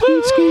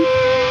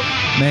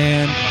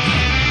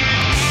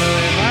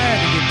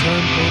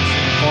home from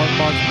some fart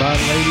box by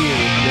a lady, it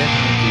would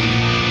definitely be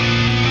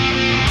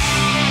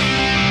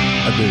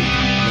a dude.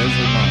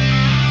 Leslie Monk.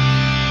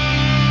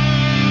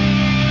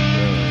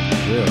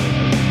 Really?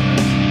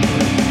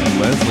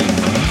 Leslie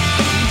Monk.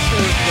 She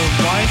says the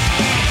wife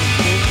of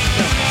the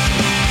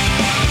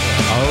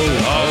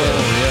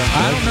Yeah.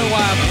 I don't know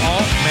why I'm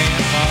off, man.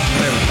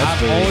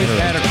 I've always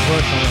had a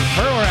crush on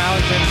her or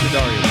Alexandra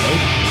Daddario.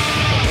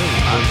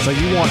 So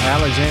you want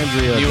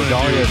Alexandria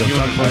Daddario to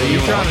come for You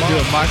trying to do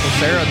a Michael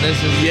Cera?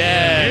 This is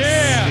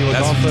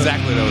That's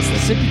exactly what I was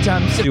thinking. sippy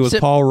time. Sip, She was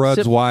sip, Paul Rudd's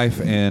sip. wife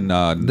in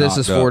This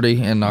is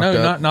 40 and knocked No,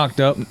 up. not knocked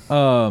up.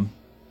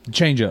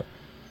 Change up.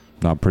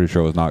 No, I'm pretty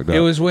sure it was knocked up. It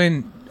was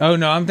when. Oh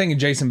no, I'm thinking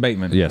Jason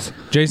Bateman. Yes.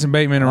 Jason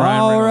Bateman and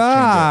Ryan All Reynolds.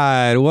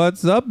 right.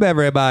 What's up,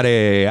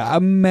 everybody?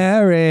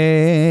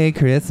 Merry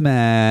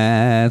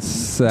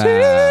Christmas.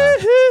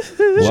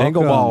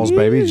 Jingle balls,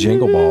 baby,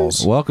 jingle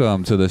balls.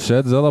 Welcome to the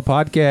Shedzilla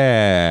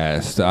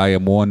podcast. I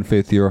am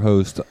 1/5 your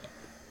host,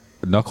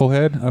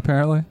 Knucklehead,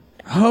 apparently.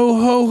 Ho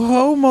ho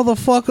ho,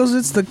 motherfuckers!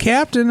 It's the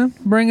captain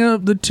bringing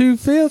up the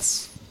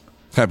 2/5.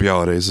 Happy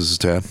holidays. This is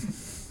Tad.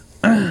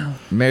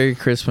 Merry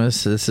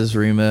Christmas. This is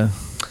Rima.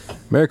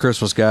 Merry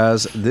Christmas,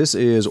 guys. This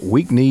is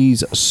Weak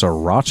Knees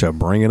Sriracha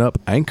bringing up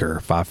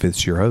Anchor.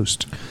 5/5 your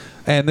host.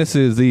 And this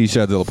is the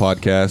Shedzilla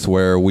podcast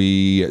where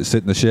we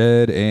sit in the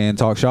shed and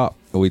talk shop.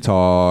 We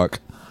talk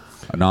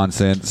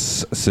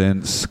nonsense,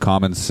 sense,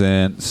 common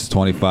sense,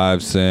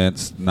 25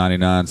 cents,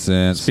 99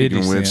 cents. Speaking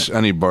of which,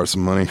 I need to borrow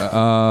some money.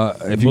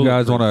 If you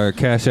guys want to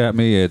cash at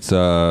me, it's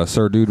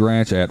Sir Dude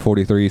Ranch at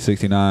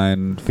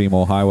 4369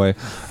 Female Highway.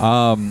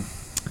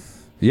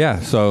 Yeah,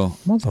 so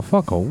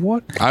Motherfucker,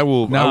 what? I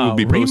will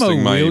be Remo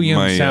posting my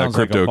Williams sounds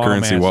like a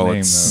cryptocurrency bomb-ass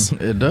wallets.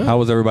 name, It does. how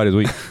was everybody's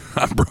week?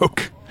 I'm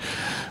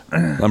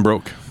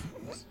broke.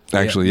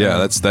 Actually, yeah,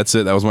 that's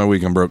it. That was my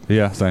week. I'm broke.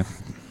 Yeah, same.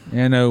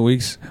 Yeah, no, we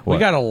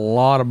What? got a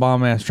lot of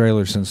bomb ass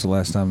trailers since the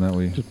last time that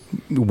we.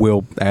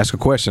 We'll ask a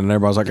question, and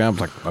everybody's like, I'm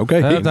like,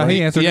 okay. That's how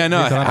he answered. Yeah,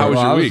 no. He said, How was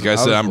Well, your I was- week? I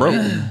said I I'm was-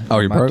 broke. Oh,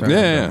 you're My broke? turn.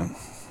 Yeah.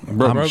 Oh,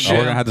 we're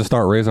gonna have to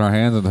start raising our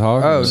hands and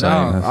talking. Oh, Same.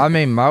 no. I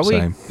mean, my week.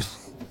 Same.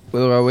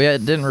 Well,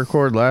 didn't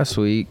record last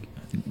week,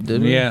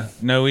 did we? Yeah,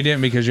 no, we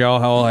didn't because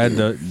y'all all had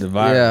the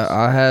virus.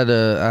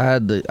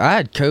 Yeah, I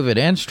had COVID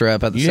and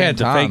strep at the you same had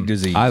the time. fake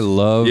disease. I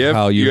love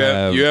how you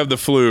have the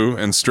flu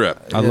and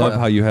strep. I love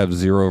how you have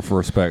zero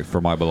respect for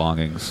my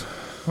belongings.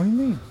 What do you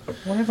mean?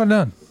 What have I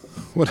done?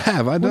 What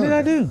have I done? What did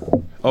I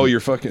do? Oh,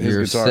 you're fucking his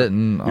You're guitar.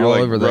 sitting You're all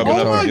like over that rubbing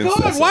guitar. up Oh my against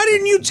God! that Why stuff.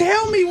 didn't you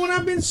tell me when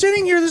I've been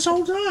sitting here this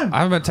whole time?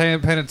 I haven't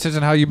been paying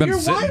attention how you've been Your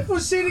sitting. wife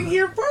was sitting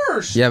here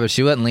first. Yeah, but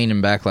she wasn't leaning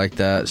back like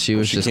that. She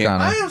was just can't.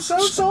 kind I of. am so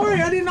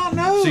sorry. I did not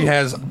know. She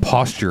has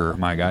posture,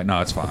 my guy.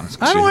 No, it's fine.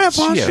 I don't have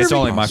posture. It's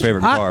only my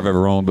favorite guitar I've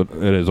ever owned, but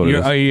it is what it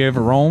is. Are you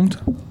ever roamed?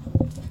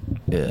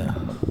 Yeah.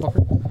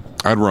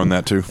 I'd run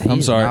that too. I'm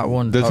He's sorry. not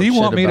one to Does talk he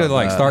want shit me to about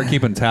like that. start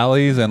keeping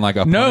tallies and like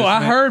a No, I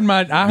punishment? heard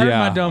my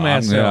dumb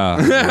ass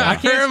self. Yeah. I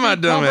can't heard my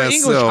speak dumb proper ass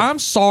English. self. I'm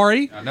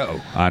sorry. I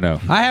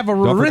know. I have a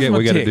Don't forget,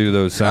 we got to arithmetic. do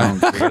those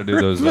sounds. We got to do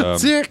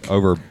those Tick.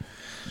 over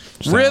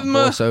Rhythm,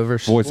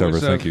 voiceovers.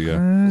 voiceovers. Thank you.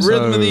 Yeah.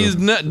 rhythm of these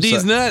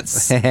nuts.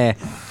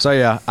 So,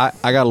 yeah,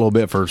 I got a little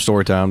bit for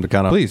story time to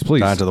kind of Please.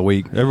 tie into the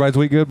week. Everybody's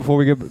week good before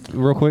we get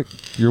real quick?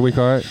 Your week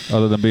all right?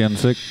 Other than being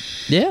sick?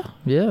 Yeah,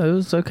 it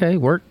was okay.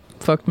 Work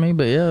fucked me,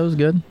 but yeah, it was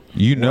good.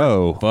 You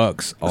know.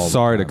 Fucks.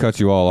 Sorry to cut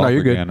you all No, off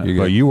you're good. again, You're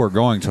but good. you are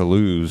going to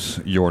lose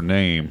your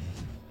name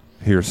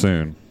here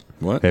soon.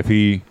 What? If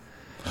he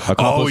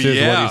accomplishes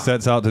what yeah. he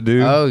sets out to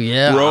do. Oh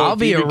yeah, Bro, I'll if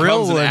be he a real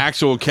becomes an one.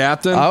 actual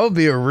captain. I'll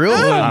be a real one.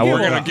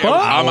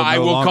 I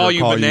will call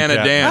you Banana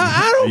Dan.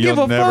 I don't give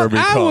You'll a never fuck. be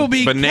I called will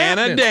be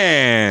Banana captain.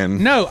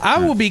 Dan. No,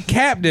 I will be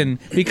captain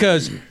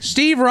because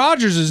Steve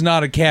Rogers is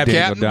not a captain.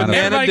 Captain Down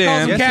Banana Everybody calls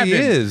Dan. him Yes, captain. he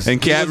is.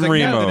 And He Captain was a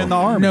Remo. captain in the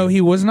army. No,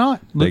 he was not.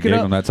 They Look gave it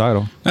up. him that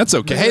title. That's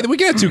okay. Hey, we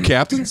got two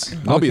captains.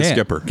 I'll be a can't.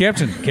 skipper.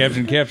 Captain.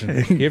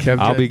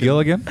 I'll be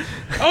Gilligan.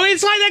 Oh,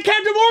 it's like that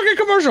Captain Morgan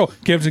commercial.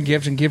 Captain.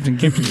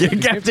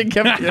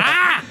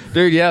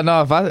 Dude, yeah,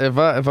 no. If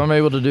I'm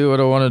able to do what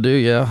I want to do,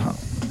 yeah.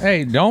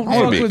 Hey, don't I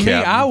wanna fuck be a with me.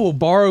 captain. I will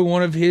borrow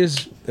one of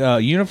his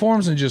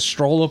uniforms and just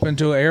stroll up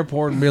into an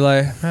airport and be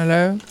like,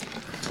 "Hello."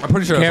 I'm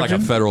pretty sure it's like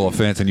Captain? a federal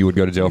offense and you would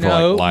go to jail for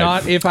No, like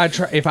life.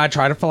 not if I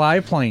try to fly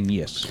a plane.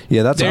 Yes.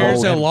 Yeah, that's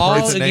There's a whole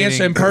law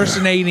against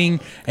impersonating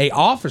a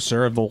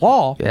officer of the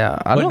law. Yeah,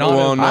 I But don't. not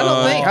Well, a- no.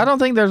 I don't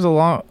think there's a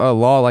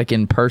law like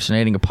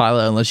impersonating a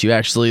pilot unless you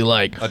actually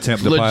like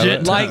Attempt to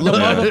legit pilot. like the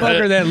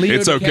motherfucker that Leo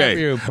It's okay.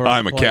 DiCaprio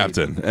I'm a played.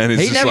 captain. And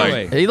it's He just never.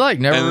 like... He like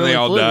never. And then really they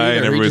all flew die, either.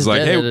 and He everybody's just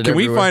like, "Hey, deadheaded can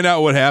we everywhere. find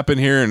out what happened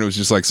here?" And it was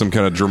just like some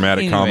kind of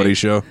dramatic Anyway. comedy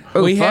show.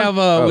 Oh, we fun. have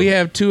Oh. we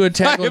have two I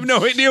Tagla, have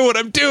no idea what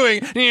I'm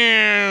doing.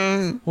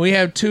 Yeah. we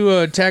have two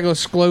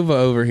Tagliasclova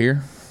over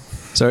here.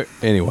 So,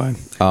 anyway,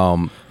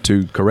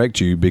 to correct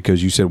you,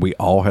 because you said we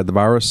all had the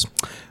virus,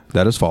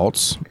 that is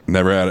false.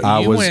 Never had it. I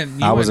You was went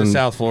to in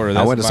South Florida.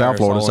 I That's went a to South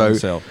virus all in Florida,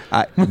 itself.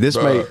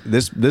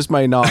 so this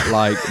may not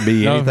like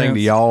be No anything to offense.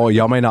 y'all.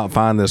 Y'all may not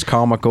find this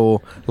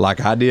comical like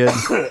I did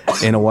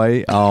in a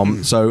way.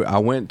 So I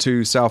went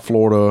to South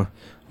Florida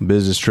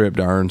business trip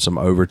to earn some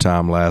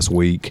overtime last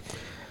week,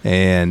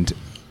 And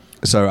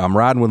so I'm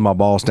riding with my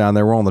boss down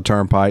there. We're on the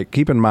turnpike.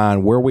 Keep in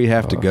mind where we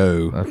have to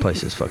go. That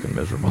place is fucking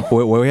miserable.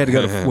 We had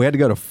to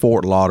go to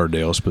Fort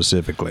Lauderdale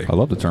specifically. I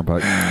love the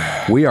turnpike.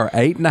 We are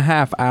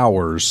 8.5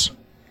 hours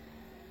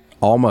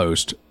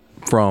almost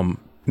from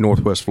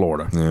Northwest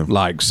Florida,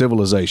 like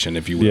civilization,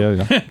 if you will.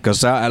 Yeah.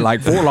 Because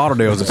like Fort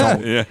Lauderdale is its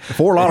own.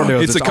 Fort Lauderdale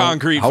is It's a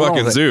concrete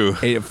fucking zoo.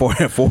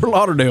 Fort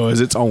Lauderdale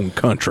is its own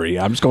country.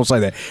 I'm just gonna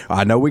say that.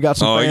 I know we got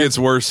some. It fans. gets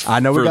worse. I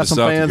know we got some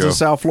further south fans you in go.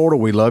 South Florida.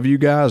 We love you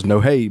guys.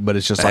 No hate, but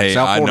it's just like Hey,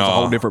 South I Florida's a know.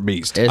 whole different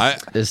beast. It's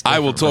I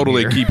will different from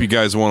totally here. keep you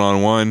guys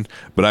one-on-one,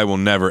 but I will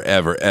never,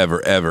 ever,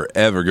 ever, ever,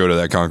 ever go to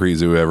that concrete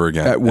zoo ever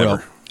again.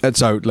 Ever. And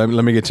so let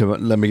me get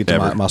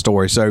to my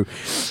story. So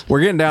we're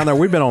getting down there.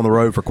 We've been on the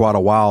road for quite a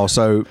while.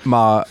 So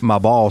my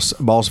boss,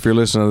 if you're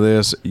listening to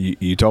this,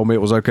 you told me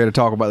it was okay to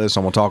talk about this.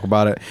 I'm gonna talk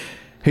about it.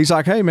 He's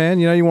like, hey man,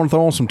 you want to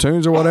throw on some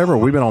tunes or whatever?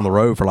 We've been on the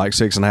road for like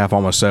 6.5,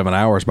 almost 7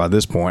 hours by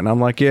this point. And I'm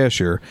like, yeah,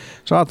 sure.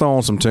 So I throw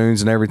on some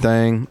tunes and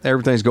everything.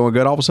 Everything's going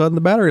good. All of a sudden,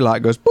 the battery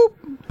light goes boop,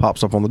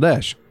 pops up on the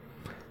dash.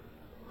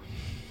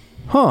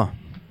 Huh?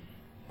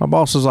 My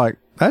boss is like,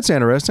 that's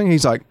interesting.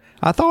 He's like,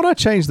 I thought I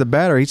changed the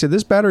battery. He said,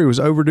 this battery was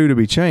overdue to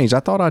be changed.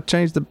 I thought I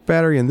changed the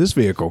battery in this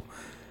vehicle.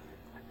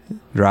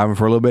 Driving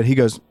for a little bit, he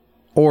goes,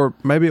 or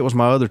maybe it was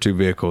my other two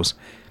vehicles.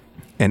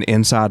 And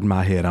inside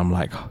my head, I'm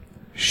like,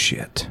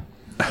 shit.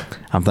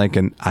 I'm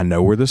thinking, I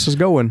know where this is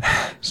going.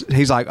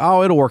 He's like,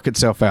 oh, it'll work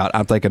itself out.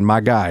 I'm thinking, my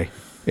guy,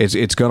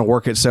 it's going to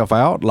work itself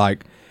out.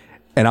 Like,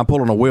 and I'm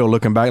pulling a wheel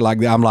looking back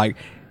like I'm like,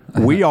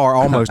 we are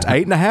almost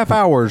 8.5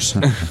 hours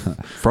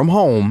from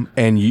home,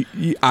 and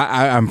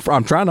I'm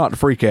trying not to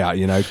freak out,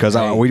 because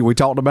we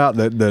talked about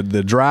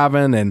the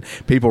driving and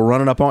people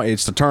running up on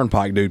it's the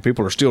turnpike, dude.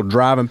 People are still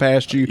driving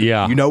past you.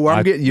 Yeah. You know where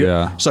I'm getting you.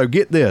 Yeah. So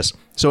get this.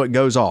 So it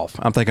goes off.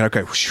 I'm thinking,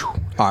 okay, whew,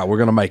 all right, we're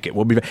gonna make it.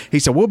 He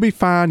said, we'll be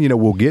fine.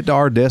 We'll get to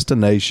our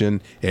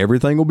destination.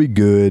 Everything will be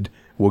good.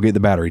 We'll get the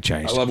battery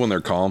changed. I love when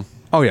they're calm.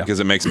 Oh, yeah. Because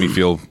it makes me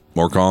feel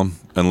more calm.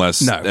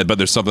 Unless, No. But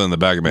there's something in the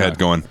back of my head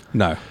going,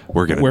 No,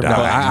 we're gonna No,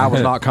 die. I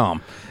was not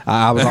calm.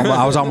 I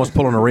was almost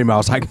pulling a remote. I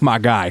was like, my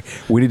guy,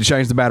 we need to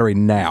change the battery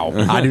now.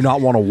 I do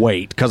not want to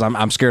wait because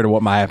I'm scared of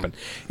what might happen.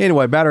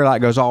 Anyway, battery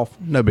light goes off.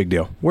 No big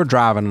deal. We're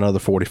driving another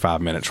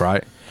 45 minutes,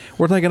 right?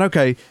 We're thinking,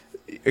 okay,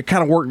 it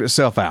kind of worked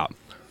itself out.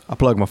 I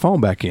plug my phone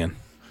back in.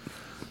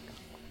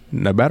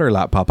 No battery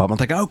light pop up. I'm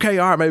thinking, okay,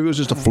 all right, maybe it was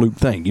just a fluke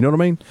thing. You know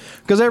what I mean?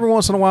 Because every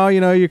once in a while,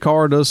 your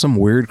car does some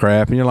weird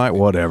crap, and you're like,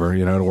 whatever,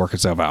 it'll work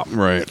itself out.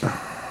 Right.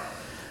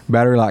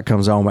 Battery light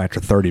comes on after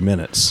 30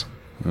 minutes.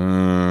 I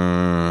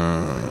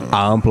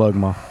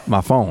unplug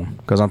my phone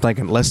because I'm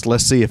thinking, let's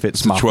see if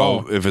it's my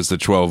 12. phone. If it's the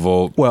 12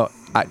 volt. Well,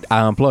 I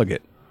unplug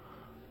it.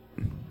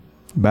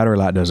 Battery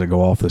light doesn't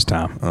go off this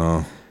time.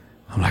 Oh.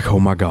 I'm like, oh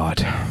my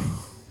God.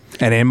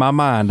 And in my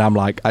mind, I'm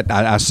like,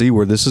 I see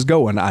where this is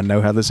going. I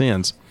know how this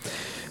ends.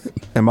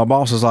 And my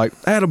boss is like,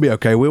 that'll be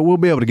okay. We'll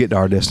be able to get to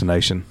our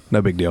destination.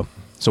 No big deal.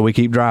 So we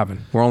keep driving.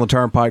 We're on the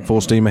turnpike,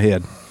 full steam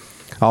ahead.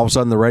 All of a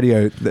sudden, the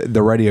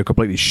radio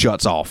completely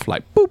shuts off.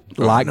 Like, boop,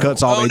 light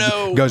cuts off.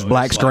 It goes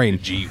black screen.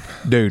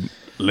 Dude,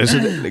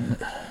 listen.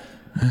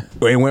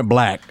 It went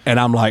black. And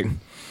I'm like,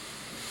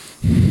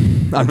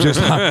 I've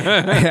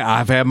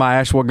had my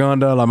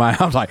ashwagandha.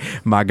 I was like,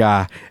 my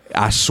guy,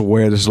 I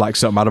swear this is like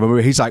something out of a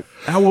movie. He's like,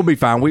 we'll be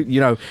fine.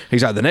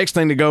 He's like, the next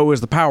thing to go is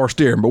the power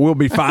steering, but we'll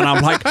be fine.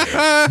 I'm like,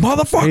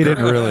 motherfucker. He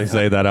didn't really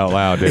say that out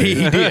loud, did he?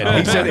 He did.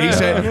 He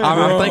said,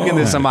 I'm thinking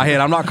this in my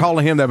head. I'm not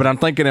calling him that, but I'm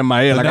thinking in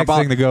my head. The like, next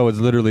thing to go is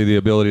literally the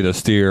ability to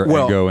steer and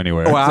go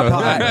anywhere. Well,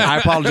 I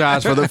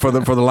apologize for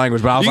the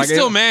language, but I was You like, can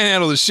still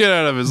manhandle the shit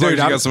out of it as long as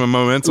you got some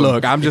momentum.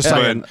 Look, I'm just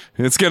saying.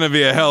 But it's going to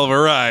be a hell of a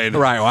ride.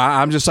 Right. Well,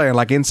 I'm just saying,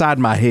 like, inside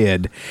my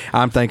head,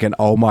 I'm thinking,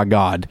 oh, my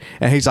God.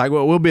 And he's like,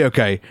 well, we'll be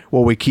okay.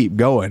 Well, we keep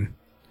going.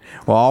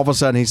 Well, all of a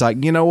sudden, he's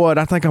like, you know what?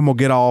 I think I'm going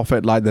to get off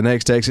at, like, the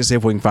next exit, see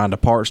if we can find a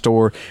parts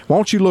store. Why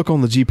don't you look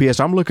on the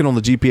GPS? I'm looking on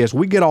the GPS.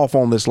 We get off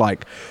on this,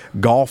 like,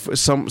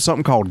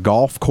 something called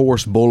Golf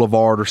Course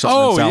Boulevard or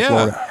something in South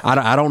Florida.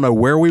 I don't know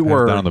where we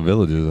were. Down in the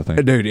villages, I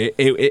think. Dude,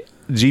 it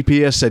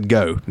GPS said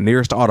go.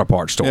 Nearest auto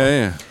parts store.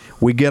 Yeah.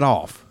 We get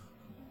off.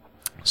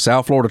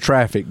 South Florida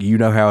traffic, you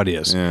know how it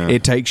is. Yeah.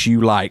 It takes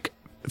you, like,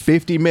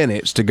 50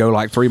 minutes to go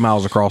like 3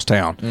 miles across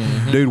town.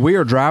 Mm-hmm. Dude, we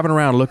are driving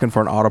around looking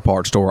for an auto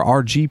parts store.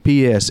 Our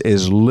GPS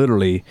is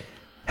literally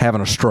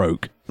having a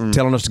stroke,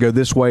 telling us to go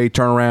this way,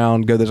 turn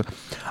around, go this.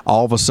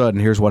 All of a sudden,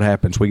 here's what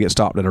happens. We get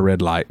stopped at a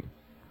red light.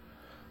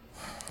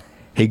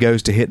 He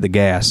goes to hit the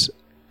gas.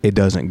 It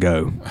doesn't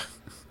go.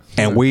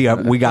 And we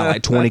got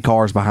like 20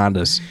 cars behind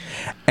us.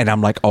 And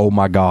I'm like, oh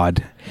my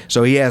God.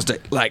 So he has to,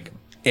 like,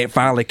 it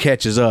finally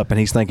catches up, and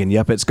he's thinking,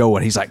 yep, it's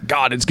going. He's like,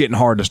 God, it's getting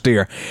hard to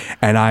steer.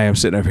 And I am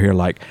sitting over here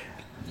like,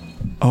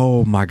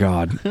 oh my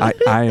God.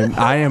 I am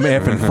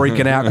effing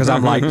freaking out because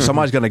I'm like,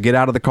 somebody's going to get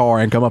out of the car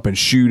and come up and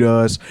shoot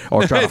us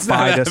or try to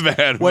fight us.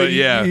 Bad, well,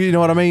 yeah. You know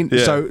what I mean?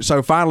 Yeah.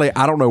 So finally,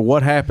 I don't know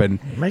what happened.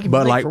 Making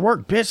but late like, for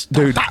work, bitch.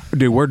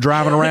 Dude, we're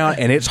driving around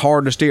and it's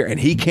hard to steer, and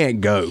he can't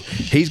go.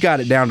 He's got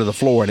it down to the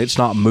floor and it's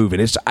not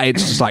moving. It's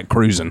just like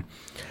cruising.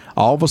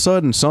 All of a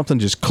sudden, something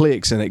just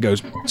clicks and it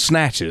goes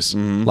snatches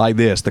like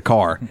this, the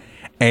car.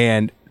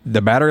 And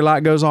the battery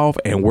light goes off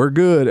and we're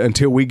good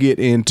until we get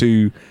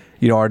into,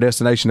 our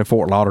destination in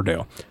Fort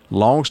Lauderdale.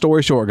 Long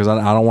story short, because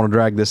I don't want to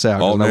drag this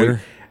out.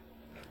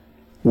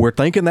 We're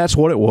thinking that's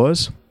what it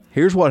was.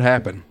 Here's what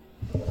happened.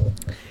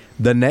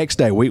 The next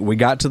day, we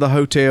got to the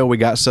hotel, we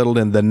got settled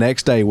in. The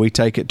next day, we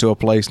take it to a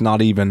place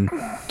not even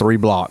 3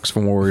 blocks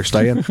from where we were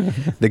staying.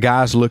 The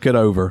guys look it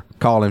over,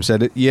 call him,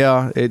 said,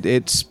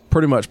 it's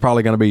pretty much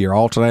probably going to be your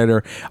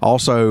alternator.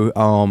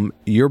 Also,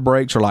 your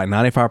brakes are like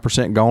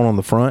 95% gone on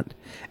the front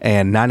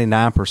and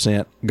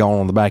 99% gone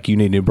on the back. You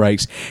need new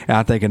brakes. And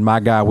I'm thinking, my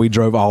guy, we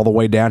drove all the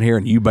way down here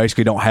and you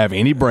basically don't have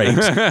any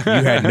brakes. You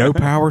had no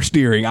power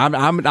steering.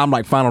 I'm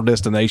like Final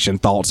Destination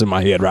thoughts in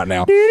my head right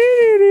now.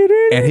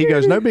 And he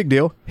goes, no big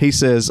deal. He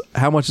says,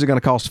 how much is it going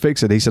to cost to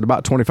fix it? He said,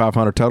 about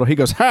 $2,500 total. He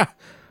goes,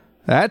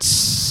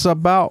 that's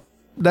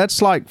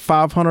like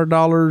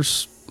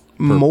 $500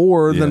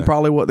 more than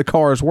probably what the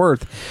car is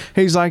worth.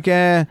 He's like,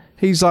 just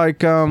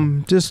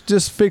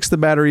fix the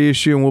battery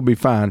issue and we'll be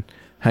fine.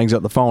 Hangs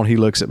up the phone. He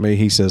looks at me.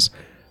 He says,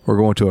 we're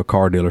going to a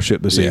car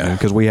dealership this evening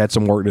because we had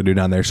some work to do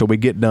down there. So we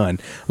get done.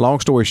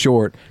 Long story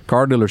short,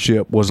 car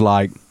dealership was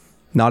like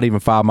not even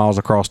 5 miles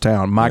across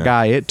town. My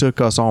guy, it took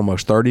us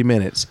almost 30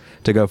 minutes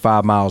to go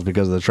 5 miles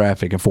because of the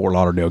traffic in Fort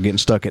Lauderdale, getting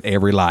stuck at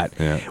every light.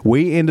 Yeah.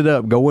 We ended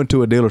up going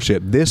to a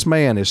dealership. This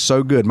man is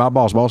so good. My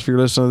boss, if you're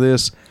listening to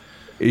this,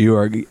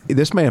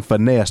 this man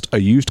finessed a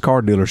used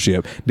car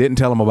dealership. Didn't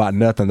tell him about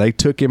nothing. They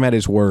took him at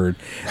his word.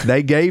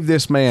 They gave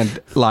this man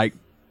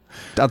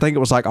I think it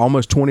was like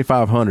almost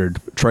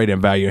 $2,500 trade-in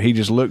value. He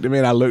just looked at me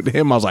and I looked at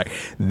him. I was like,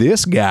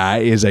 this guy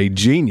is a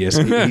genius.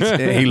 He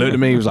looked at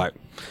me. He was like,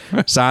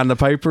 signed the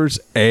papers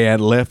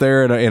and left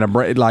there in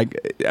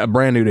a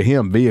brand new to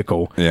him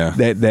vehicle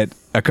that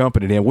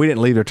accompanied him. We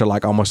didn't leave there till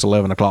like almost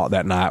 11 o'clock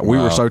that night. We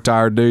were so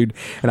tired, dude.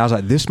 And I was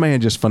like, this man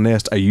just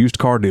finessed a used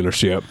car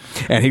dealership.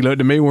 And he looked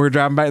at me when we were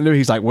driving back there.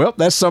 He's like, well,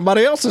 that's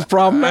somebody else's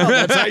problem now.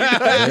 That's how you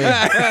do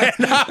it.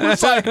 And I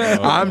was like,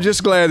 I'm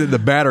just glad that the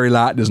battery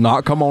light does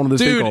not come on to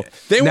this vehicle.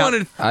 They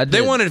wanted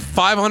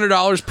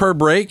 $500 per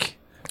brake.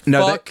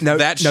 No,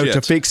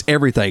 to fix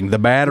everything, the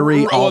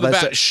battery, all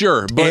that.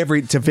 Sure, but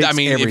to fix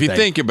everything. If you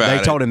think about it,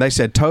 they told him. They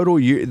said total.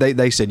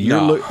 They said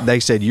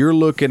you're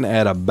looking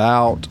at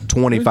about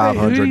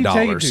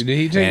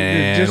 $2,500.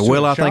 And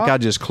Will, I think I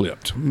just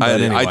clipped.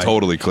 I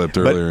totally clipped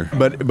earlier.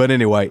 But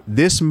anyway,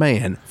 this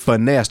man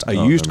finessed a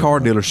used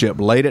car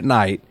dealership late at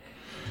night.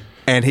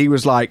 And he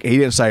was like, he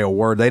didn't say a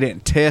word. They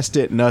didn't test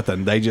it,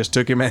 nothing. They just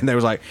took him in and they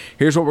was like,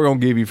 here's what we're going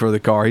to give you for the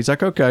car. He's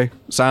like, okay.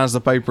 Signs the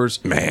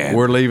papers. Man.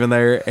 We're leaving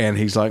there. And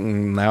he's like,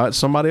 now it's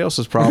somebody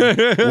else's problem.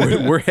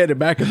 we're headed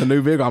back in the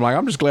new vehicle. I'm like,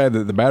 I'm just glad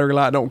that the battery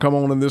light don't come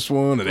on in this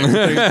one and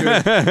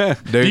everything's good.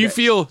 Dude,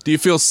 do you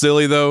feel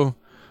silly, though?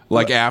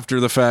 Like after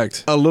the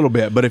fact? A little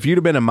bit. But if you'd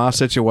have been in my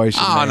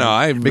situation. Oh, no,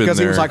 I've been because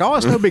there. He was like, oh,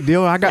 it's no big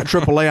deal. I got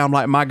AAA. I'm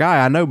like, my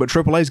guy, I know, but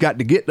AAA's got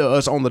to get to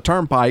us on the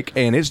turnpike,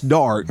 and it's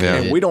dark,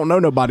 and we don't know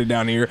nobody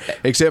down here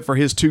except for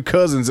his 2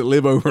 cousins that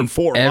live over in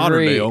Fort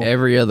Lauderdale.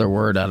 Every other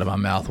word out of my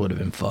mouth would have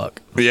been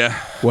fuck. Yeah.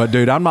 Well,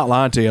 dude, I'm not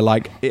lying to you.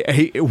 Like,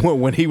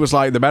 when he was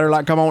like, the battery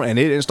light come on, and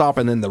it didn't stop,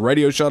 and then the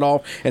radio shut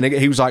off, and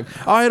he was like,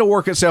 oh, it'll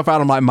work itself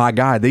out. I'm like, my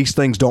guy, these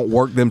things don't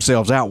work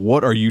themselves out.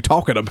 What are you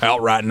talking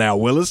about right now,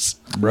 Willis?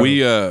 Bro.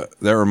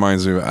 That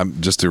reminds me,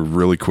 just a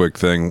really quick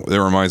thing.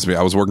 That reminds me,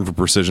 I was working for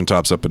Precision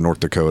Tops up in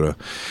North Dakota,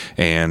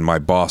 and my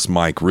boss,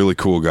 Mike, really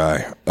cool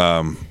guy.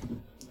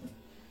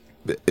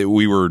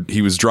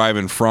 He was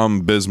driving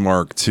from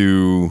Bismarck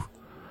to,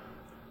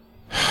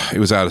 it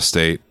was out of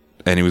state,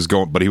 and he was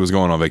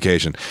going on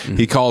vacation. Mm-hmm.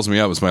 He calls me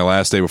up. It's my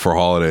last day before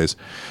holidays.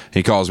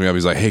 He calls me up.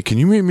 He's like, hey, can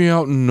you meet me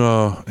out in,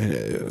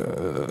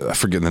 I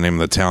forget the name of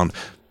the town.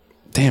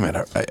 Damn it.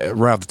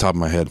 Right off the top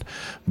of my head.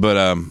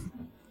 But,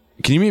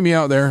 can you meet me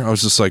out there? I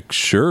was just like,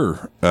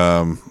 sure. You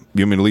want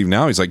me to leave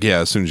now? He's like, yeah,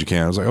 as soon as you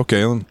can. I was like,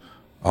 okay, then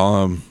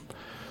I'll,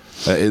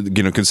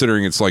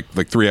 considering it's like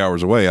 3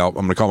 hours away, I'm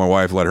going to call my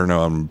wife, let her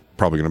know I'm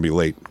probably going to be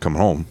late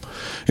coming home.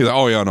 He's like,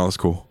 oh yeah, no, that's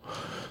cool.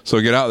 So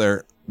I get out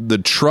there. The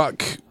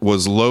truck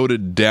was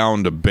loaded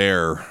down to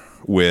bear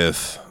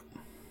with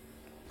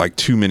like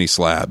too many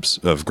slabs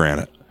of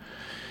granite.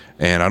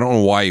 And I don't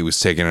know why he was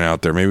taking it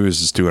out there. Maybe he was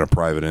just doing a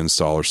private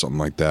install or something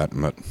like that.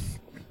 But,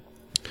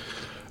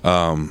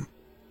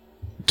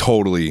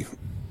 totally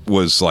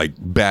was like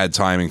bad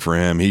timing for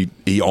him. He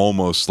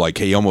almost got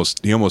hit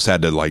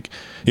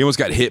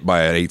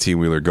by an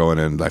 18-wheeler going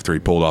in after he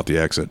pulled off the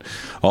exit.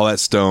 All that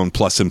stone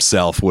plus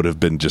himself would have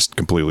been just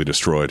completely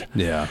destroyed.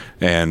 Yeah.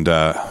 And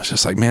I was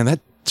just like, man,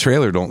 that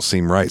trailer don't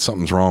seem right.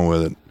 Something's wrong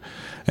with it.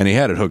 And he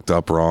had it hooked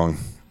up wrong.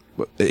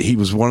 He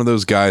was one of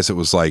those guys that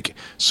was like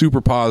super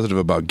positive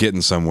about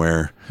getting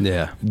somewhere.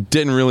 Yeah.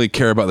 Didn't really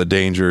care about the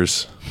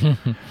dangers.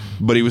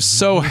 But he was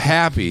so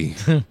happy.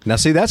 Now,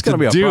 see, that's going to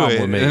be a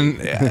problem with me.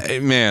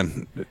 And,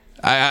 man,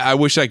 I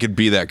wish I could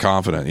be that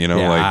confident, you know,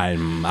 Yeah, like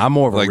I'm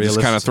more of a like realist.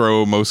 just kind of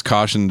throw most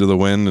caution to the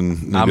wind,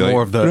 and I'm be more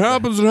like, of the- it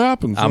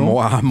happens. I'm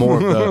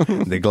more of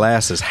the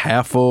glass is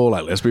half full.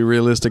 Like, let's be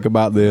realistic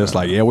about this.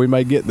 Like, yeah, we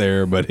may get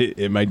there, but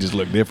it may just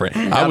look different.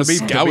 I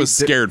was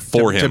scared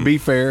for him. To be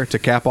fair, to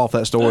cap off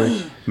that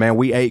story, man,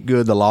 we ate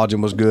good. The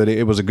lodging was good.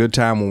 It was a good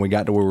time when we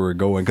got to where we were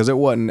going, because it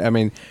wasn't. I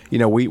mean, you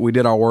know, we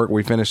did our work.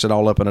 We finished it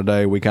all up in a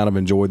day. We kind of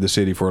enjoyed the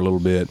city for a little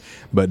bit.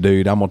 But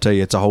dude, I'm gonna tell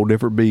you, it's a whole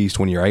different beast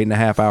when you're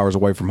 8.5 hours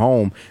away from home.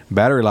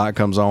 Battery light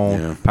comes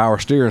on, power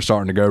steering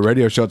starting to go,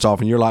 radio shuts off,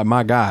 and you're like,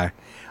 my guy,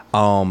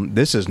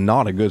 this is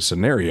not a good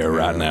scenario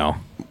right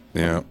now.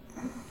 Yeah.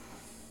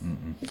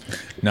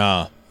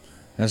 Nah,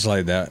 that's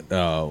like that.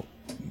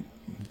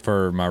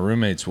 For my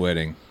roommate's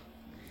wedding,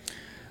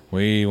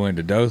 we went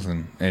to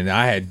Dothan, and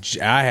I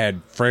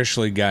had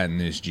freshly gotten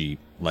this Jeep.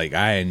 Like,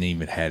 I hadn't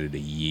even had it a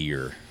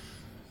year,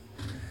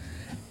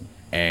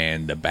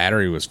 and the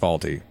battery was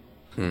faulty.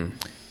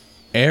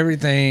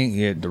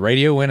 Everything, the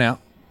radio went out,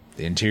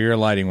 the interior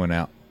lighting went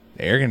out,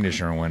 the air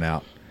conditioner went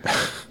out,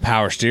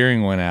 power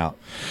steering went out,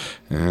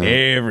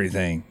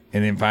 everything,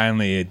 and then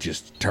finally it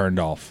just turned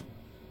off.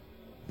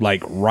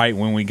 Like, right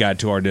when we got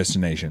to our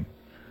destination.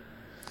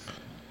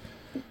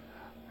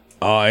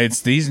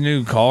 It's these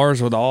new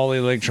cars with all the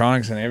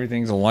electronics and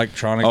everything's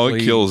electronically. Oh,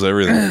 it kills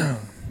everything.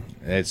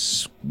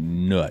 It's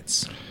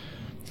nuts.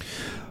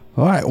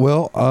 All right.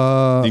 Well,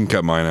 You can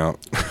cut mine out.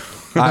 I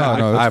it's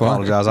fine.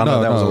 apologize. I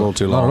know that was a little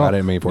too long. I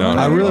didn't mean for it. No,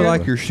 I no, really no.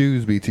 like your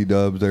shoes, BT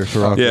Dubs. There,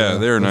 Ciroc. Yeah,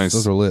 they're nice.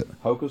 Those are lit.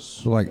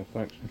 Hocus? They're like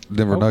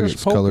Denver Hocus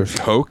Nuggets pocus. colors.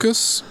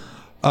 Hocus?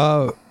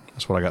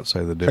 That's what I got to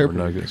say, the Denver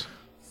Nuggets.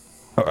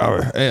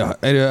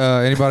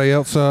 Anybody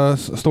else?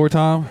 Story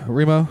time,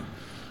 Remo.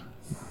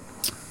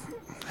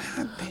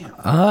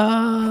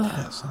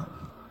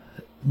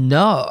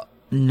 No,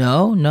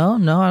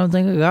 I don't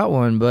think I got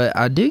one. But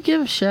I do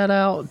give a shout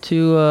out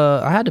to.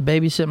 I had to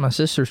babysit my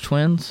sister's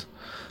twins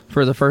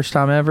for the first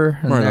time ever.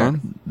 And Right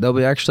on.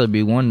 There'll actually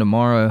be one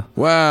tomorrow.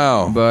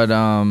 Wow. But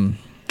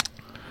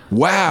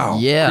Wow.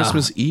 Yeah.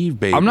 Christmas Eve,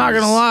 baby. I'm not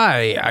gonna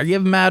lie. I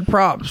give mad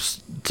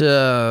props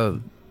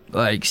to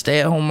like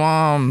stay-at-home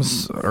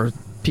moms or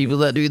people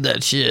that do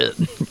that shit,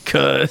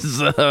 because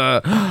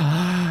the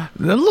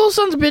little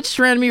sons of bitches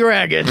ran me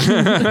ragged.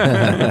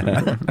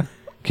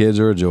 Kids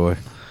are a joy.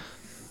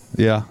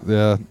 Yeah.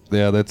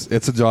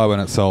 It's a job in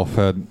itself.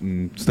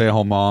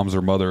 Stay-at-home moms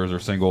or mothers or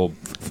single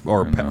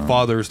or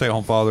fathers,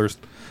 stay-at-home fathers,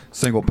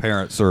 single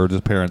parents or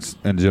just parents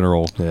in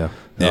general. Yeah.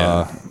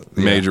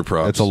 Major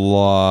props. It's a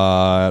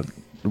lot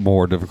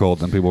more difficult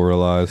than people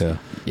realize.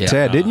 Yeah.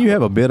 Ted, didn't you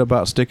have a bit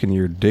about sticking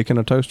your dick in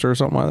a toaster or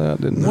something like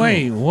that? Didn't you?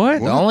 Wait,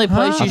 what? The only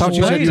place you thought should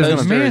you said put you was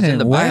toasters gonna- is in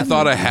the I bathroom.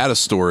 thought I had a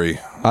story,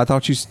 I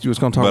thought you was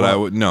going to talk but I about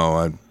would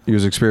no. you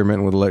was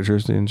experimenting with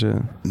electricity and shit.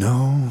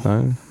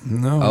 No.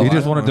 You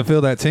just wanted to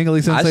feel that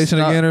tingly sensation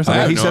stopped- again or I something?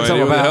 have he no said idea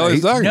something what the about- hell he's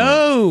he- talking about.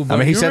 No, but I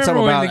mean, he you said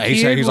something remember about- when the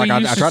he said- kid he was like, we I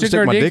used tried to stick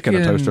our my dick in a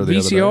dick toaster the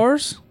other day.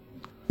 VCRs?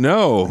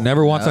 No.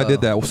 Never once I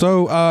did that.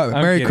 So,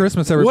 Merry kidding.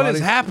 Christmas, everybody. What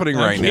is happening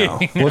right now?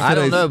 What's I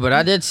don't today's- know, but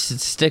I did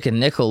stick a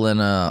nickel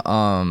in a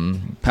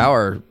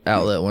power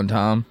outlet one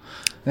time.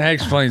 That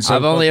explains so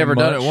I've only fucking ever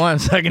done much. it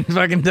once. I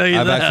can tell you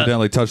I've that.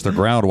 accidentally touched the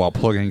ground while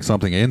plugging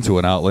something into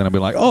an outlet and be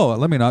like, oh,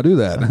 let me not do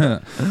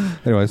that.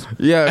 Anyways.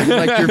 Yeah,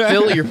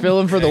 like you're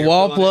feeling for the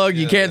wall plug.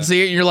 You can't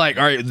see it. And you're like,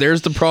 all right,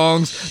 there's the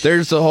prongs.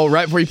 There's the hole.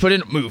 Right before you put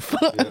it in, move.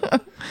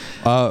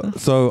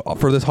 So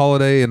for this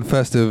holiday and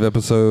festive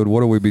episode,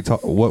 what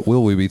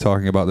will we be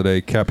talking about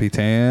today,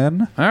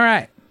 Capitan? All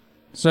right.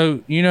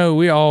 So,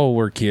 we all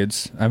were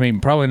kids. I mean,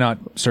 probably not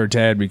Sir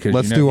Tad, because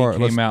Let's he do our.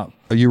 came out.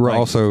 You were like-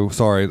 also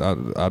sorry.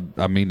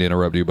 I mean to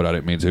interrupt you, but I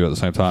didn't mean to at the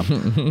same time.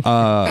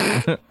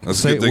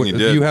 That's a good thing you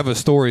did. You have a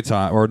story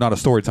time, or not a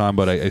story time,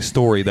 but a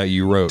story that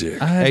you wrote,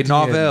 a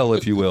novel,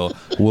 if you will.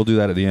 We'll do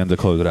that at the end to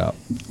close it out.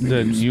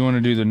 Do you want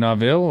to do the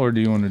novel, or do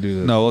you want to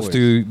do the No, let's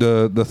toys?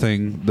 do the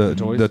thing,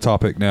 toys? the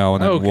topic now,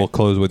 and then Okay. we'll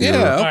close with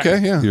Yeah. Okay.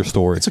 Yeah. your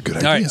story. It's a good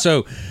All idea. right.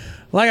 So,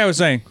 like I was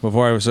saying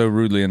before, I was so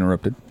rudely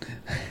interrupted.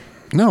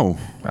 No.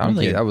 I don't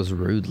think that was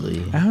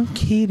rudely. I'm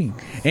kidding.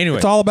 Anyway,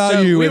 It's all about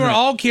so you, We isn't were it?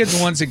 all kids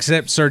once,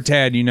 except Sir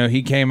Tad.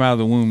 He came out of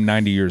the womb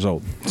 90 years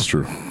old. It's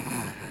true.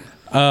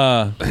 It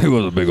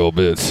was a big old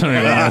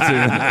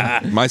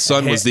bitch. My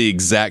son was the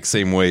exact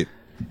same weight.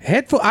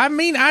 Headful. I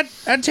mean, I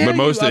tell you, But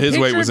most of a his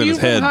weight picture was of in you his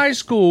from head. High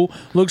school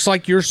looks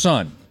like your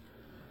son,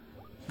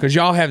 because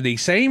y'all have the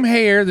same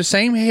hair, the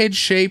same head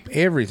shape,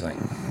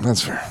 everything.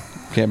 That's fair.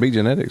 Can't beat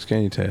genetics,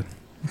 can you, Ted?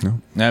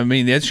 I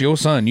mean, that's your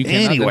son. You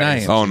cannot deny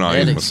it. Oh no, he's my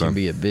Genetics can son.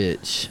 be a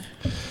bitch.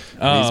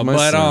 He's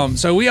my son.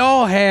 So we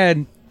all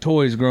had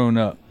toys growing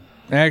up,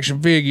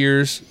 action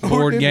figures,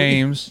 board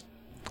games.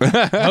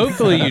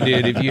 Hopefully you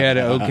did if you had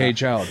an okay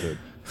childhood.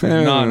 If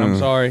not, I'm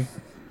sorry.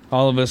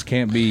 All of us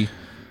can't be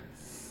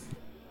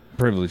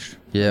privileged.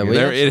 Yeah,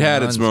 It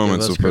had its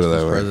moments, we'll put it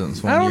that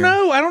way. I don't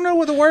know. I don't know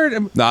what the word.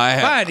 No, I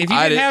had. Fine. If you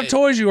I didn't did- have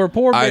toys, you were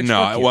poor. I Bitch,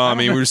 know. fuck you. Well, I don't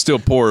mean, know. we were still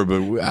poor,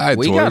 but I had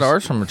We toys. got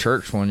ours from a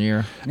church one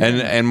year.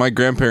 And my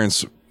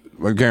grandparents.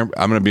 I'm going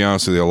to be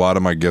honest with you. A lot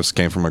of my gifts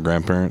came from my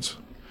grandparents.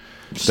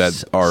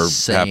 that are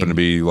Same. happen to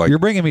be like. You're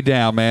bringing me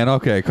down, man.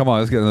 Okay, come on.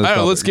 Let's get into this. I don't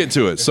know, topic. let's get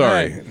to it.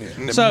 Sorry.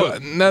 So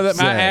But now that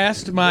I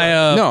asked my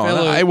no,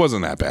 fellow. it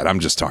wasn't that bad. I'm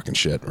just talking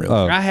shit, really.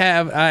 Oh. I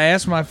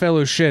asked my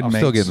fellow shed I'm mates.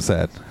 still getting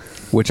sad.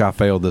 Which I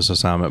failed this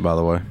assignment, by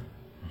the way.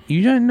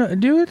 You didn't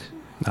do it?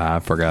 I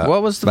forgot.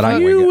 What was the But I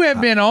fuck- winged You it.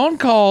 have been on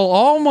call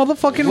all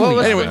motherfucking What week.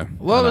 was, Anyway,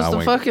 what was I the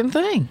winged it. fucking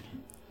thing?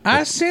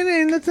 I sent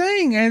it in the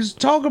thing and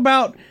talk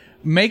about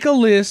make a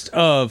list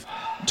of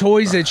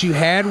toys that you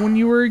had when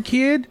you were a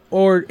kid,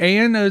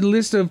 and a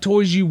list of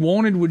toys you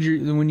wanted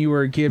when you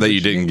were a kid That but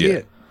you didn't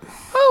get.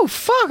 Oh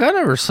fuck! I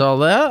never saw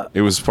that.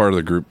 It was part of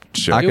the group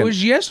chat. It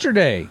was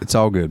yesterday. It's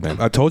all good, man.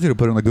 I told you to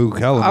put it on the Google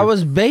Calendar. I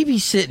was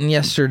babysitting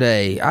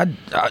yesterday.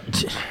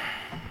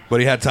 but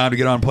he had time to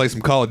get on and play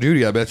some Call of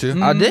Duty, I bet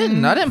you. I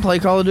didn't play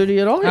Call of Duty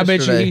at all I bet you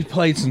yesterday. he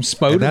played some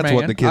Spoder And that's Man.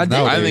 what the kids I did.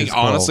 nowadays I think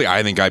call. honestly,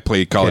 I think I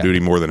played Call of Yeah. Duty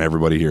more than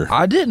everybody here.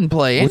 I didn't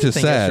play Which anything is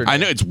sad. yesterday. I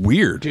know it's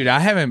weird. Dude, I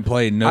haven't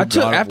played no. I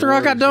took God of after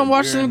I got Wars done or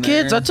watching here the and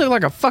kids. there. I took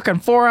like a fucking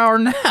 4-hour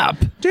nap.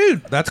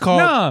 Dude, That's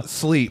called Nah.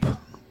 sleep.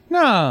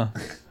 nah.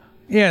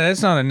 Yeah,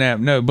 that's not a nap.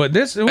 No, but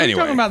this we're Anyway.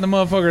 talking about the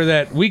motherfucker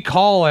that we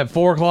call at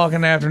 4:00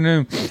 in the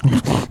afternoon.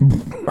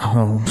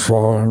 I'm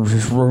sorry, I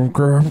just woke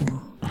up.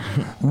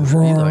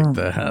 You like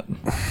that?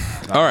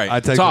 All right, I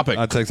texted topic.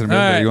 him a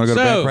minute. All You want to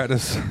go to right,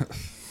 band so-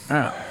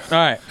 practice? All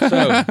right,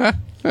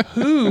 so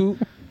who?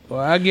 Well,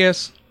 I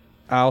guess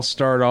I'll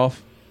start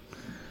off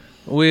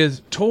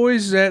with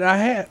toys that I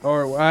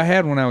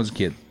had when I was a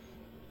kid.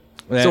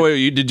 That- So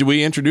wait, did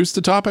we introduce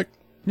the topic?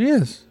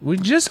 yes, we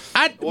just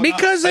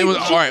because It was,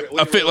 all right,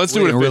 let's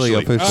do it Really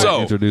officially. officially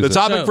So introduce the it.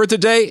 topic So- for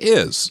today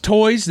is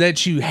toys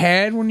that you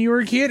had when you were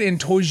a kid and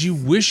toys you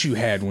wish you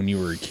had when you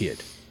were a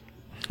kid.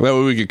 that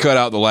way we could cut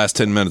out the last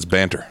 10 minutes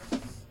banter.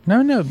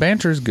 No,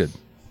 banter is good.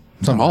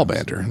 It's not all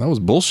banter. That was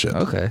bullshit.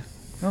 Okay,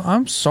 No,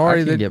 I'm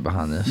sorry I can that get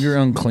behind this. you're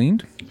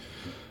uncleaned.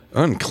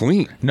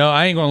 Unclean. No,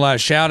 I ain't gonna lie.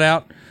 Shout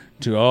out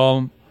to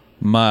all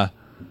my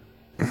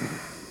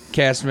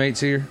castmates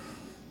here.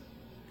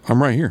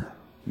 I'm right here.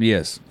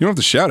 Yes, You don't have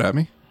to shout at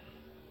me.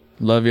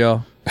 love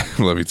y'all.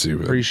 Love you too.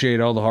 man. Appreciate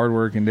all the hard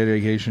work and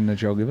dedication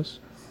that y'all give us.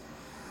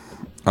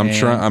 I'm and-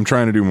 trying. I'm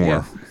trying to do more.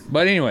 Yeah.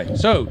 But anyway,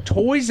 so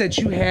toys that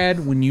you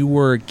had when you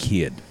were a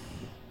kid.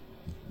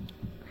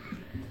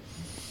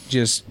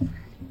 Just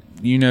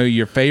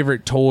your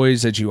favorite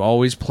toys that you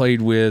always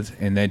played with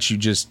and that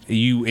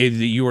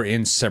you were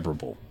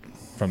inseparable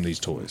from these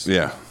toys.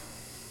 Yeah.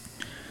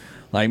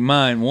 Like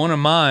one of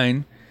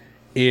mine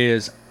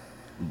is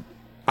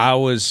I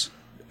was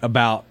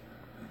about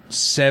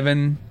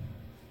 7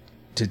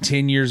 to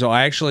 10 years old.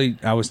 Actually,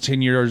 I was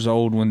 10 years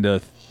old when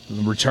the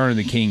Return of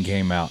the King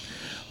came out.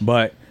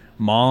 But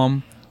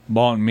Mom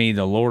bought me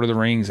the Lord of the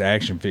Rings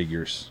action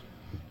figures.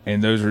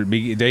 And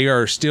they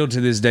are still to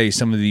this day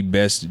some of the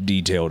best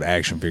detailed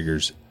action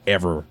figures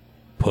ever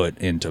put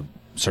into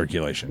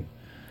circulation.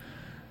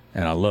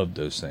 And I loved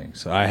those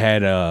things. So I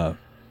had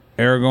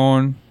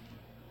Aragorn,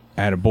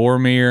 I had a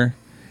Boromir,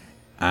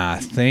 I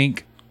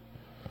think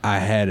I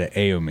had an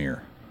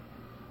Eomer.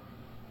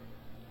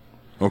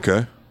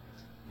 Okay.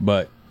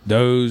 But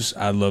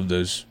I love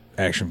those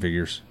action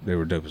figures. They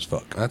were dope as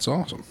fuck. That's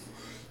awesome.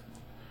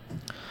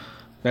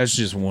 That's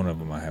just one of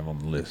them I have on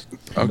the list.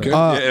 Okay.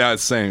 Yeah,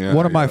 it's same. Yeah,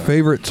 One of my yeah.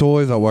 favorite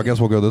toys. Well, I guess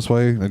we'll go this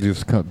way. And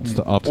just off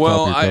the top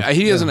Well, of your cuff.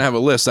 he doesn't have a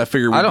list. I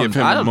figured we'd I give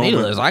don't. him I a don't need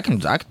moment. a list. I can.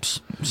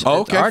 Oh,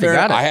 okay, I already fair.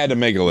 got it. I had to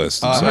make a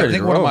list. I So-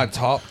 think one of my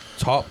top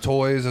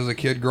toys as a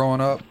kid growing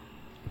up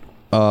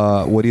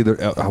would either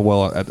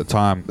at the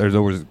time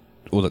was it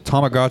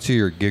Tamagotchi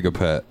or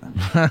Gigapet?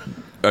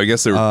 I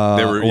guess they were.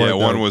 or Yeah,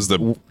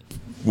 the-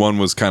 one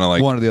was kind of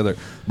like. One or the other,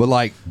 but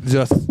like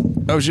just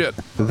Oh shit.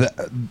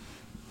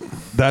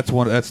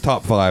 that's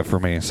top 5 for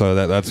me. So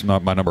that's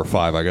not my number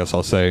 5. I guess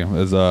I'll say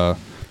is the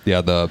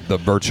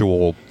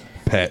virtual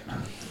pet.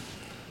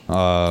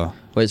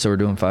 Wait, so we're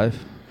doing 5?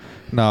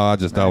 No,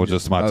 that was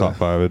just my top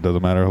 5. It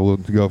doesn't matter. We'll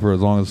go for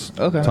as long as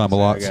Okay. time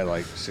allots. I got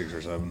like 6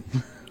 or 7.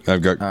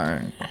 I've got. All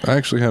right. I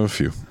actually have a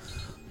few.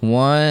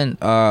 One,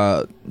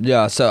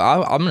 yeah. So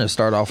I'm gonna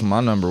start off with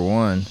my number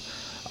 1.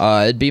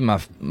 It'd be my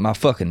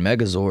fucking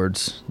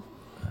Megazords,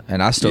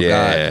 and I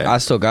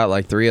still got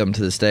like 3 of them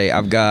to this day.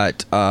 I've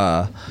got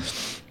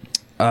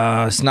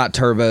it's not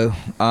Turbo.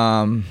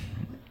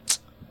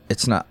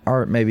 It's not,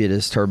 or maybe it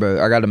is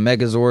Turbo. I got a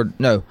Megazord.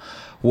 No,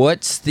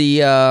 what's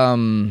the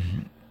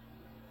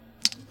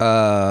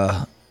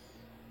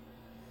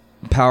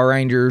Power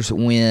Rangers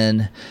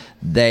when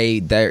their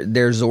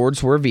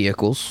Zords were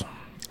vehicles,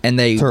 and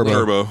they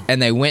Turbo.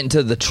 and they went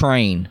into the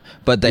train,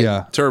 but they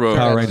Turbo.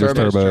 Power Rangers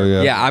Turbo.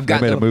 Yeah, yeah, I've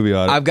got they made the, a movie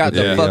out of it. I've got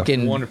the Yeah.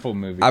 fucking Wonderful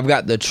movie. I've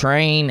got the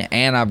train,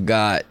 and I've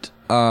got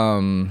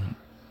the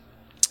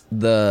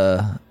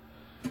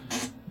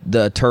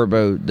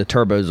turbo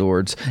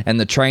Zords, and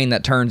the train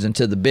that turns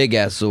into the big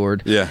ass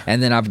Zord. Yeah.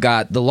 And then I've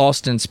got the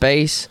Lost in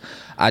Space.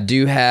 I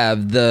do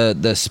have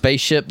the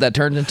spaceship that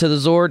turns into the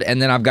Zord,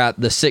 and then I've got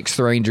the 6th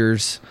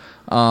Rangers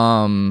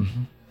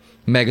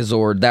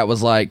Megazord that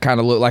was like kind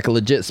of looked like a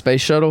legit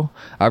space shuttle.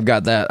 I've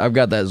got that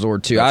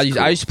Zord too. I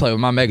used to play with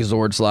my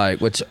Megazords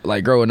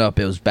like growing up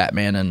it was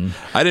Batman and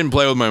I didn't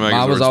play with my Megazords.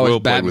 I was always Will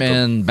played with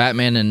them.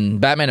 Batman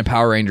and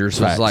Power Rangers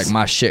was like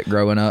my shit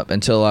growing up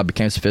until I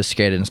became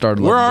sophisticated and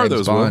started loving Where are James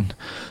those, Will? Bond.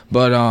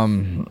 But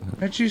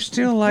But you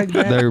still like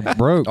that. They're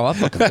broke. I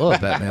fucking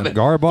love Batman.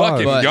 Garbage.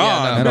 Fucking But,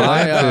 gone. And a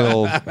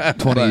landfill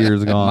 20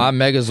 years ago. My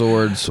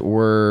Megazords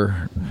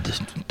were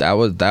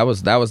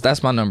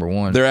that's my number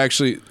one. They're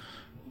actually,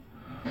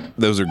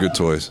 those are good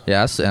toys.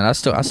 Yeah, I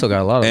still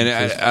got a lot of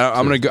And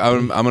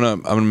them. I'm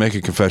gonna make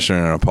a confession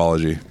and an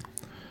apology.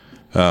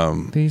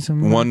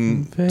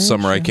 One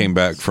summer I came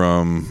back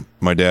from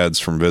my dad's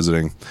from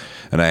visiting,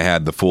 and I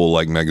had the full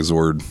like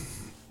Megazord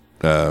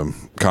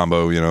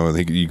combo,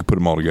 and you could put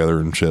them all together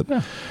and shit.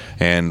 Yeah.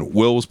 And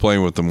Will was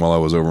playing with them while I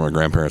was over at my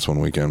grandparents one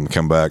weekend.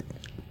 Come back,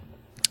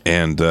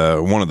 and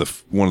one of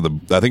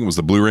the I think it was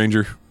the Blue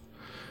Ranger.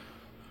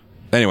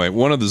 Anyway,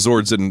 one of the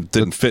Zords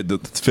didn't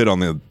fit on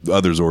the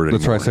other Zord anymore.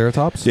 The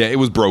Triceratops? Yeah, it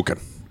was broken.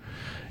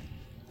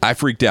 I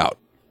freaked out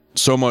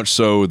so much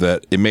so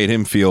that it made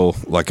him feel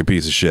like a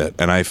piece of shit,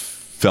 and I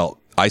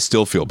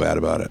still feel bad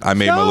about it. I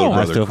made my little I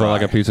brother still cry. feel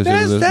like a piece of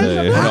shit to this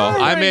day. No,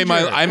 I made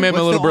my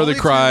little brother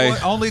cry.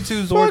 Only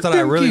two Zords that I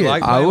really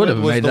liked. I would have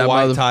was made the that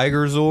White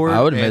Tiger Zord.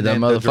 I would have made that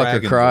and the motherfucker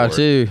Dragon cry Zord.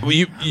 too.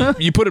 Well,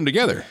 you put them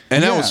together,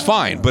 and that was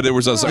fine. But there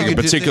was a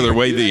particular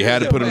way that you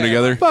had to put them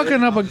together.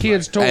 Fucking up a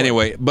kid's toy.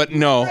 Anyway, but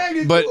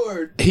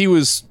he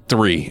was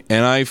 3,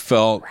 and I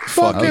felt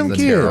fucking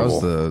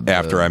terrible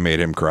after I made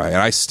him cry. And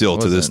I still,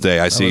 to this day,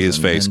 I see his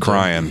face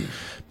crying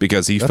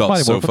because he felt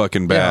Mighty so Morphin.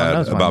 fucking Yeah, bad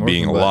that's Mighty about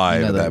being Morphin, but,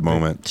 alive at that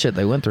moment. Shit,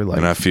 they went through like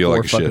And I feel 4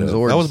 like shit. fucking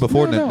Zords. That was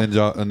before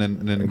Ninja and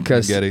then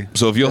Because- Getty.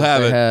 So if you'll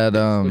have They it, had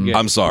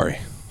I'm sorry.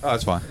 Oh,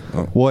 that's fine.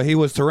 Well, he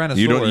was Tyrannosaurus.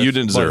 You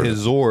didn't deserve but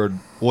his Zord.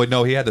 Well,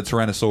 no, he had the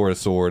Tyrannosaurus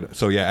sword.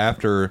 So yeah,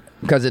 after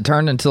because it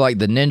turned into like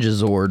the Ninja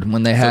Zord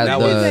when they had that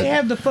the. was- They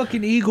have the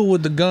fucking eagle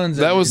with the guns.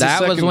 That was the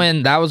that was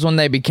second when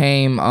they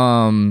became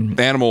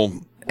animal.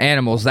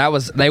 animals.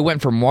 They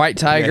went from White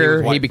Tiger.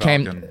 was White he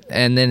became, Falcon.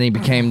 and then he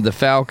became the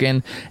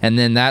Falcon, and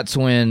then that's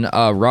when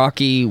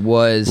Rocky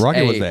was.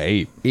 was the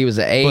ape. He was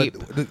the ape.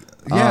 But,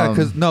 yeah,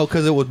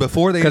 because it was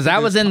before they. Because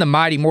that was in the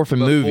Mighty Morphin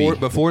movie.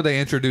 Before they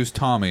introduced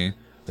Tommy,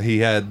 he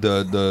had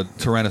the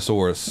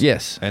Tyrannosaurus.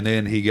 Yes. And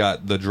then he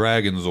got the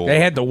Dragon Zord. They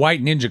had the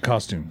white ninja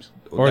costumes.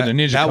 Or That- the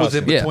ninja that was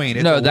in costumes. between.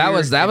 Yeah. It's No, a that weird-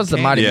 was the it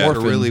came Mighty in a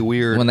Morphin really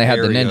weird when they had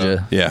the area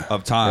ninja. Yeah.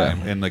 of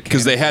time in the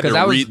Because they had Because to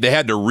that was- they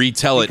had to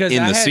retell it Because in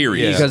I the had-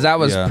 series. Yeah. Because that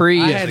was Yeah. pre.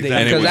 I had the- Because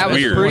And it was that was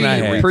weird. pre When I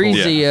had- pre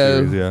Yeah.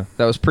 Zeo. Yeah.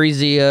 That was pre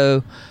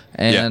Zeo.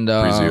 And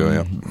pre-Zeo,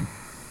 yeah.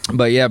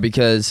 But yeah,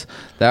 because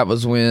that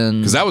was when.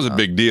 Because that was a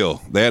big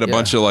deal. They had a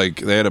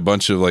yeah.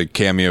 bunch of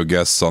cameo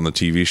guests on the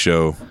TV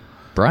show.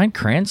 Bryan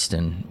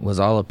Cranston was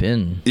all up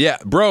in. Yeah,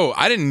 bro,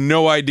 I didn't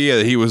no idea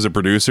that he was a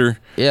producer.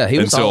 Yeah, he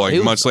was until all- like he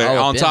was much later. all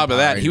up On in top of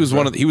that, Power he was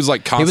Rangers, he was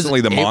like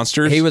constantly the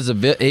monsters. He was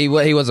he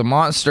was a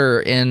monster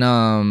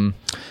in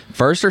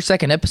first or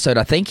second episode.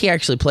 I think he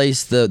actually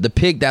plays the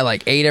pig that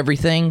like ate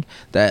everything.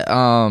 That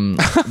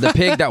the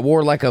pig that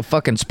wore like a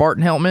fucking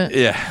Spartan helmet.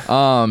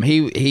 Yeah.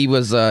 He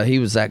was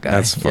that guy.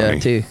 That's funny. Yeah,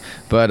 too.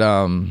 But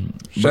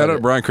Shout out to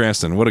Bryan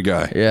Cranston. What a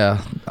guy.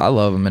 Yeah, I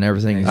love him and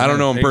everything. I don't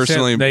know him Except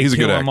personally. They He's a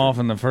good kill him actor. off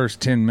in the first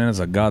 10 minutes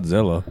of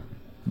Godzilla.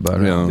 But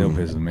Yeah. Still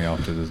pisses me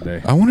off to this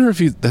day. I wonder if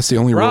that's the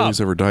only role Rob.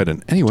 he's ever died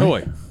in. Anyway,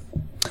 Toy.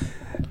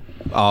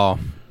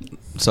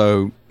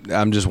 So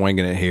I'm just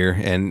winging it here,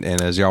 and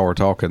as y'all were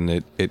talking,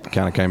 it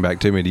kind of came back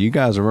to me. Do you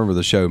guys remember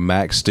the show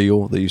Max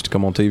Steel that used to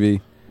come on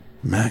TV?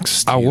 Max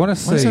Steel. I want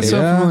to Why is say that so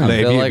yeah.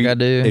 familiar? I feel like I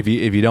do. If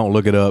you don't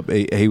look it up,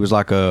 he was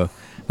like not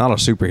a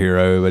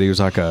superhero, but he was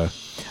like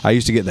I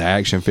used to get the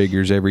action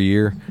figures every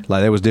year.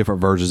 Like there was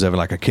different versions of it,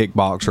 like a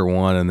kickboxer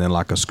one, and then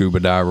like a scuba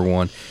diver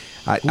one.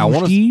 I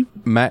want to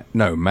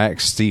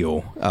Max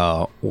Steel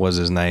was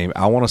his name.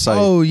 I want to say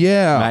Oh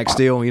yeah, Max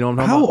Steel. You know what I'm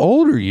talking How about?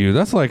 old are you?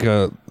 That's like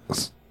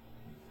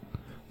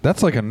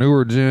a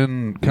newer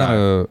gen kind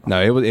of.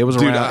 No, it was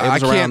Dude, around. I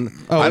It was around.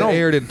 can't. Oh, I it don't.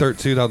 aired in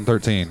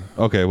 2013.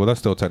 Okay, well that's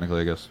still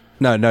technically, I guess.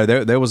 No,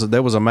 there was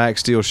a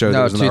Max Steel show. No,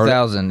 that was in the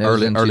 2000. It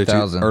was in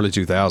 2000. early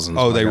 2000s.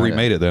 Oh, they Okay.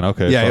 remade it then.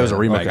 Okay, Yeah, it fine. was a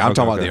remake. Okay, I'm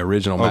talking okay, about the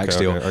original Max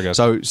Steel. Okay, I guess.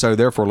 So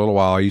there for a little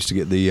while, I used to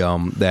get the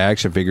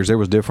action figures. There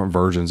was different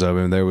versions of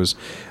him. There was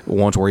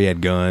ones where he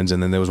had guns,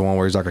 and then there was one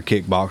where he's like a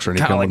kickboxer, and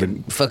he kind of come like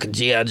with a fucking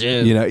G.I.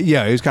 Joe. you know,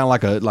 yeah, he was kind of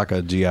like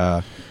a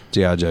GI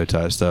Joe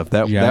type stuff.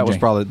 That'd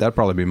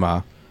probably be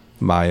my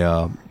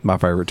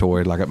favorite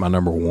toy, like at my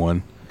number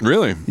one.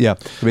 Really? Yeah,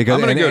 because I'm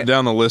going to and- go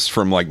down the list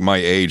from like my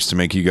age to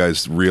make you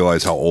guys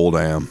realize how old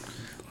I am.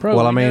 Bro,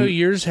 Well, I you know mean-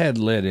 yours had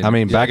lead in I it.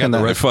 mean, back in the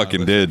I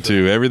fucking did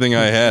too. Everything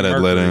I had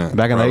lead in it.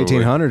 back in the probably.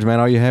 1800s, man,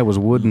 all you had was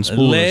wood and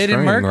spool lead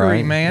and and string, mercury,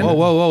 right? man.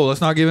 Whoa!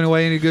 Let's not giving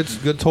away any good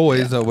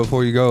toys though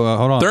before you go.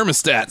 Hold on.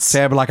 Thermostats.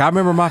 Yeah, but like I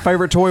remember my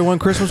favorite toy one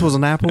Christmas was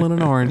an apple and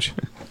an orange.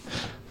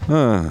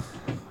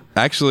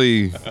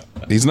 Actually,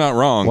 he's not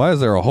wrong. Why is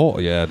there a hole?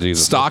 Yeah,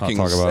 Jesus. let's not Stockings,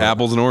 talk about it.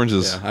 apples and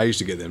oranges. I used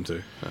to get them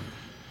too.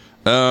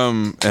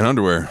 And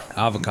underwear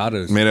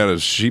Avocados. made out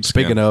of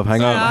sheepskin. Speaking of,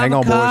 hang on,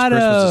 boys. Avocado.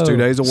 Christmas is 2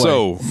 days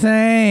away.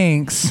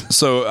 Thanks.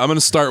 So I'm going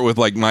to start with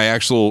like my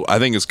actual. I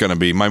think it's going to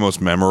be my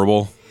most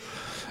memorable.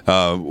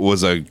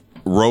 Was a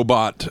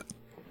robot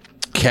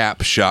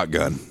cap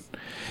shotgun.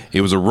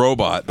 It was a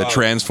robot that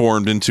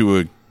transformed into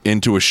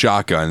a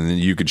shotgun, and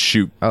you could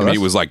shoot. I mean, it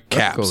was like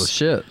caps. That's cool as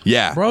shit.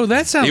 Yeah, Bro,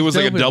 that sounds It was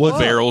like a dope as double fuck.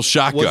 barrel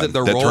shotgun Was it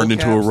the that roll turned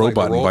into a caps, like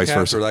robot the roll and vice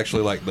caps, versa. or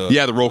actually like the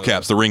Yeah, the roll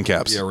caps, the ring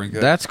caps. Yeah, ring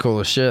caps. That's cool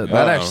as shit.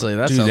 That actually,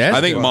 that Dude, sounds. that's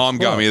I think cool Mom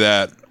as got fuck. me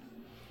that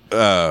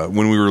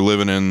when we were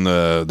living in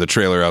the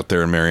trailer out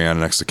there in Mariana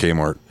next to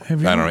Kmart. I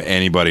don't know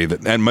anybody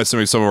that, and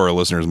some of our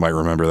listeners might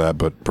remember that,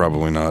 but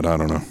probably not. I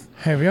don't know.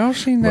 Have y'all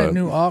seen that But-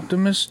 new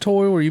Optimus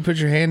toy where you put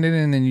your hand in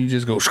it and then you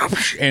just go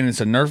and it's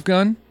a Nerf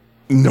gun?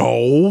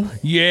 No,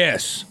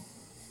 Yes.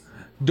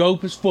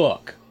 Dope as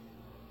fuck.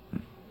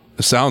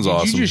 it sounds Did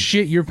awesome. you just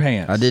shit your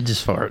pants? I did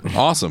just fart.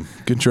 Awesome,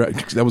 good try.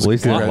 That was At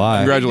least it didn't lie.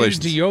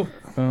 Congratulations. I don't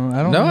No,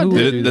 I know who would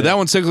Did, do did that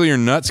one tickle your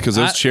nuts? Because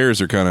those I-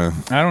 chairs are kind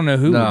of. I don't know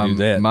who would do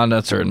that. My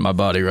nuts are in my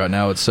body right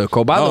now. It's so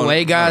cold. By Oh, the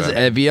way, guys,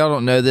 okay. if y'all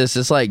don't know this,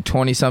 it's like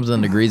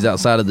 20-something degrees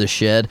outside of the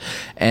shed,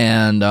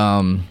 and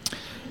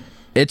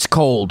it's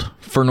cold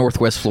for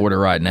Northwest Florida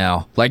right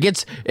now. Like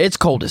it's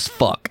cold as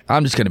fuck.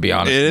 I'm just gonna be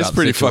honest. It is about the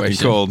pretty fucking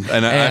situation. cold,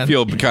 and I And-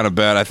 feel kind of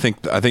bad. I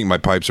think my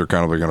pipes are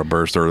kind of going to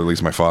burst, or at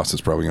least my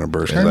faucet's probably going to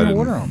burst. 'cause Turn I the didn't-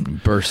 water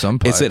on. Burst some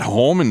pipe. It's at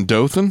home in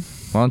Dothan.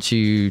 Why don't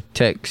you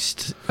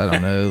text? I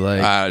don't know.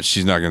 Like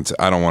She's not going to.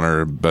 I don't want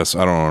her to mess.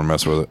 I don't want her to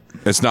mess with it.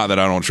 It's not that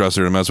I don't trust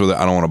her to mess with it.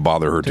 I don't want to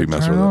bother her to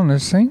mess Turn with it on it. the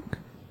sink.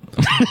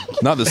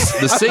 Not the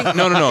sink.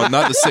 No,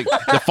 not the sink.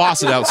 The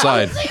faucet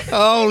outside.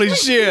 holy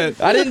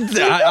shit! I didn't.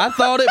 I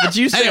thought it, but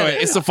you said Anyway,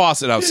 it's the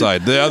faucet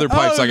outside. The other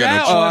pipes I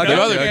got that no. one.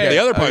 The Okay, the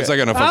other pipes I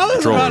got no I fucking was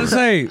control about to over.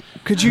 say,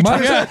 Could you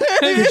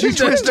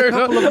twist a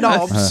couple of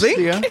knobs?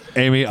 Yeah.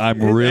 Amy,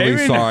 I'm really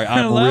Amy, sorry.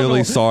 I'm level.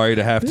 really sorry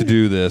to have to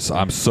do this.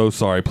 I'm so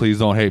sorry. Please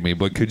don't hate me.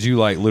 But could you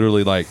like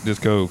literally like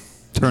just go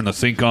turn the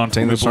sink on?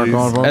 Turn the please? sink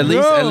on for at me.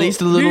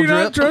 least a little do you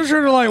drip. not trust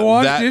her to like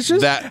wash That-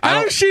 dishes? that- I How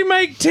don't- does she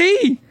make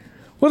tea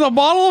with a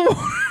bottle of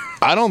water?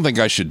 I don't think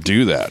I should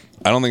do that.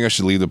 I don't think I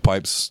should leave the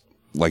pipes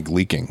like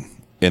leaking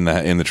in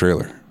the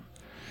trailer.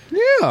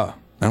 Yeah.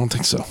 I don't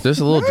think so.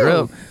 Just a little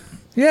drip.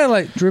 Yeah,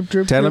 like drip,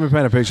 drip, Ted, let drip. me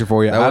paint a picture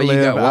for you. That way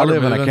you got I water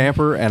live in a moving.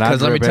 camper, and I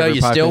 'Cause let me drip tell every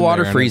you, pipe still in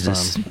water there, and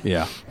freezes. it's,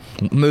 Yeah.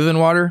 Moving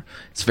water,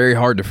 it's very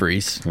hard to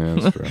freeze. Yeah,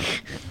 that's true.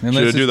 Unless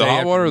Should I it's do the day hot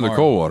after water or the tomorrow.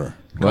 cold water?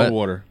 Cold What?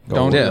 water.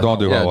 Don't do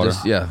hot water.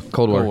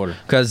 Cold water. water.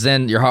 Because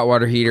then your hot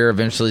water heater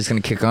eventually is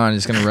going to kick on.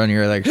 It's going to run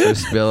your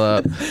electricity bill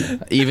up.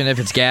 Even if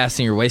it's gas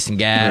and you're wasting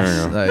gas.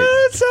 There you go. Like,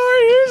 That's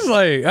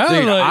seriously. dude,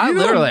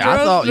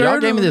 I thought y'all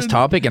gave me this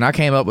topic and I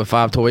came up with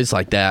 5 toys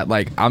like that.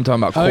 Like I'm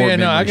talking about core Oh yeah,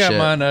 no, I memory got shit.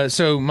 mine.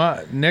 So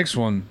my next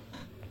one,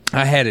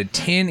 I had a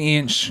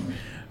 10-inch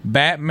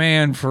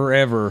Batman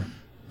Forever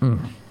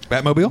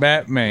Batmobile.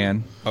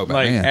 Batman. Oh,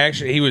 Like Batman.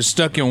 actually, he was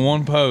stuck in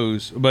one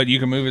pose, but you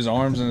can move his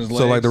arms and his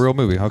legs. So like the real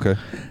movie. Okay.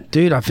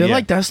 Dude, I feel Yeah.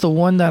 like that's the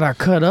one that I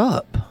cut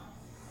up.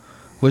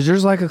 Was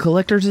yours like a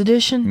collector's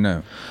edition?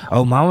 No.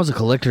 Oh, mine was a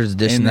collector's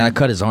edition. And And I then-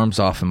 cut his arms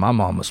off, and my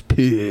mom was And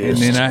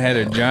pissed. then I had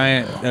a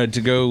giant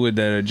to go with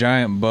a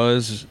giant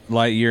Buzz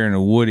Lightyear and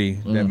a Woody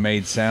that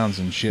made sounds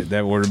and shit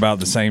that were about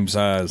the same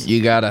size.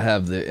 You gotta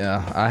have the.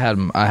 Yeah, I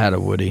had a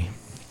Woody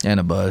and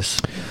a Buzz.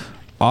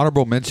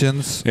 Honorable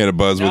mentions. He had a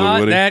buzz with a Not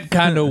Woody. that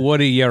kind of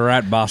Woody, you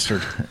rat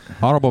bastard.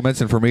 Honorable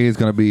mention for me is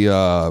going to be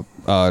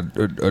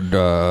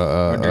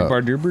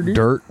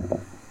dirt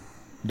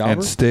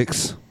and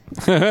sticks.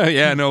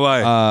 Yeah, no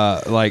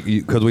lie. Like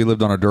because we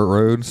lived on a dirt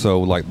road, so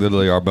like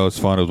literally our most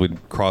fun was we'd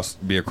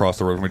be across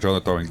the road from each other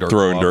throwing dirt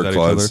Throwing clods dirt at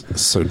clods. each other.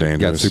 It's so Yeah,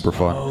 dangerous. super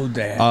fun. Oh,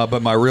 damn.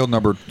 But my real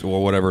number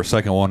or whatever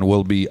second one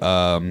will be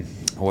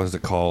what is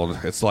it called?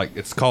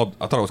 It's called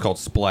I thought it was called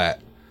Splat,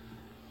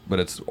 but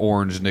it's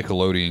orange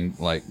Nickelodeon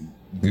like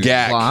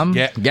Gak. Slime?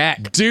 Gak.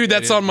 Gak. Dude,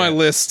 that's on my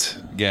list.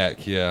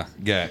 Gak. Yeah,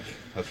 Gak.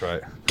 That's right.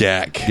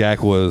 Gak.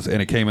 Gak was,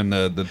 and it came in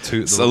the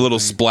two. It's a little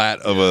thing. splat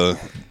of a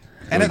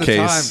And of at a the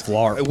case.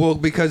 time, well,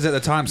 because at the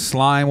time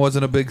slime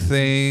wasn't a big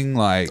thing.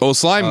 Like, Oh,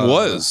 slime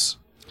was.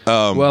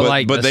 Well, but,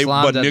 like but the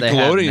slime that they have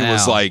Nickelodeon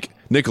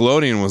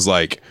was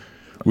like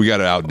we got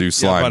to outdo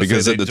slime about to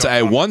because say at the they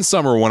time one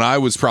summer when I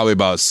was probably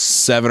about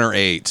 7 or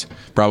 8,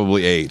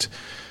 probably 8.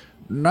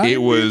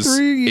 It was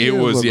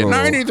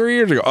 93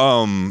 years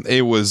ago.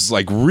 It was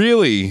like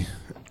really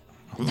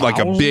like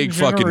a big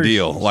fucking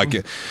deal.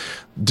 Like,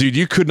 dude,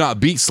 you could not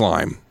beat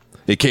slime.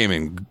 It came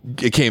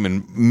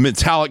in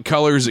metallic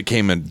colors. It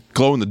came in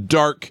glow in the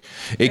dark.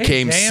 It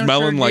came damn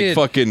smelling sure like did.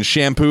 fucking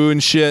shampoo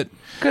and shit.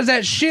 Because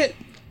that shit,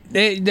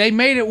 they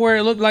made it where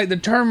it looked like the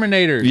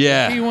Terminator.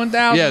 Yeah,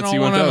 T-1000 Yeah, on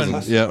one of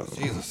them. T-1000. Yeah,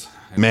 Jesus.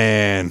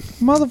 man.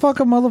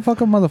 Motherfucker.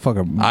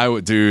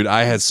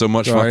 I had so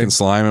much Sorry. fucking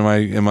slime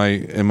in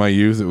my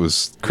youth. It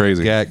was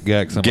crazy.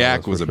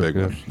 Gak was a big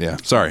one. Yeah,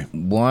 sorry.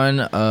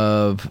 One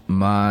of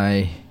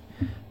my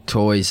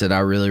toys that I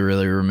really,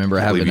 really remember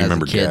I believe having you as a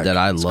remember kid Gak. that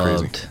I It's crazy.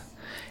 loved.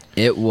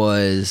 It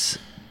was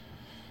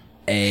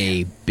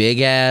a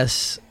big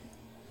ass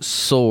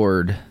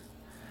sword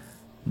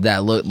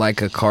that looked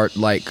like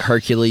like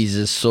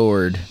Hercules'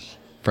 sword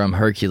from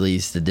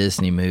Hercules, the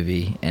Disney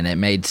movie, and it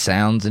made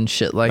sounds and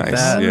shit like Nice.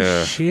 that.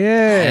 Yeah. Shit.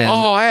 And,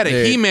 I had a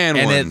dude, He-Man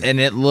one.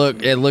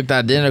 It looked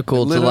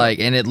identical to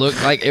and it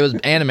looked like it was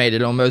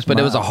animated almost, but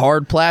it was a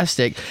hard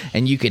plastic,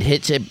 and you could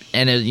hit it,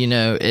 and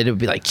it would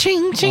be like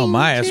ching ching. Oh,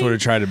 my ass ching. would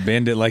have tried to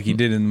bend it like he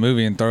did in the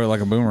movie and throw it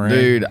like a boomerang.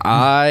 Dude,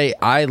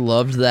 I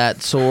loved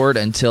that sword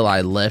until I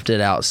left it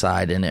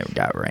outside and it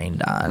got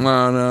rained on.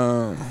 Oh,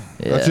 no.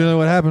 That's usually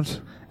what happens.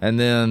 And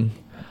then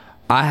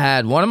I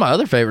had one of my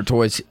other favorite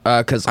toys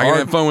because I can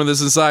have fun with this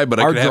inside, but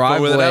I our could have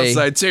fun with it driveway-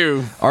 outside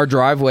too. our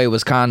driveway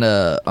was kind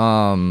of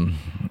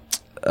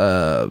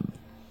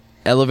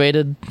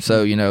elevated,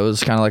 so it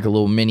was kind of like a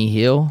little mini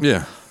hill.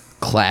 Yeah.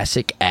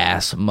 Classic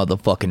ass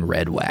motherfucking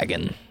red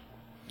wagon,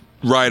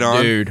 Right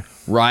on. dude.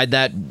 Ride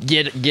that.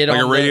 Get Like on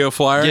a radio the,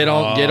 flyer? Get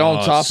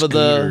on top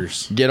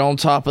scooters.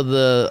 of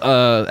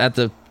the at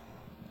the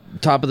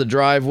top of the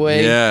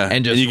driveway. Yeah,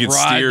 and just and you could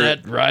steer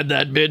it. ride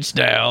that bitch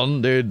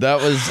down, dude.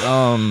 That was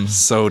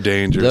So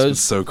dangerous, but Those-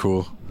 so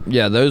cool.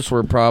 yeah. Those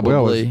were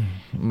probably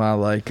my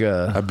like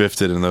I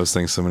biffed it in those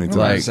things so many times.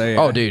 like say,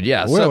 oh dude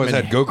yeah. We so always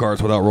many- had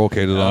go-karts without roll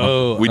cages on them.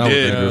 Oh, we That was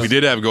did. dangerous. We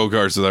did have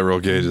go-karts without roll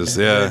cages.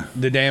 Yeah.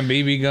 The damn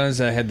BB guns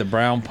that had the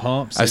brown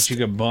pumps I that st-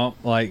 you could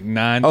bump like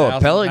 9. Oh,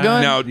 a pellet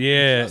gun? Now-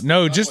 Yeah.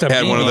 No, just a I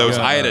had one of BB those.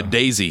 gun. I had a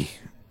Daisy.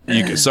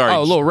 You could, sorry.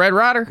 Oh, a little Red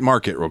Rider.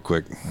 Mark it real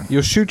quick.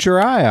 You'll shoot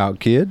your eye out,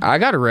 kid. I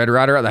got a Red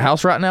Rider at the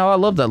house right now. I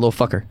love that little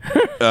fucker.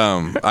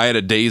 I had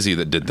a Daisy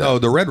that did that. No,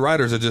 the Red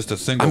Riders are just a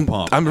single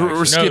pump. we're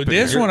actually. skipping.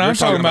 this here. one I'm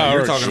talking about.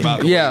 You're talking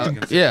about. Yeah, you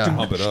can yeah.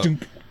 Pump it up.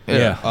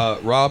 Yeah.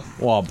 Rob.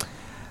 Wob.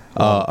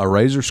 A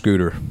Razor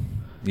scooter.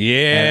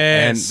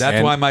 Yes. That's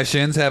And- why my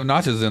shins have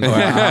notches in them.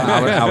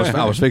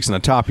 I was fixing to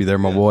top you there,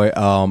 my boy.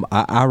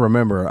 I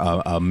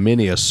remember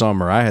many a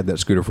summer. I had that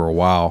scooter for a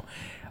while.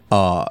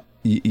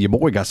 Your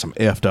boy got some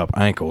effed up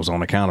ankles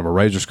on account of a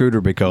Razor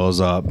scooter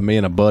because me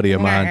and a buddy of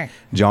mine,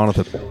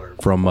 Jonathan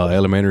from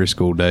elementary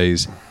school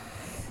days,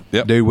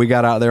 Yep. dude, we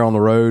got out there on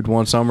the road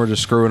one summer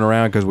just screwing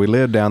around because we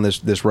lived down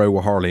this road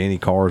where hardly any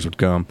cars would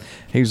come.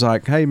 He was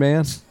like, "Hey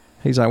man,"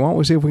 he's like, "Why don't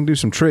we see if we can do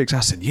some tricks?"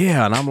 I said,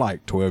 "Yeah," and I'm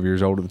like 12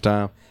 years old at the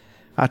time.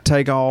 I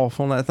take off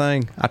on that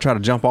thing. I try to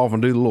jump off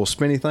and do the little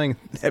spinny thing.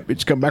 That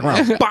bitch come back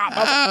around. Bop!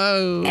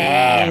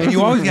 And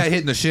you always got hit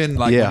in the shin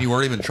like Yeah. when you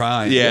weren't even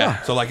trying.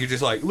 Yeah. So like you're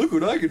just like, look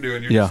what I can do,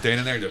 and you're Yeah. just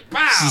standing there and just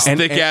pow. This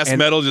thick ass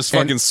metal just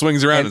fucking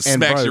swings around and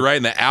smacks bro, you right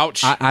in the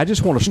ouch. I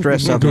just want to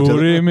stress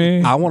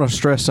something. I want to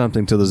stress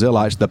something to the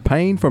Zillites. The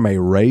pain from a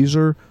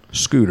Razor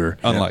scooter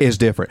Unlike- is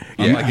different.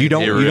 Unlike You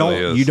don't. it You really don't.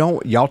 is. You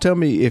don't. Y'all tell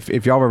me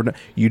if y'all ever. Done,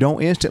 you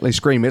don't instantly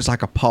scream. It's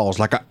like a pause.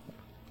 Like a.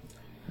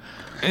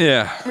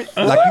 yeah.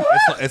 Like you,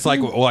 It's like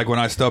when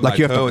I stub Like my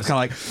you have toe. to- It's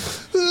kind of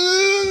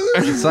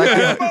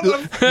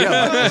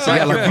It's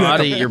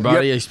like your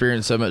body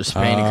experiences so much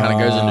pain it kind of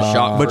goes into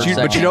shock. but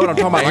you know what I'm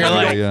talking about. Like, You're you,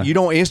 like- don't, you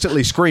don't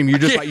instantly scream. You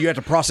just like you have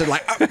to process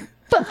like.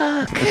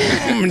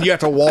 And you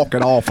have to walk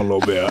it off a little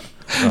bit.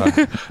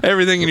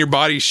 Everything in your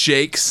body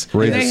shakes,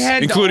 They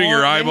had including the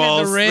your orange- they had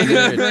eyeballs. the red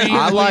and green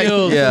I like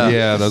wheels.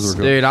 yeah, those were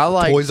cool. dude. I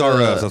like Toys R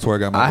Us. That's where I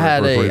got my. I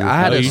had first Razor. I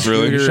had Oh, a you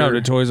Really? You scooter shot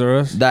at Toys R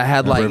Us? that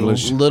had like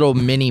Privilege. little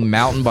mini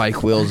mountain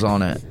bike wheels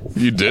on it.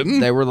 You didn't?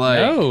 They were like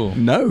No.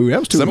 No, that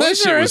was too Some of that much.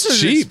 shit was Toys R Us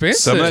is cheap.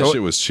 expensive. Some of that Toy-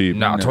 shit was cheap.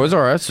 no, Toys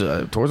R Us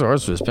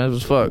was expensive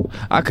as fuck.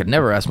 I could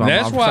never ask my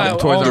That's mom for why something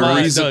Toys all R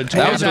my- Us. the That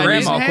toys was a I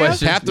grandma didn't have-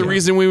 question. Half the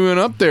reason we went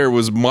up there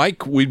was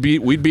Mike. We'd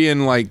be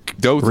in like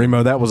Dothan.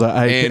 Remo, that was a.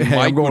 Hey, And hey, I'm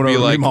Mike going would be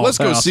over to like, Remo's "Let's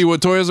go house." see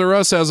what Toys R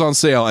Us has on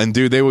sale." And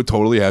dude, they would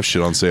totally have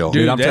shit on sale.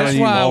 Dude, I'm that's telling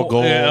you, why all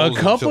goals a and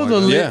couple of shit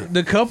the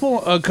like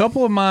that. a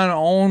couple of mine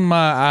on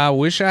my I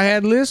wish I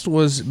had list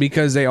was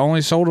because they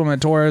only sold them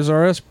at Toys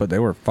R Us, but they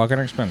were fucking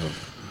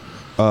expensive.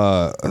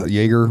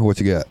 Jaeger, what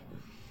you got?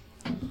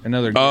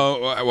 Another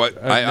Oh, what?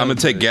 I'm gonna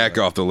take GAC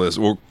off the list.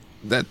 Well,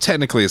 that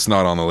technically it's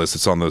not on the list.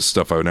 It's on those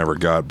stuff I never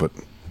got. But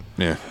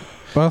yeah,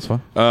 Well, that's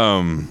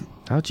fine.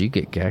 How'd you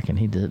get Gak and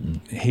he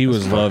didn't? he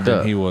was loved up.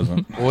 and he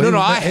wasn't. no,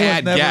 I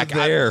had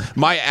GAC.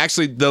 My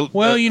actually the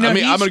Well, you know, I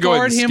mean, he I'm gonna go ahead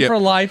scarred and him skip. for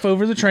life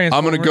over the Transformers.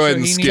 I'm gonna go ahead so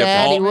and he skip needs-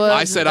 Daddy all. wasn't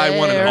I said I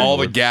wanted there. all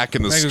the GAC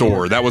in the Make it store.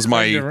 work. That was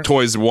my Make it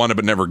toys wanted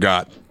but never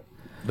got.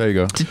 There you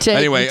go. To take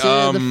Anyway, me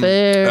to the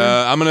fair.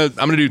 I'm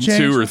gonna do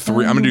 2 or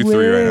 3. I'm gonna do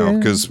 3 right now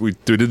because we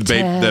did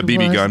the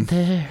BB gun.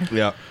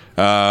 Yeah.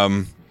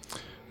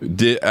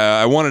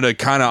 I wanted to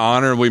kind of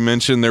honorably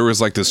mention there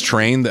was like this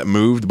train that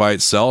moved by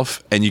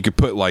itself, and you could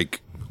put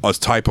like a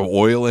type of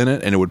oil in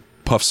it, and it would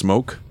puff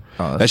smoke.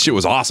 That shit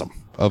was awesome.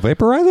 A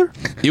vaporizer?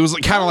 It was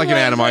kind of like an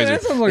that atomizer.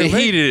 sounds like a It vape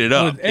heated it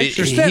up. with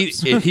extra It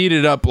steps.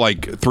 heated up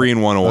like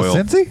 3-in-1 A oil.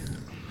 Scentsy?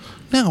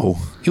 No,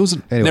 it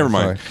wasn't. Anyway, never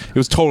mind. sorry. It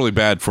was totally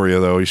bad for you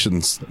though. You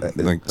shouldn't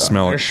like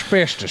smell it.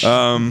 Asbestos.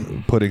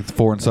 Putting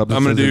foreign substances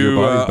I'm gonna in your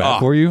do, body's bad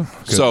for you?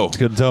 so-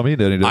 couldn't tell me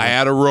that he did. I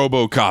had a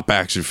RoboCop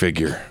action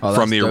figure Oh,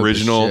 from that's the dope as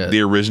original, shit.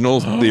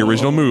 the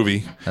original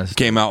movie. That's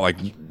Came out like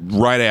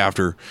right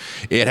after.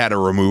 It had a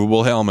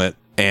removable helmet,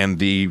 and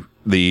the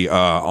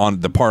on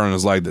the part on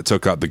his leg that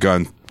took out the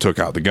gun took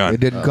out the gun. It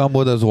didn't come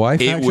with his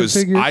wife. It action was.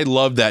 figure? I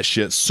loved that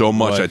shit so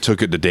much. I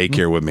took it to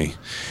daycare with me,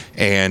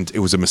 and it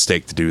was a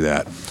mistake to do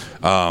that.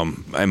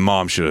 And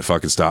Mom should have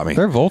fucking stopped me.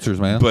 They're vultures,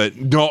 man. But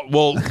no,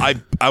 well,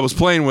 I was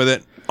playing with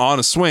it on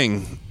a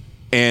swing,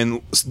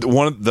 and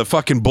one of the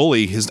fucking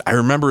bully. I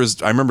remember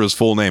his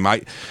full name.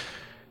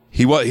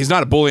 He's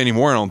not a bully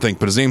anymore, I don't think,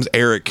 but his name's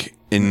Eric.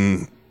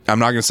 And I'm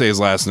not gonna say his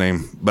last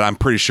name, but I'm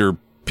pretty sure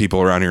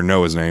people around here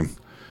know his name.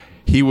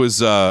 He was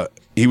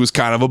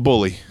kind of a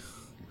bully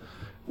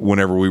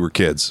whenever we were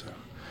kids.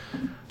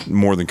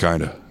 More than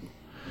kinda.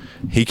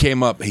 He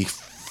came up, he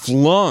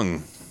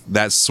flung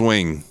that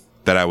swing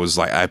that I was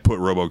like, I put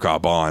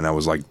RoboCop on, I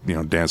was like,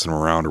 dancing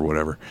around or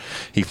whatever.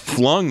 He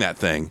flung that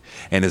thing,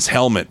 and his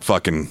helmet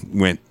fucking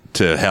went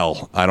to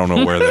hell. I don't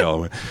know where the hell it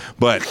went,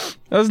 but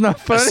That's not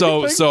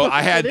funny. So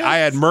I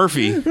had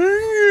Murphy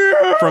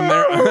from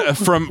there.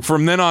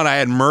 From then on, I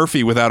had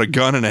Murphy without a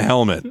gun and a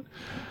helmet.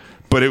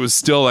 But it was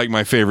still like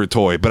my favorite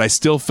toy. But I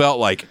still felt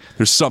like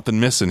there's something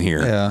missing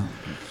here. yeah.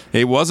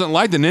 It wasn't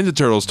like the Ninja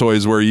Turtles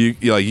toys where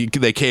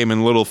they came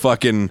in little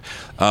fucking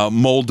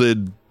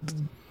molded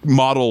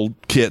model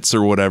kits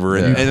or whatever,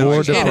 and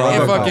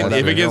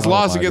if it gets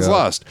lost, it gets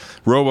lost.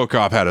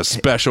 RoboCop had a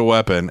special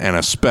weapon and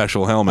a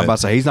special helmet. I'm about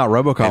to say he's not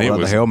RoboCop without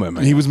the helmet,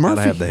 man. He was Murphy.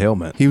 Gotta have the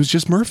helmet. He was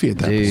just Murphy at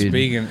that point.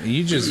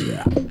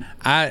 Speaking,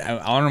 I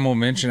honorable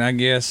mention, I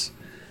guess.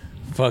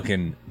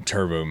 Fucking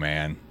Turbo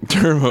Man.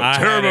 Turbo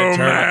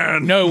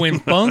Man. No, when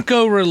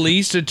Funko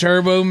released a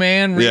Turbo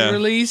Man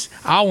re-release,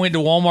 I went to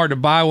Walmart to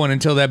buy one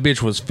until that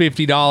bitch was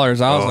 $50. I was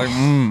like,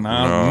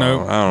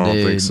 I don't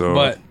think so.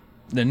 But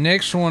the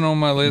next one on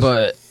my list.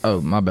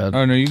 But my bad.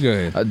 Oh no, you go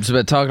ahead.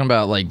 But talking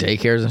about like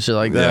daycares and shit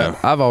like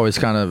that, I've always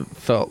kind of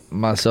felt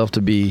myself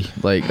to be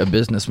like a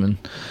businessman,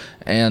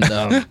 and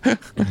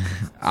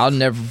I'll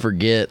never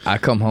forget. I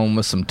come home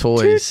with some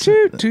toys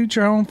toot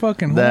your own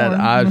fucking that horn.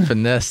 I'd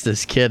finessed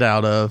this kid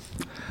out of.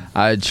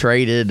 I had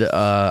traded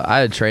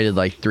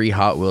like 3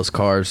 Hot Wheels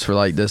cars for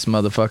like this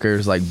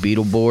motherfucker's like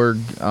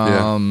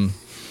Beetleborg.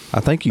 I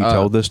think you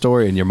told this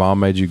story, and your mom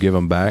made you give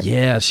them back.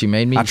 Yeah, she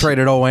made me. I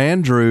traded old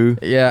Andrew.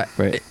 Yeah,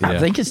 Right, I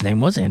think his name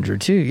was Andrew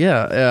too.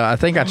 Yeah, I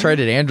think I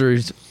traded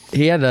Andrew's.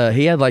 He had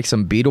like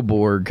some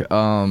Beetleborg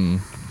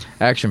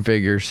action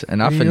figures,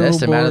 and I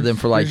finessed him out of them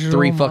for like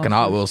 3 fucking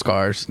Hot Wheels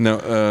cars.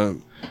 No,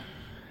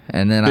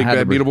 And then Big I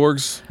had Bad to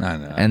Beetleborgs. I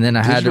know. and then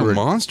I had to Digital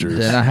monsters.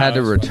 Then I had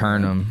to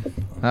return them.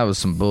 That was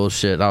some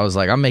bullshit. I was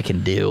like, I'm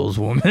making deals,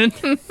 woman.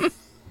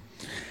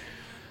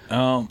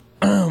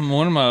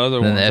 One of my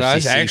other Then ones the I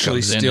FCC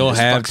actually comes in still and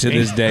just have fucks to me.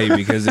 this day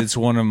because it's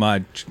one of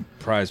my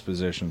prized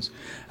possessions.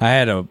 I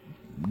had a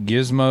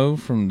Gizmo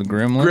from the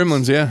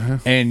Gremlins. Yeah.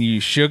 And you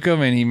shook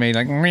him and he made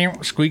like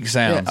meow, squeak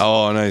sounds.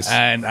 Oh, nice.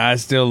 And I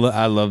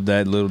love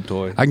that little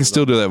toy. I can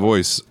still do that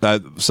voice.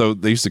 So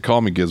they used to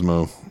call me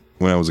Gizmo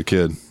when I was a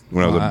kid.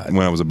 When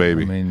I was a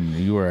baby. I mean,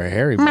 you were a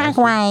hairy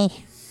bastard.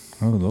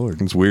 Oh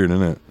Lord, It's weird,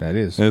 isn't it? that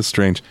is. It's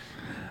strange.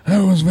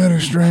 That was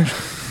very strange.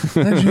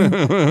 That's you.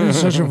 It's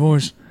such a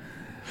voice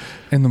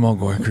in the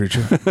Mogwai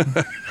creature.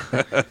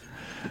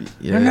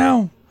 Yeah. And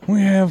now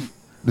we have.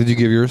 Did you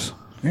give yours?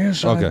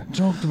 Yes, Okay. I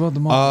talked about the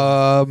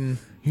Mogwai.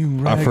 I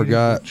raggedy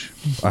forgot.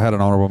 bitch. I had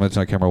an honorable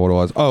mention. I can't remember what it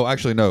was. Oh,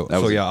 actually, no.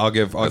 That was- I'll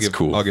give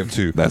cool. I'll give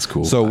 2. That's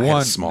cool. So I had a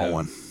one small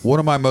one. One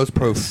of my most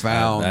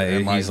profound.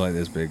 and He's like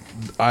this big.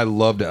 I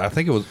loved it. I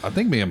think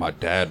me and my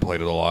dad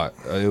played it a lot.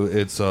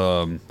 It's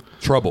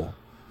Trouble.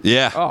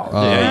 Yeah. Yeah,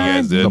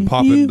 you guys did. The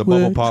popping, the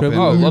bubble popping.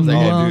 Oh, I love that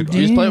game. dude.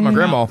 You just play with my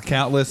grandma.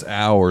 Countless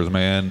hours,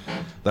 man.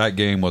 That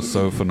game was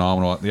so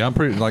phenomenal. Yeah, I'm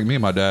pretty like me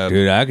and my dad.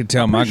 Dude, I could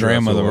tell my pretty sure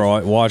that's grandmother what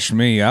it was. watched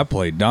me. I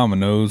played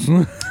dominoes.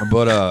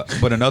 But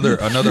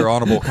another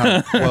honorable kind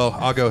of, well,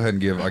 I'll go ahead and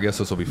give, I guess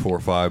this will be 4 or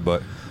 5,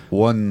 but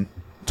one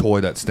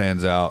toy that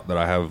stands out that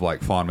I have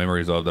like fond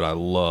memories of that I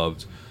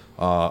loved,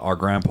 our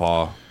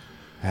grandpa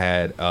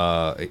had,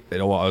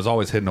 it was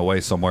always hidden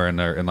away somewhere in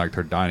there in like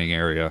their dining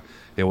area.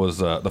 It was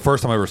the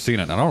first time I ever seen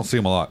it, and I don't see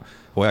them a lot.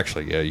 Well,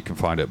 actually, yeah, you can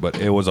find it, but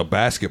it was a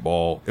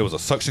basketball. It was a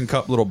suction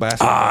cup little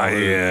basketball.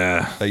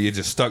 Yeah. That you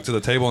just stuck to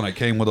the table, and it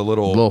came with a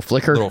little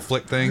flicker? little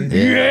flick thing.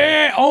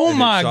 Yeah. Oh And it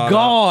my shot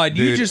God. up.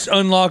 You Dude. just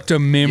unlocked a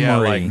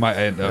memory. Yeah,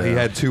 like he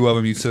had 2 of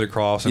them. You sit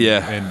across. And,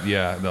 Yeah. and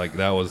yeah, like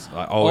that was.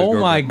 I always Oh go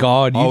my to,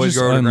 God, you always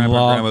just go to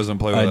unlocked grandma's and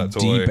play with a that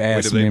toy.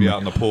 deep-ass They'd be memory. out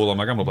in the pool. I'm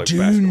like, I'm gonna play Do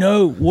basketball. you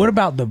know what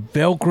about the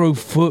Velcro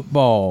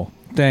football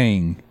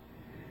thing?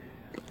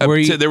 Where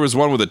you, There was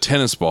one with a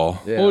tennis ball.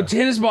 well,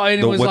 tennis ball,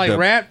 and it was with like the-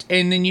 wrapped,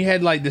 and then you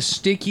had like the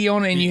sticky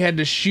on it, and you had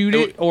to shoot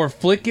it or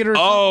flick it or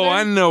Oh, I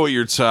something. know what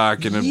you're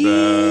talking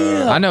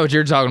about. I know what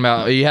you're talking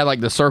about. You had like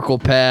the circle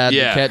pad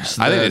Yeah. to catch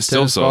the I think they still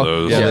tennis sell ball.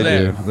 those. Yeah, Yeah,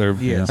 they that- do. They're,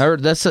 Yes.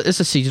 yeah. It's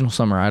a seasonal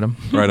summer item.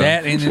 Right on.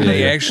 That, and then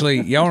they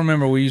actually, y'all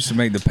remember we used to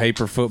make the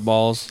paper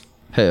footballs?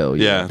 Hell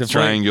yeah. Yeah, The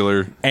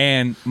triangular.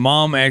 And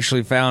Mom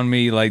actually found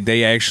me, like,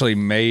 they actually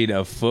made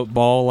a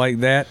football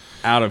like that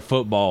out of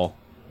football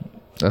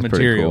That's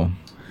material. pretty cool.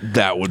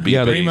 That would be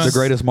Yeah, base. the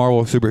greatest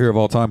Marvel superhero of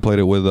all time played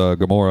it with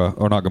Gamora,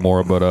 or not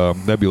Gamora, but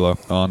Nebula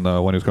on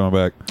when he was coming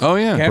back. Oh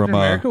yeah. Captain From,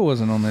 America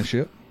wasn't on that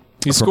ship.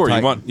 You scored.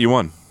 Titan. You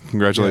won.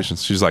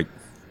 Congratulations. She's like,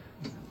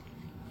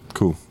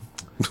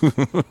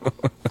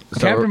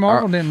 Captain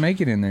Marvel didn't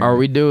make it in there. Are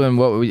we doing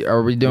what we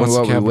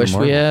Captain wish we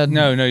Marvel? had?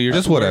 No, you're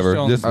Just whatever.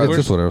 It's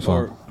just whatever. It's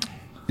fine.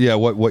 Yeah,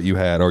 what you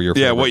had or your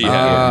Yeah, favorite. what you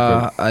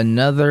had.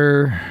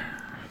 Another.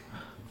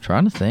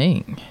 Trying to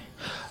think.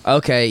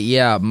 Okay,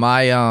 yeah,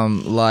 my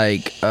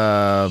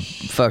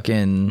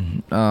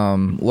fucking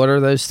what are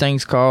those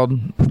things called?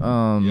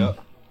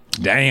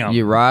 Damn.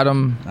 You ride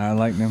them I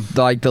like them.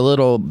 like the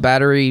little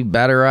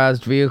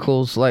batterized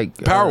vehicles, like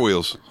Power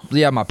Wheels.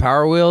 Yeah, my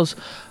Power Wheels.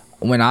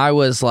 When I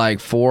was like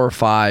 4 or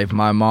 5,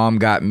 my mom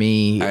got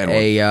me I had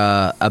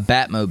a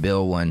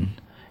Batmobile one.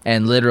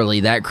 And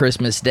literally that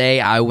Christmas Day,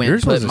 I went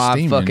Yours and was put a my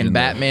steam fucking engine, though.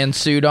 Batman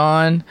suit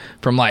on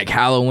from like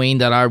Halloween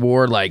that I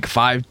wore like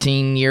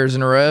 15 years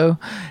in a row.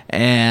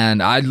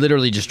 And I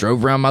literally just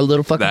drove around my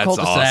little fucking That's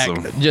cul-de-sac,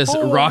 awesome. just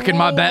rocking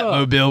my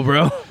Batmobile,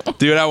 bro.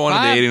 Dude, I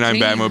wanted the 89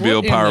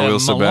 Batmobile Power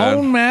Wheels so bad.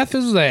 What math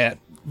is that?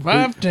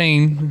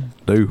 15.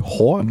 Dude,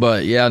 what?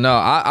 But yeah,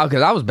 no,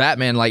 because I was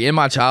Batman. Like in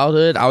my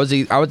childhood, I was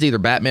either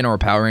Batman or a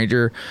Power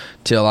Ranger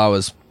till I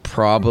was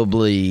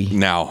probably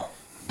Now.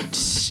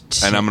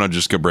 And I'm going to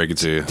just go break it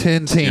to you.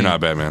 10. You're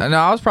not Batman. No,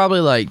 I was probably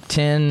like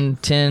 10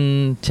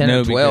 No,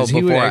 or 12 because he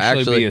would before I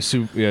actually be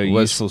actually a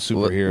useful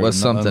superhero. was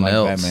something unlike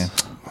else. Batman.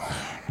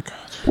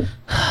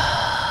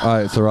 All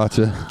right,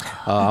 Sriracha.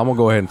 I'm gonna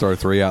go ahead and throw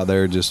 3 out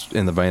there just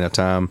in the vein of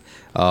time.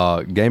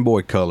 Game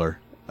Boy Color.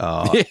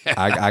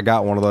 I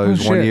got one of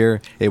those Oh, one shit.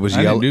 year. It was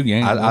I yellow. didn't do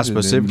Game Boy. I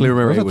specifically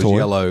remember It it was was a toy.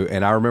 yellow,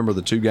 and I remember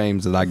the 2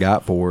 games that I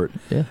got for it.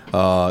 Yeah.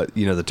 The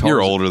Tarzan.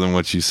 You're older than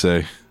what you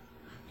say.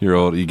 You're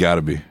old. You got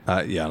to be.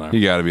 Yeah, I know.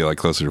 You got to be like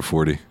closer to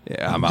 40.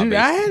 Yeah, I might Dude, be.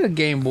 I had a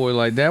Game Boy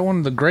like that, one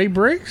of the gray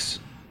bricks.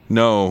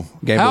 No.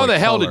 Game How Boy the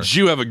hell Color. did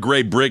you have a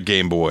gray brick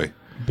Game Boy?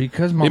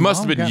 Because my It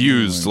must mom have been got me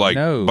used one. like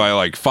No. by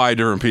like 5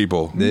 different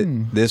people.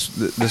 This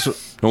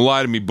Don't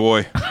lie to me,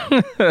 boy.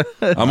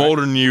 I'm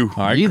older than you.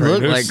 All right, You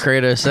look Kratos. like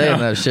Kratos saying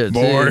that shit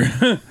Boy.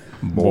 too.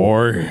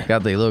 Boy.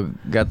 Got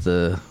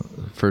the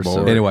first.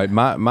 sword. Anyway,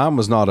 mine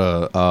was not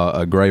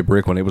a gray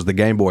brick one. It was the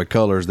Game Boy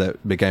Colors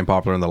that became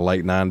popular in the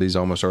late 90s,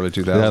 almost early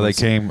 2000s. Yeah, they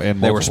came in.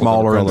 They were multiple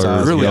smaller in different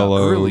size. colors, Really?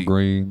 yellow, Really?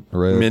 green,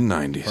 red. Mid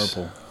 90s.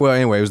 Purple. Well,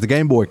 anyway, it was the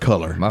Game Boy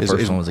Color. My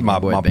first one was a Game my,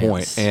 Boy my Advance.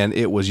 point. And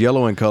it was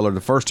yellow in color. The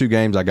first 2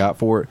 games I got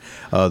for it,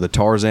 the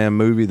Tarzan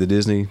movie, the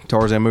Disney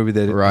Tarzan movie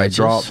that it Righteous.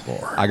 dropped.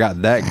 I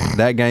got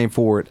that game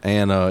for it,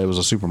 and it was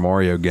a Super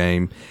Mario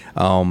game.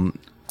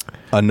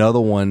 Another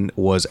one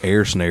was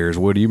air snares.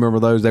 Would you remember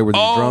those? They were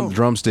these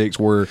drumsticks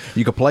where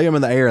you could play them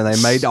in the air, and they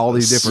made all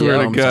these different Swear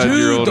to drums. God, you're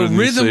Dude, older the than you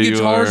rhythm say you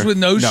guitars are. with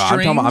no No,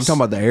 strings. I'm talking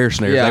about the air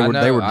snares. Yeah, they I were,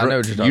 know- they were. I know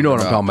what you're talking you know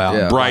what I'm about. talking about?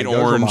 Yeah. Bright Those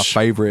were my orange.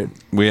 favorite.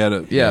 We had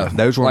a Yeah,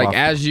 Those were like my-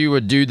 as you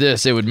would do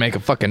this, it would make a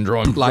fucking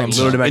drum. Like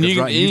literally make and a you,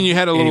 drum- and you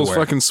had a little anywhere.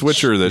 fucking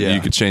switcher that Yeah.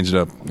 you could change it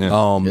up.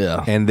 Yeah.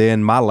 Yeah. And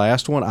then my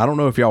last one, I don't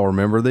know if y'all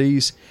remember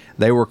these.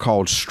 They were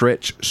called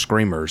Stretch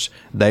Screamers.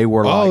 They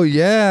were like Oh,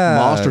 yeah.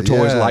 monster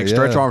toys, Yeah, like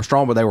Stretch yeah.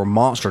 Armstrong, but they were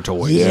monster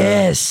toys.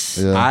 Yes.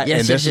 Yeah. And Yes,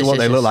 this yes, is what yes,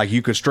 they yes, look yes. like.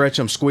 You could stretch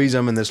them, squeeze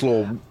them in this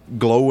little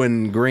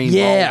glowing green.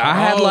 Yeah,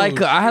 ball.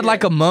 I had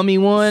like a mummy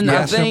one. I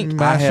Yeah, think. some-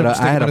 I had a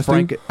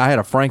Stick I had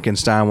a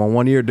Frankenstein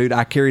one year, dude.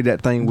 I carried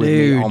that thing with me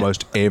Dude.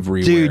 almost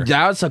everywhere. Dude,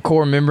 that's a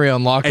core memory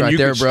unlocked And right you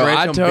there, could bro. stretch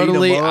I 'em, beat 'em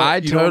totally, up, I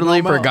you know what I'm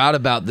totally talking about? forgot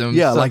about them.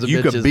 Yeah, sons like of you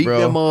bitches, could beat bro.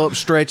 them up,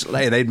 stretch.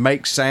 They'd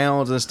make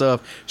sounds and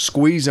stuff.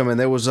 Squeeze them, and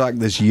there was like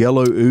this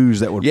yellow ooze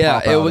that would Yeah,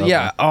 pop it out was. of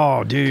Yeah. them.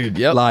 Oh, dude.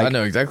 Yep. Like I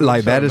know exactly. Like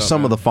what that you're is talking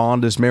some about, of the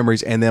fondest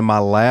memories. And then my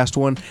last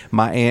one,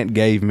 my aunt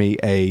gave me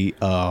a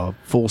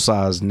full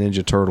size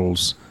Ninja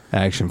Turtles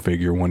action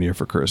figure one year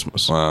for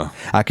Christmas. Wow.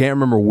 I can't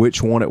remember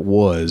which one it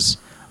was,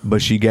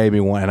 but she gave me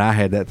one, and I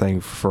had that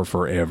thing for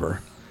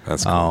forever.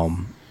 That's cool.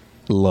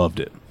 Loved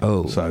it.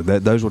 Oh. So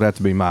those would have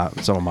to be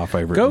some of my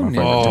favorite. Go, my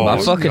favorite Ninja. toys. My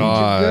Oh, fucking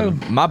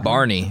God. my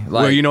Barney.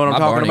 Like, Well, you know what I'm my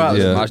talking Barney about?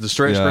 was Yeah. my- The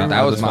stretch Yeah. screen.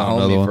 that was my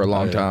Another homie one. for a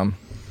long Yeah. time.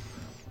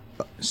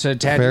 So,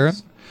 Farron?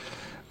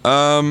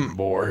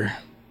 Boy.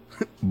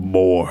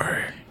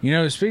 Boy. You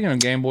know, speaking of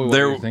Game Boy, what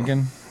There- you're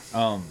thinking?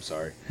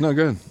 Sorry. No,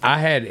 good. I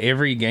had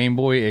every Game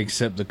Boy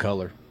except the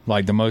color.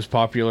 Like the most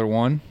popular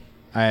one.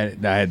 I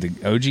had the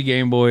OG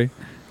Game Boy,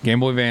 Game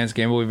Boy Advance,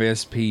 Game Boy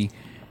VSP,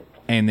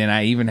 and then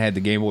I even had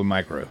the Game Boy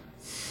Micro.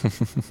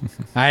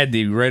 I had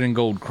the red and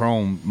gold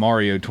chrome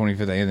Mario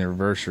 25th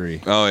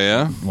anniversary Oh,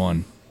 yeah?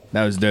 one.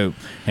 That was dope.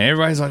 And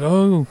everybody's like,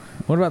 "Oh,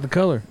 what about the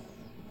color?"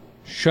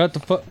 Shut the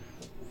fuck.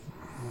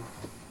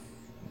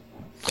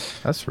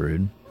 That's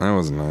rude. That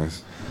was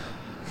nice.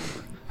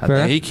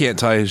 Fair. He can't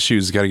tie his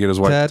shoes. He's got to get his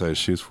wife Ted? to tie his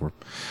shoes for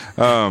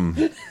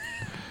him.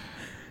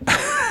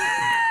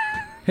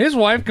 His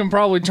wife can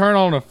probably turn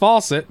on a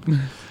faucet.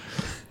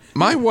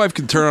 My wife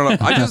can turn on.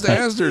 I just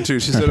asked her to.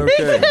 She said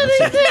okay.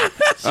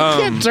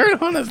 Can't turn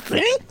on a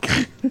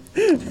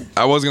thing.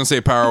 I was gonna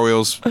say Power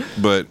Wheels,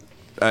 but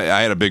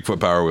I had a Bigfoot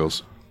Power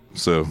Wheels,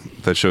 so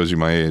that shows you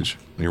my age.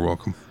 You're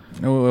welcome.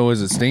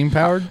 Was it steam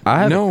powered?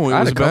 I had No, it I had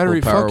was a couple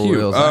battery. Power Fuck you.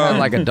 Wheels. I had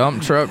like a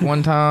dump truck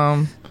one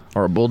time,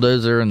 or a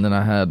bulldozer, and then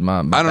I had my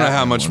I don't know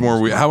how Batman much one.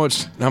 more how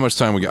much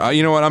time we got.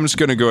 You know what? I'm just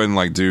gonna go ahead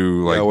and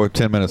do Yeah, we're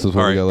 10 minutes. Is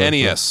what all we got right, left.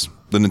 NES.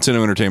 The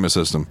Nintendo Entertainment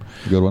System.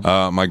 Good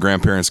one. My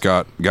grandparents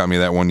got me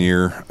that one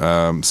year.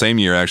 Same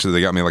year, actually,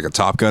 they got me like a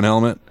Top Gun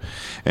helmet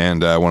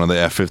and one of the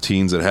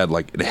F-15s that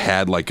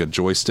had like a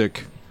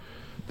joystick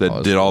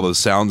that did all the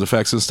sound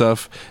effects and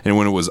stuff. And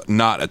when it was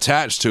not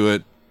attached to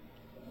it,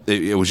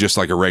 it was just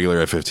like a regular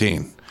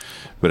F-15,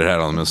 but it had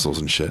all the missiles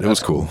and shit. It was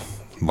cool,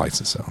 lights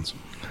and sounds.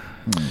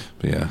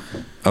 But yeah,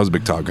 I was a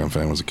big Top Gun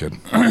fan when I was a kid.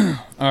 All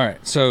right,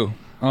 so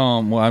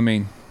well, I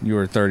mean, you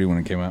were 30 when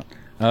it came out.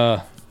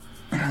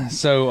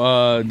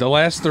 So the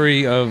last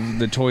three of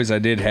the toys I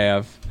did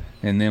have,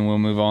 and then we'll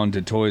move on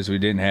to toys we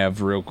didn't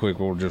have real quick.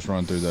 We'll just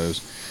run through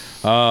those.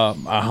 A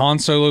Han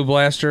Solo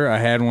blaster. I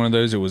had one of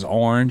those. It was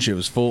orange. It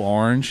was full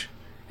orange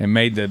and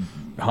made the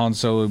Han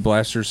Solo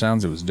blaster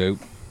sounds. It was dope.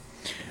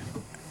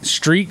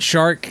 Street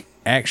Shark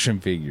action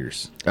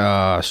figures.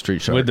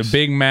 Street Sharks. With the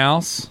big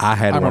mouse. I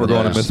had I one remember of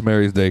going to those. Miss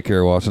Mary's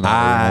daycare watching that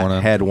every I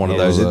morning. had one of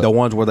Yeah, those. love that. The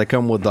ones where they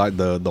come with like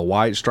the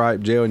white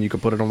striped gel and you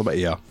can put it on the back.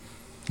 Yeah,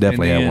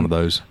 definitely And had then one of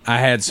those. I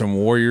had some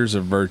Warriors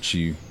of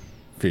Virtue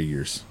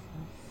figures.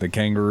 The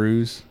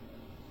kangaroos.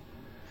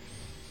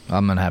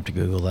 I'm gonna have to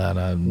Google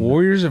that.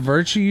 Warriors of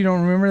Virtue? You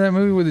don't remember that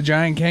movie with the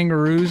giant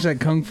kangaroos at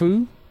Kung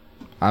Fu?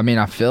 I mean,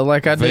 I feel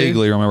like I do.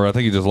 Vaguely remember. I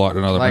think you just locked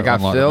another. Like I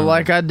unlocked feel another.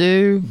 like I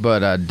do,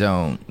 but I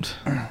don't.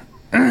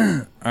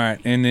 All right,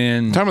 and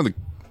then Time of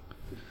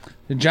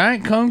the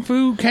giant Kung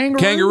Fu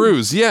kangaroos.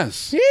 Kangaroos,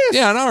 yes. Yes.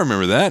 Yeah, and I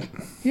remember that.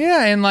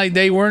 Yeah, and like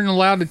they weren't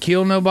allowed to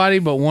kill nobody,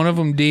 but one of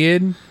them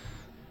did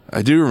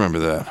I do remember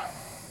that.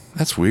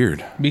 That's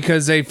weird.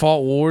 because they fought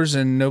wars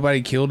and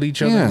nobody killed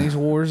each other Yeah. in these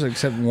wars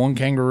except one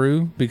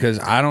kangaroo. Because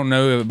I don't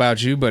know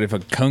about you, but if a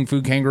Kung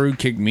Fu kangaroo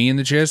kicked me in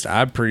the chest,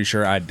 I'm pretty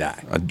sure I'd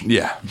die.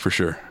 Yeah, for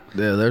sure.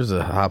 Yeah, there's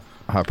a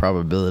high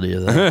probability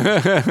of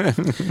that.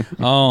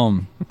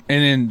 And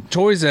then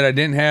toys that I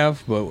didn't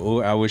have, but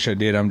I wish I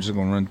did. I'm just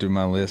gonna run through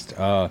my list.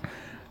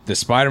 The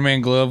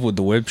Spider-Man glove with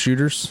the web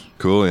shooters.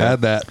 Cool, yeah.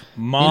 Had that.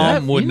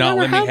 Mom would You not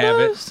never let me had have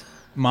those? it.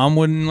 Mom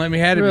wouldn't let me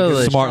have it. Really?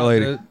 Because Smart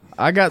lady.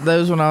 I got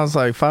those when I was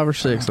like 5 or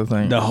 6, I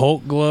think. The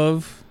Hulk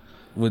glove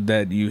with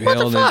that you What the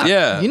held fuck? it.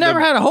 Yeah, You never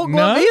had a Hulk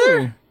glove No.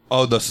 either?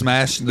 Oh, the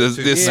smash. This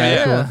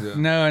Yeah. yeah.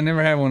 No, I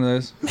never had one of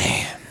those.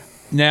 Man.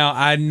 Now,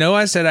 I know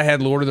I said I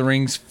had Lord of the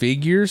Rings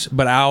figures,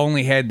 but I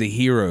only had the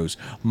heroes.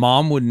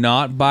 Mom would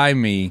not buy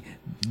me.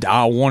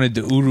 I wanted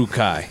the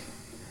Urukai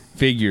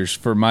figures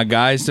for my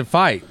guys to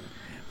fight.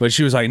 But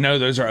she was like, no,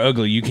 those are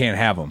ugly. You can't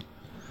have them.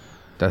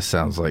 That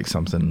sounds like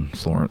something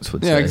Florence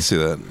would Yeah, I say. can see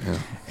that. Yeah.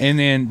 And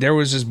then there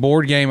was this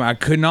board game. I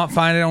could not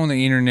find it on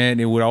the internet.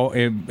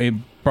 It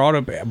brought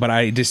up, but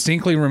I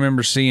distinctly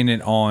remember seeing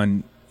it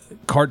on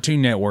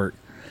Cartoon Network.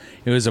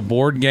 It was a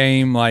board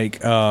game like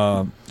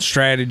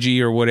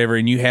strategy or whatever,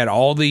 and you had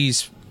all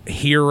these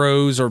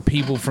heroes or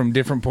people from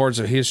different parts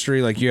of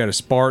history. Like you had a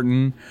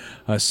Spartan,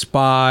 a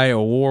spy,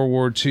 a World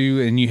War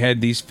II, and you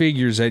had these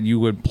figures that you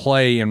would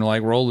play and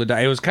like roll the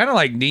dice. It was kind of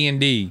like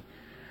D&D.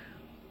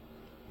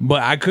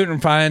 But I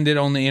couldn't find it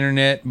on the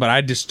internet, but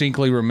I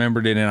distinctly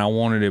remembered it and I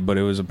wanted it, but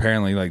it was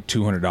apparently like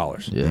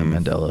 $200. Yeah,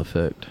 Mandela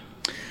effect.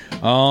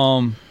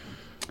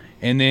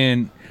 And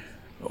then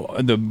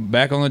the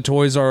back on the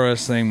Toys R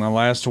Us thing, my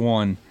last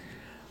one.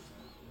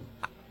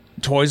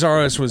 Toys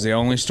R Us was the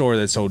only store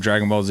that sold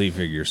Dragon Ball Z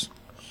figures.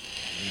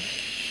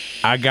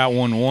 I got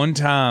one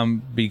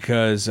time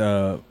because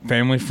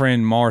family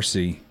friend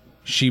Marcy,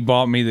 she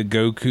bought me the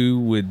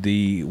Goku with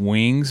the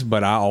wings,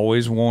 but I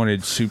always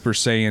wanted Super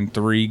Saiyan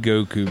 3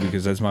 Goku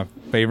because that's my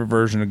favorite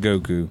version of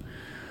Goku.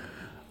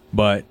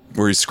 But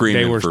Where he's they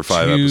screaming were for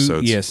 5 too,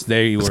 episodes. Yes,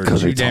 they were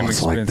too damn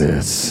expensive.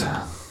 this.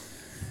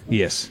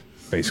 Yes,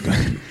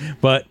 basically.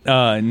 But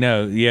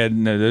no,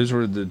 those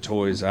were the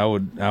toys. I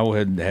would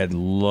had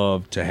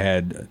loved to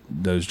had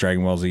those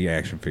Dragon Ball Z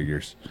action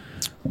figures,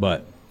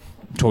 but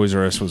Toys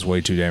R Us was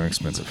way too damn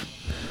expensive.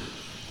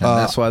 And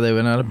that's why they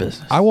went out of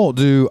business. I won't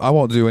do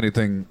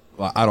anything.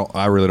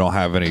 I really don't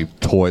have any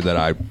toy that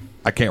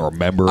I can't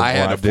remember. I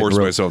had or to didn't force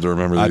really- myself to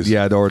remember these.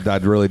 or I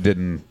really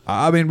didn't.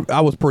 I mean,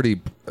 I was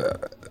pretty.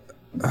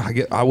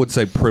 I would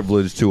say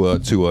privileged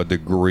to a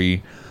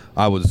degree.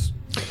 I was.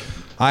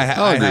 I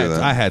agree with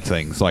that. had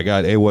things like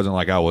it wasn't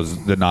like I was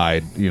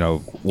denied.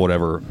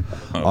 Whatever.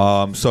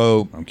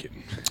 So I'm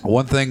kidding.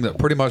 one thing that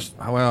pretty much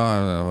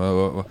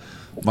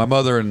my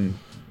mother and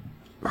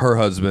her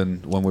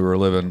husband, when we were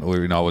living,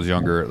 I was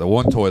younger, the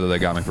one toy that they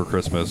got me for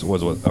Christmas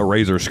was a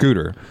Razor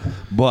scooter,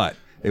 but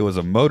it was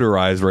a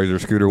motorized Razor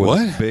scooter with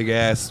a big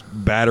ass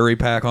battery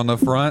pack on the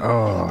front.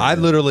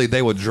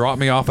 They would drop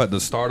me off at the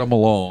start of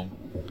Malone,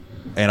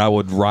 and I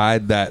would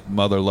ride that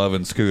mother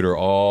loving scooter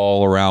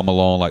all around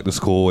Malone, like the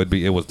school.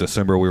 It was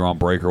December, we were on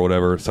break or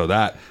whatever, so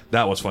that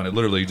was fun. It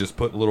literally, you just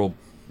put a little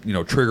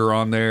trigger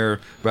on there,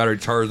 battery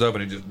charged up,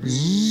 and it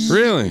just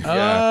Really?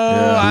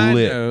 I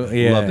lit. know.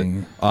 Yeah. Loved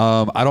it.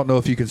 I don't know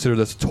if you consider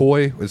this a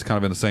toy. It's kind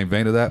of in the same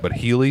vein of that, but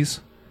Heelys.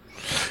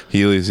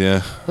 Heelys,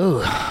 yeah.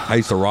 I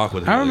used to rock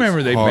with Heelys. I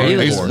remember they Hard. banned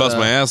I used to Heelys. bust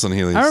my ass on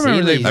Heelys. I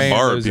remember they Heelys. banned I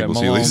borrowed those at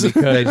people's Malone Heelys.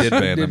 because They did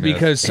ban them, yes.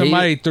 because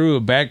somebody threw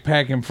a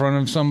backpack in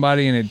front of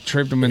somebody and it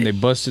tripped them and they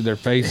busted their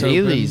face open.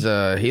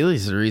 Heelys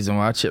is the reason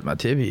why I chipped my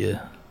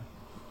tibia.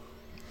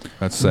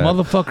 That's sad.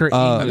 Motherfucker.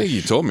 I think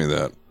you told me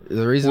that.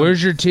 The reason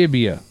Where's your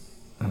tibia?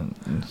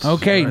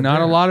 Okay, not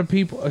a lot of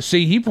people.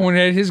 See, he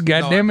pointed at his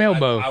goddamn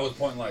elbow. I was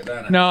pointing like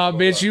that. No,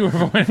 bitch, you were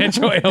pointing at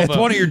your elbow. It's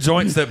one of your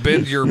joints that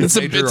bend your. It's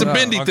a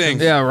bendy thing.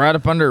 Yeah, right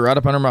up under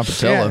my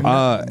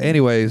patella.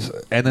 Anyways,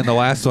 and then the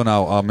last one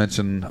I'll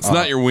mention. It's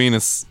not your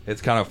weenus.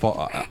 It's kind of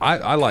fun.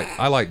 I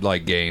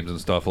like games and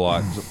stuff a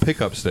lot.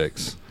 Pickup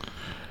sticks.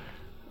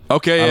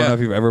 Okay, I don't know if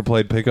you've ever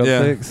played pickup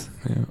sticks.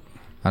 Yeah.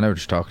 I know what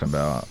you're talking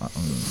about.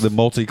 The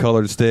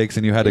multicolored sticks,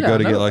 and you had to go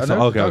to get like I some.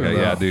 know what you're Okay, talking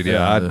yeah, about. dude,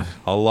 yeah.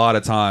 A lot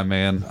of time,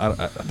 man.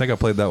 I think I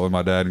played that with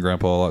my dad and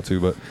grandpa a lot too.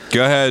 But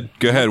Go ahead.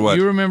 What?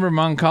 You remember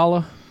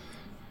Moncala?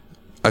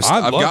 I've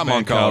love got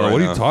Moncala right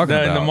What are now. you talking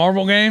about? The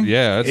marble game?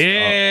 Yeah,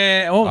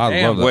 Yeah. Oh, I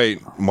damn. love that.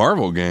 Wait,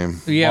 Marvel game.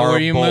 Yeah, where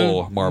you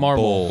move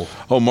Marble.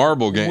 Oh,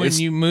 Marble game. When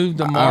you move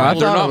the I marble.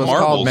 They're thought not it was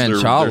marbles. called They're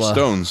Mancala.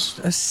 stones.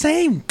 The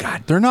same.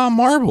 God. They're not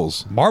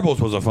marbles.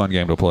 Marbles was a fun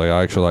game to play.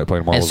 I actually like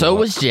playing marbles. And so a lot.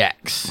 was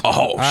Jax.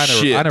 Oh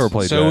shit! I never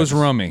played. So that. was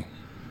Rummy.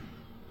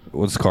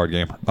 What's the card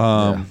game?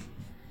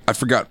 I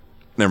forgot.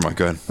 Never mind.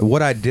 Go ahead.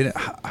 What I didn't.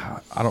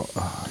 I don't.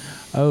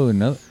 Oh,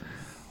 no.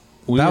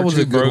 That were was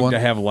too a good broke one. to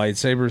have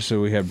lightsabers,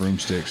 so we had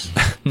broomsticks.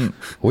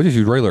 We just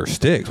use regular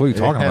sticks. What are you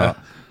talking about?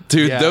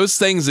 Dude, Yeah. those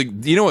things.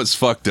 You know what's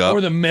fucked up?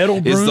 Or the metal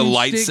is broomsticks the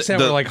lights that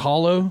were like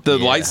hollow. The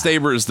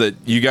lightsabers that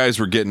you guys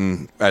were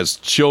getting as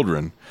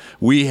children,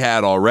 we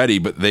had already,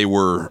 but they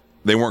weren't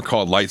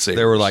called lightsabers.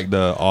 They were like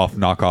the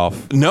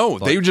knockoff. No,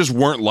 they just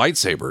weren't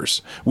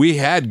lightsabers. We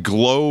had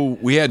glowing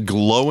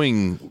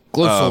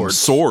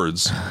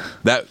swords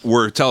that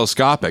were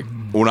telescopic.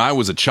 When I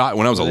was a child,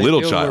 when I was a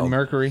little child,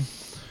 Mercury.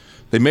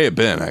 they may have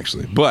been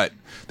actually, but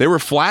they were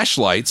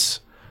flashlights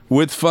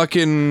with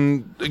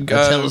fucking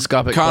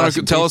telescopic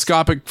plastic piece.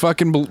 telescopic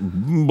fucking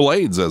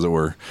blades, as it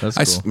were. That's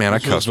I cool. Man, I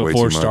This was cussed way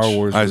before too much. Star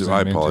Wars was I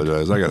invented.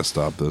 apologize. I got to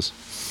stop this.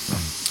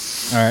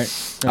 All right.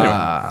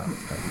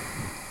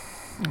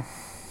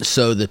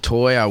 So the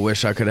toy, I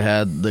wish I could have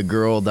had the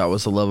girl that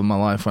was the love of my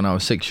life when I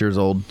was 6 years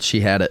old.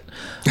 She had it.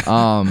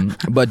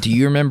 But do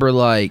you remember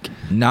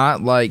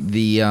not like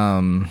the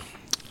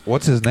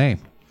What's his name?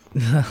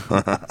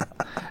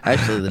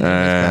 actually the name is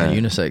kind of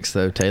unisex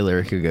though. Taylor,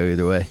 it could go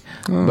either way.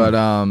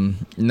 But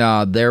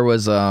no, there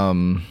was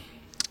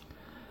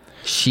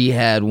she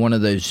had one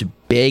of those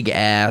big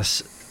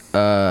ass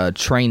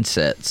train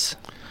sets.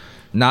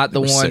 Not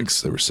the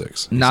ones. There were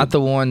six. Not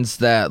the ones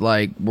that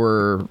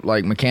were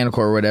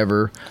mechanical or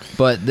whatever,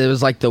 but there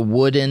was the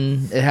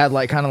wooden. It had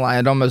kind of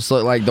it almost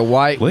looked like the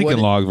white Lincoln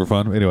wooden, logs were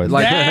fun. Anyway,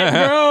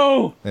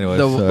 Bro!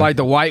 anyways,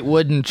 the white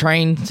wooden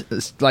train.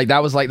 That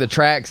was the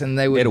tracks, and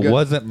they would. it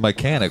wasn't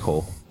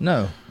mechanical.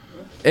 No,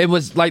 it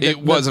was It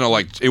wasn't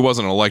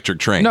an electric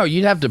train. No,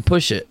 you'd have to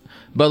push it,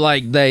 but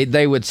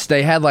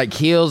they had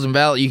heels and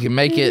valve. You can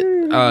make it.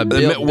 Were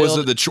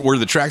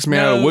the tracks made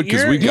out of wood?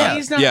 Because we got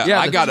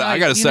I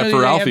got a set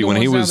for Alfie when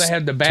he was They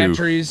had the 2.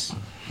 batteries.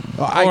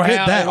 I Or get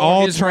how- that. or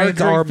All his trains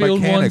Mercury are Field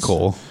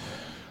mechanical.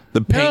 The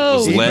paint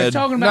was No, we're lead.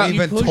 talking about you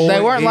push- They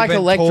weren't like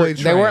even electric.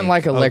 toy They weren't trains.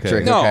 like electric.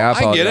 Okay. No, Okay, I get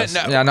it. apologize.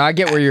 No. Yeah, no, I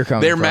get where you're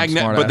coming They're from.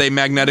 smart but ass. they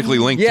magnetically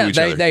link to each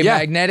other. they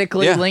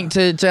magnetically link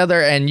to each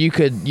other, and you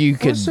could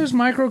What's those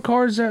micro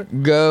cards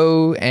that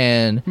go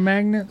and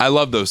magnet? I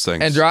love those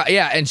things. and draw.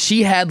 Yeah, and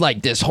she had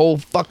this whole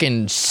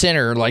fucking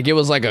center, it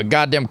was like a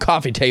goddamn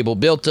coffee table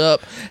built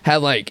up.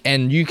 Had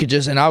and you could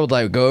and I would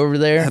go over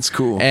there. That's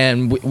cool.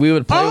 And we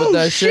would play with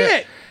that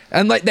shit.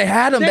 And they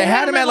had them. They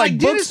had them at books.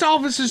 dentist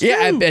offices too.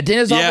 Yeah, at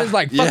dentist office,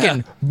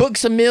 fucking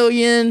Books A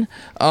Million,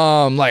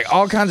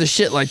 all kinds of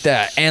shit like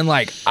that. And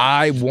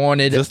I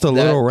wanted Just the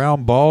little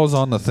round balls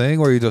on the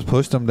thing where you just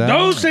push them down.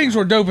 Those things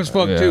were dope as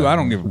fuck too. I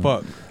don't give a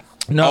fuck.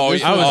 No, Oh, I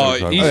was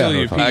oh, easily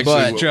yeah. a piece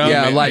Actually, of chum.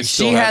 yeah, they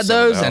still she have had some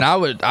those,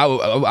 now. and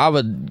I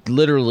would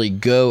literally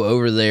go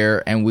over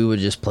there, and we would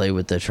just play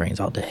with the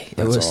trains all day.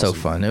 It was so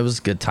fun. It was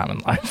a good time in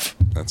life.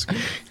 That's good.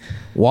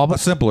 But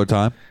simpler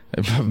time.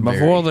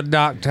 Before the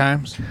dark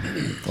times,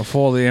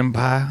 before the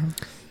empire.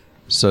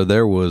 So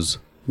there was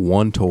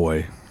one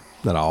toy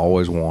that I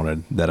always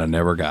wanted that I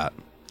never got.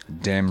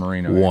 Dan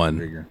Marino One. action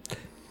figure.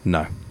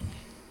 No,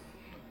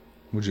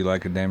 Would you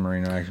like a Dan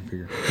Marino action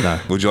figure? no.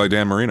 Would you like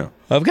Dan Marino?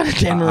 I've got a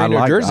Dan I Marino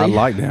like jersey. I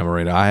like Dan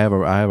Marino. I have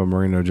a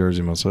Marino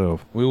jersey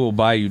myself. We will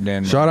buy you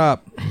Dan. Shut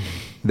up.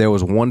 There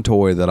was one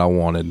toy that I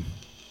wanted,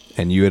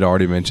 and you had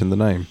already mentioned the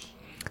name.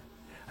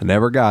 I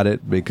never got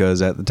it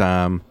because at the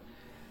time,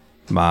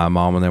 my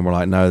mom and them were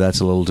like, "No,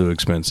 that's a little too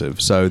expensive."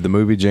 So the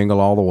movie Jingle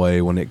All the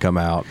Way, when it come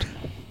out,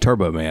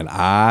 Turbo Man.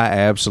 I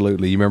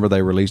absolutely. You remember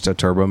they released a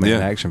Turbo Man Yeah.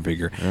 action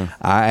figure.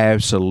 I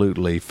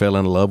absolutely fell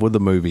in love with the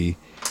movie.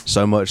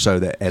 So much so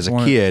that as a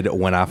kid,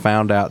 when I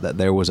found out that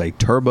there was a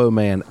Turbo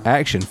Man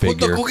action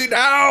figure,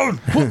 down.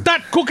 Put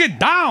that cookie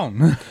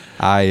down.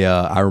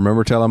 I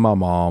remember telling my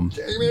mom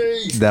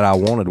that I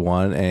wanted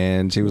one,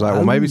 and she was like,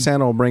 "Well, maybe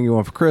Santa will bring you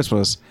one for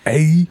Christmas."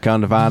 Hey.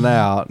 Come to find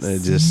out,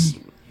 it just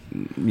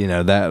it just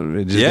Yeah,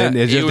 didn't,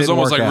 it just it was didn't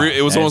almost work like out.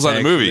 it was almost like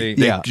the movie.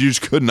 actually- Yeah. You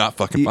just could not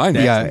fucking find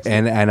it. Yeah,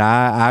 and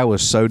I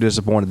was so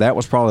disappointed. That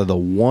was probably the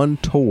one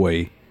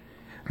toy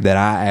that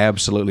I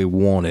absolutely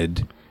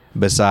wanted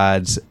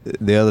besides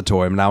the other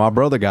toy. Now, my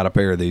brother got a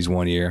pair of these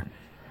one year.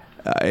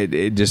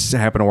 It just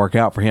happened to work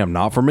out for him,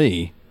 not for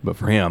me, but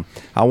for him.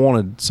 I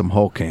wanted some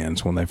Hulk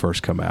hands when they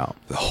first come out.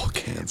 The Hulk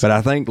hands. But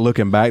I think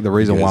looking back, the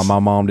reason why my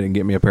mom didn't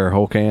get me a pair of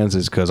Hulk hands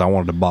is because I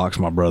wanted to box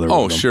my brother.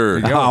 Oh, with them.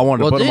 sure. I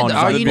wanted to put them on.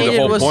 All you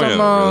needed was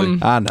some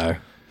I know.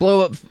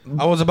 blow up.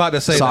 I was about to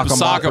say Sock 'em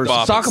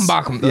boppers. Sock 'em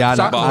boppers. Yeah, I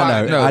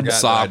know. I know.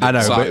 Sock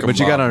 'em But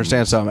you got to boppers.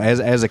 understand something.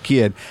 As a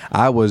kid,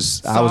 I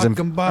was in.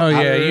 Oh,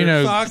 yeah, you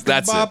know,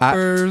 That's it.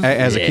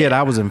 As a kid,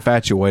 I was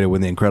infatuated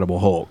with the Incredible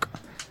Hulk.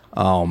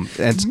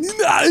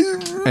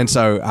 And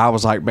so I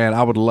was like, man,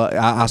 I would love.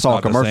 I saw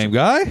a commercial. Same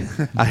guy.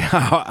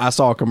 I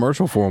saw a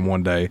commercial for him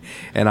one day,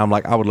 and I'm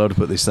like, I would love to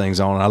put these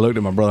things on. And I looked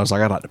at my brother. I was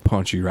like, I'd like to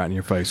punch you right in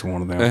your face with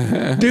one of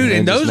them, dude.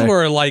 And just those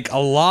were like a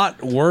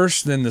lot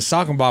worse than the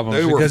sock and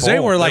boppers because they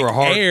foam. were like They were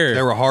hard- air.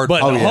 they were hard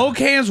but foam. the Hulk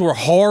hands were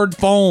hard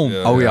foam.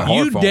 Oh yeah,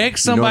 hard you foam. deck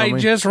somebody You know what I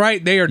mean? just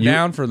right, they are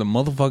down for the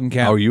motherfucking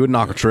count. Oh, you would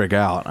knock a trick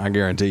out. I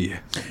guarantee you.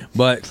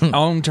 But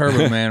on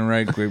Turbo Man,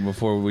 right quick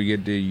before we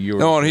get to your.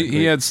 No,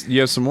 you have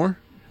some more?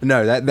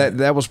 No,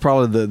 that was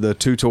probably the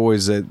two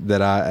toys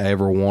that I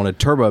ever wanted.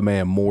 Turbo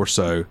Man more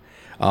so,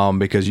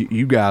 because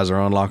you guys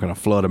are unlocking a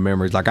flood of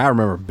memories. Like I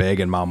remember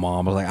begging my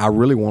mom. I was like, I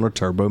really want a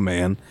Turbo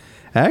Man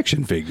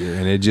action figure,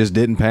 and it just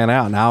didn't pan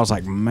out. And I was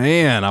like,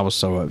 man, I was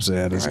so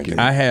upset as a kid.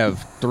 I have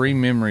 3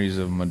 memories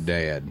of my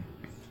dad,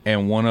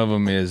 and one of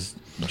them is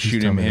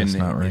shooting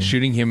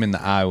him in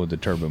the eye with the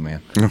Turbo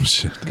Man Oh,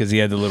 shit. because he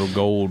had the little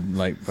gold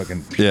like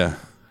fucking. Yeah.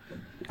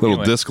 Little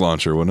Anyway. disc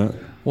launcher, wasn't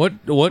it?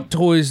 What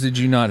toys did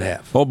you not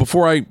have? Well,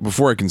 before I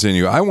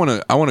continue, I want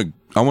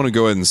to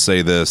go ahead and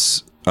say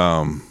this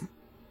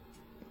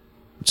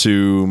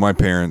to my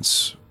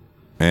parents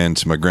and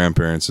to my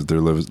grandparents if they're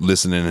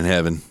listening in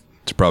heaven.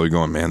 They're probably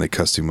going, man, they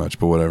cuss too much,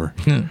 but whatever.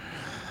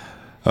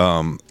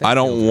 I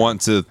don't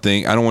want you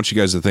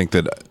guys to think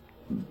that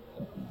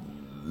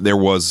there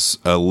was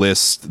a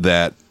list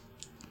that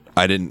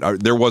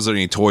there wasn't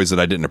any toys that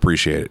I didn't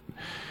appreciate,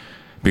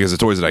 because the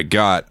toys that I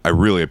got, I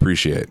really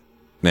appreciate.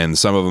 And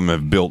some of them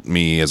have built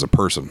me as a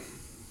person.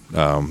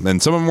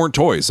 And some of them weren't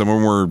toys. Some of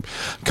them were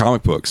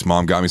comic books.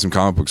 Mom got me some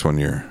comic books one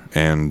year,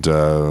 and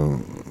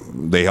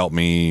they helped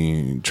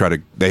me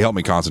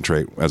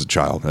concentrate as a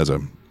child. As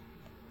a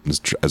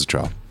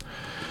child.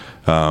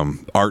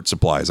 Art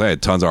supplies. I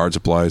had tons of art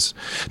supplies.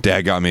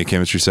 Dad got me a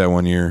chemistry set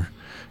one year.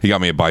 He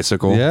got me a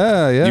bicycle.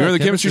 Yeah. You remember the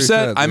chemistry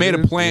set? I made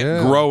a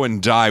plant grow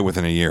and die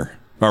within a year.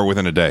 Or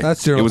within a day.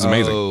 It was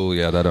amazing. Oh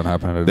yeah, that don't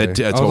happen in a day.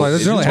 It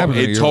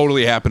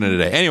totally happened in a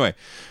day. Anyway,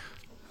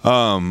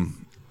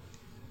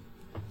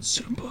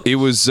 it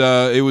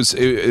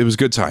was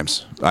good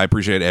times. I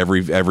appreciate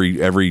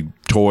every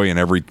toy and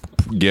every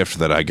gift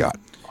that I got,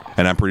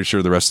 and I'm pretty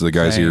sure the rest of the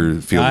guys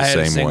here feel the same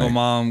way. I had a single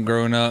mom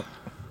growing up,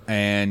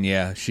 and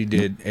yeah, she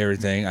did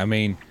everything. I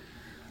mean,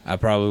 I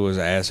probably was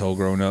an asshole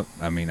growing up.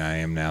 I mean, I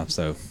am now,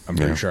 so I'm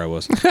pretty sure I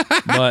was.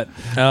 But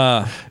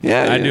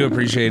I do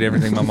appreciate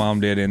everything my mom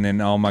did, and then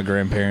all my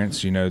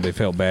grandparents. You know, they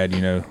felt bad. You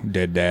know,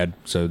 dead dad,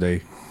 so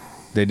they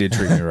did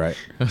treat me right.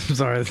 I'm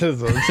sorry.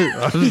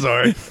 I'm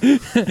sorry.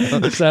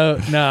 So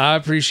no, I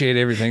appreciate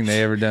everything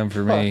they ever done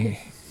for me,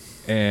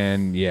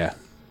 and yeah,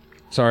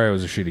 sorry I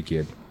was a shitty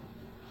kid.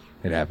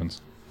 It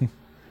happens.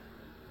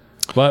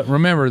 But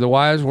remember the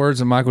wise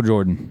words of Michael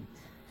Jordan.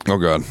 Oh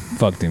God,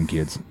 fuck them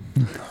kids.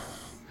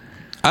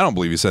 I don't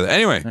believe you said that.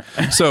 Anyway,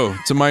 so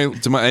to my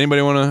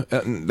anybody want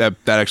to that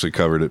actually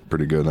covered it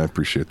pretty good. I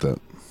appreciate that.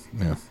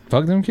 Yeah.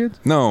 Fuck them kids?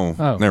 No.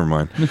 Oh. Never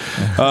mind.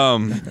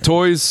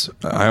 Toys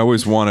I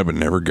always wanted but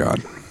never got.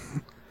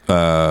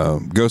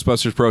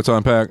 Ghostbusters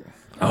Proton Pack.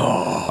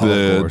 Of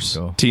The course.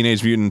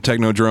 Teenage Mutant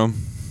Technodrome.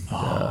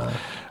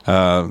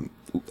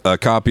 A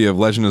copy of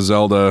Legend of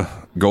Zelda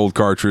Gold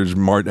cartridge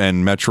and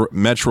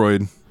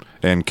Metroid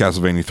and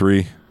Castlevania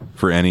 3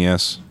 for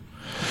NES.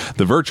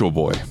 The Virtual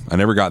Boy. I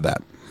never got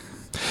that.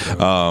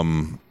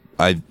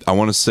 I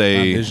want to say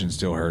My vision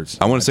still hurts.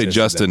 I want to say tested that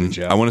Justin.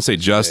 bitch out. I want to say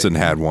Justin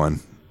had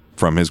one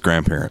from his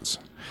grandparents,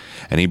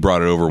 and he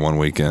brought it over one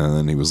weekend, and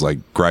then he was like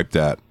griped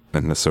at,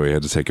 and so he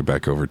had to take it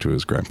back over to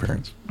his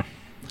grandparents.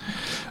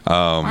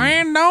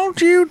 Man, don't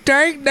you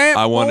take that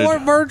boy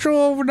virtual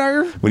over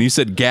there. When you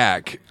said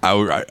GAC,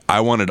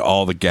 I wanted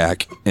all the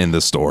GAC in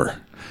the store.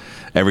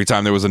 Every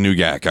time there was a new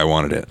GAC, I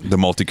wanted it. The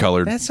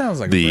multicolored. That sounds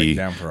like a the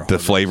breakdown for a the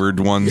whole flavored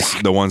ones,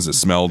 the ones that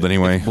smelled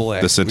anyway,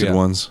 black, the scented yeah.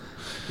 ones.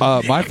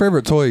 My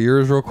favorite toy of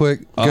yours, real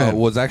quick,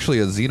 was actually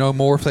a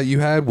xenomorph that you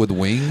had with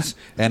wings,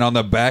 and on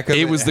the back of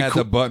it, was had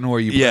the button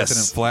where you press it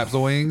and flaps the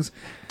wings.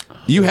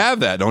 You have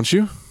that, don't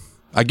you?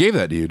 I gave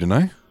that to you, didn't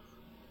I?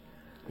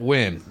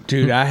 When?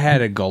 Dude, I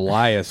had a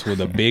Goliath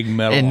with a big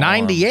metal In arm.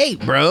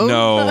 '98, bro.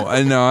 No,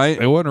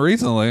 It wasn't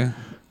recently.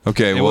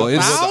 Okay, well, it's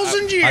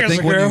 1,000 years I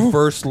think ago. when you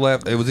first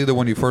left, it was either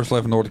when you first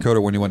left North Dakota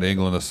or when you went to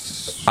England.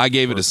 I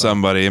gave it to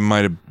somebody. I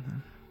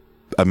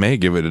may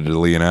give it to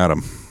Lee and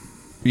Adam.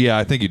 Yeah,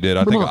 I think you did.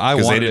 I think I 'Cause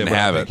they wanted didn't it, but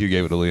have I think it. you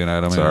gave it to Lee and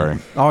Adam. Sorry.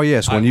 Oh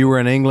yes, when you were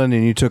in England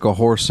and you took a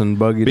horse and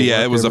buggy. But to yeah,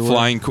 work it was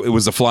everywhere.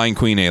 a flying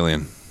queen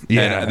alien.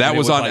 Yeah, that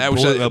was on. That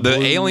was the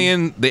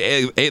alien,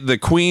 the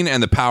Queen,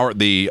 and the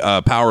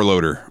power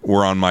loader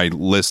were on my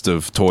list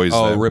of toys.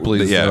 Oh,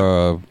 Ripley's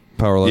power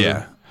loader.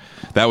 Yeah,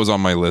 that was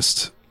on my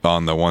list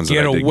on the ones that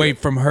I did Get away get.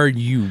 from her,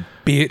 you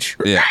bitch.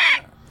 Yeah.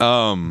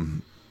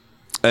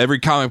 Every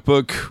comic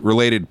book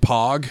related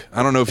Pog.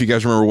 I don't know if you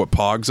guys remember what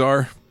Pogs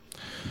are.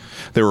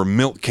 They were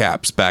milk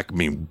caps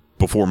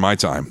before my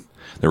time.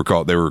 They were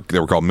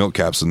called milk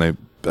caps, and they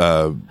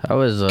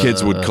How is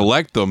kids would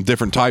collect them.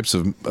 Different types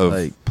of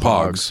like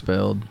Pogs.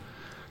 spelled?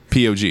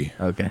 POG.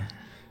 Okay.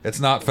 It's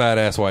not fat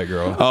ass white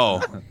girl.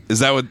 Oh, is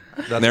that what?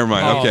 Never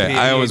mind. Okay,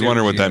 I always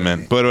wonder what that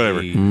meant, but whatever.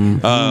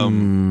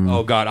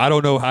 Oh God, I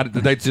don't know how. I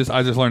just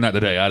learned that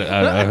today.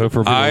 I hope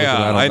for people.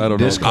 I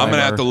don't know. I'm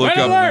gonna have to look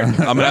up. I'm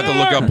gonna have to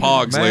look up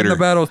Pogs Man later. the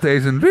battle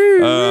station.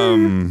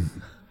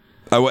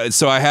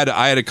 So I had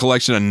a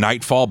collection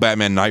of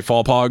Batman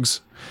Nightfall Pogs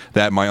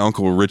that my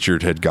uncle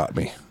Richard had got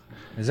me.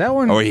 Is that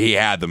when? Or he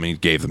had them. He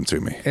gave them to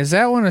me. Is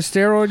that when a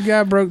steroid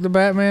guy broke the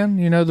Batman?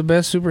 You know, the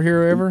best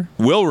superhero ever.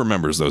 Will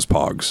remembers those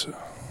Pogs.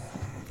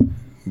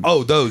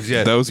 Oh, those,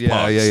 yeah, Those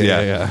Pogs,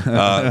 yeah.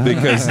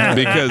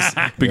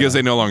 Because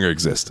they no longer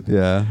exist.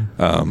 Yeah.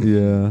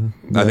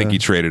 I think he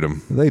traded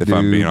them. They if do,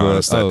 I'm being but-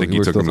 honest, I think he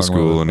we're took still them to talking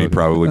about school that. and he Okay.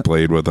 probably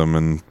played with them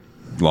and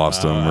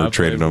lost them I or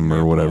traded played them with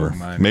or them whatever. all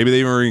mine. Maybe they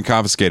even were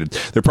confiscated.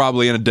 They're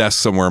probably in a desk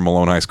somewhere in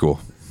Malone High School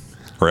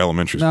or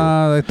elementary school.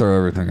 Nah, they throw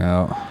everything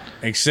out.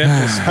 Except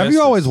Have you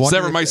always wondered?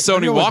 Except for my Sony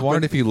have you always Walkman.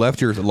 wondered if you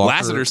left your locker?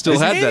 Lassiter still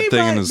had that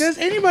thing in his. Does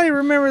anybody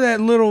remember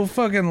that little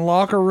fucking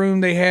locker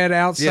room they had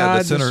outside Yeah, the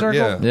the center.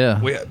 circle?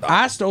 Yeah. Yeah.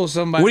 I stole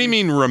somebody. What do you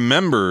mean?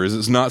 Remember? Is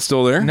it not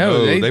still there? No,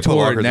 No, they they put tore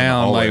lockers it in the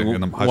down hallway, like in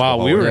the high while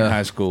school we were hallway. in Yeah.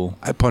 high school.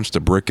 I punched a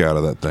brick out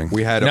of that thing.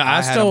 We had. No, I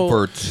I had stole-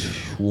 them for.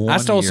 I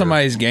stole 1 year.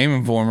 somebody's Game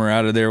Informer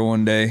out of there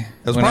one day.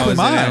 That's when I probably was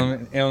mine.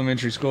 in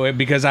elementary school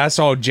because I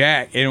saw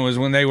Jack, and it was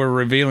when they were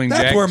revealing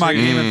That's Jack. where my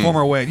too. Game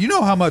Informer went. You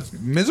know how much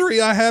misery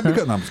I had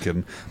because. No, I'm just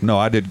kidding. No,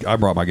 I did. I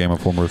brought my Game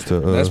Informers to.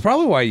 That's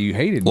probably why you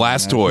hated me.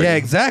 Last toy. Yeah,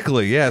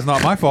 exactly. Yeah, it's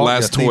not my fault.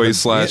 Last Yeah, toy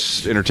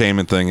Steven. /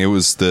 entertainment thing. It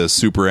was the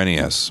Super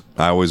NES.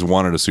 I always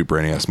wanted a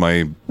Super NES.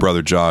 My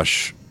brother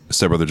Josh,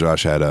 stepbrother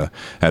Josh, had a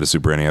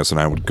Super NES, and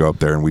I would go up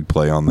there and we'd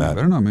play on that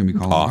Better not make me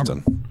call him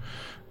often,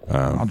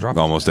 I'll drop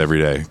almost every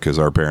day, because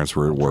our parents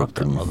were at work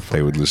and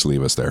they would just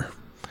leave us there.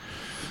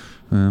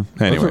 Yeah.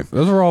 Anyway,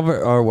 those are all.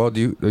 Well,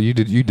 you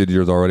did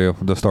yours already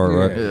at the start,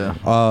 right?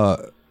 Yeah.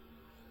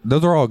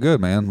 Those are all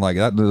good, man. Like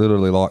that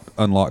literally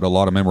unlocked a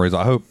lot of memories.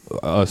 I hope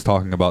us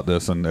talking about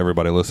this and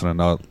everybody listening,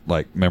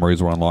 like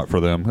memories were unlocked for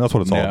them. That's what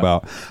it's all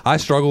about. I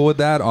struggle with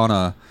that on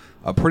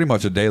a pretty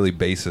much a daily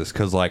basis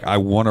because like I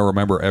want to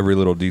remember every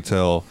little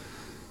detail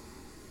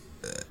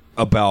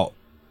about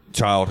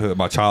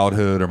my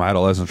childhood or my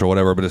adolescence or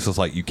whatever, but it's just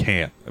like you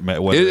can't.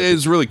 it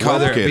is really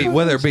complicated.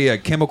 Whether it be a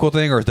chemical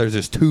thing or if there's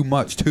just too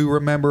much to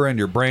remember and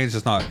your brain's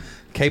just not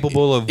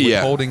capable of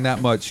withholding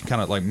that much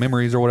kind of like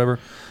memories or whatever.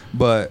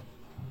 But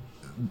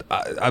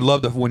I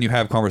love when you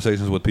have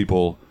conversations with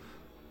people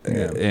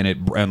and it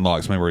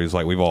unlocks memories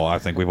like I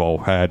think we've all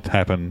had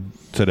happen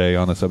today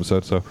on this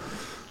episode. So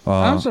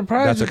I'm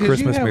surprised that's a because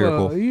Christmas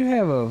miracle. You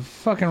have a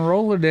fucking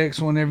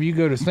Rolodex whenever you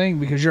go to think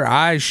because your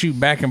eyes shoot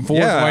back and forth.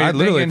 Yeah, while you're I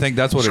literally thinking, think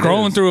that's what it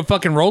scrolling is. through a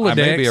fucking Rolodex. I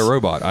may be a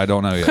robot. I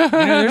don't know yet. You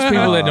know, there's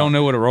people that don't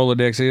know what a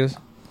Rolodex is.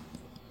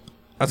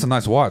 That's a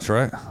nice watch,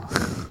 right?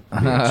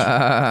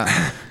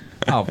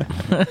 I'll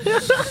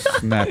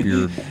snap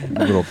your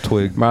little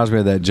twig. Reminds me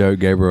of that joke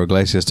Gabriel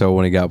Iglesias told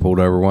when he got pulled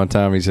over one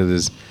time. He said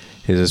his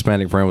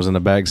Hispanic friend was in the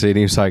back seat. And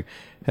he was like,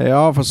 "Hey,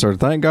 officer,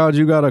 thank God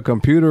you got a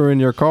computer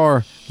in your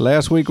car.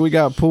 Last week we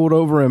got pulled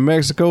over in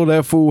Mexico.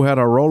 That fool had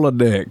a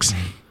Rolodex."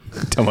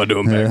 Tell me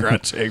doing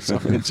background checks.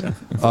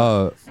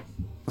 So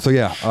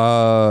yeah,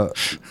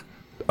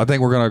 I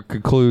think we're gonna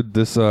conclude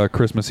this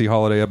Christmassy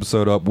holiday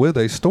episode up with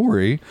a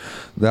story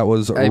that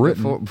was Hey,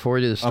 written. before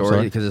we do the sorry.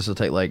 story, because this will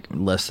take like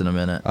less than a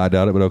minute. I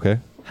doubt it, but okay.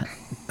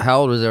 How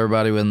old was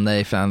everybody when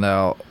they found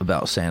out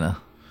about Santa?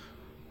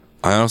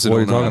 I honestly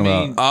What are don't you know.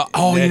 talking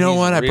about? You know he's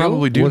what? I real?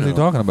 probably do. What is he know.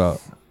 talking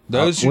about?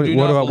 Those who what, do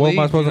what not about, what am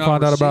I believe supposed do to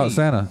find not out about receive.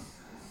 Santa?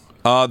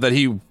 That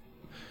he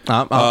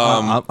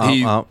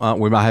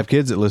We might have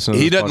kids that listen to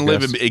he this doesn't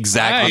live podcast.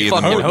 exactly in the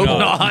fucking middle. hope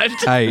not.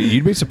 Hey,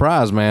 you'd be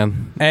surprised,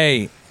 man.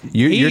 Hey,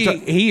 You're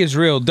he is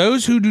real.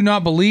 Those who do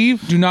not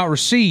believe do not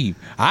receive.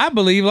 I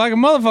believe like a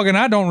motherfucker, and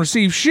I don't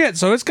receive shit.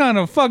 So it's kind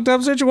of a fucked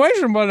up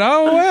situation. But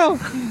oh well.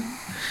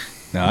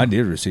 No, I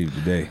did receive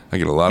today. I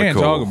get a lot Can't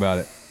of cold. talk about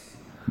it.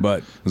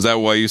 But Is that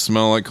why you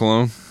smell like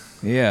cologne?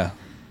 yeah,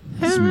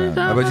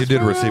 I bet you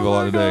did receive a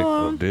lot today.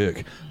 Oh,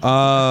 dick.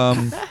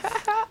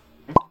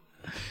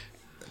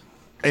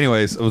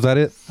 Anyways, was that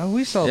it? oh,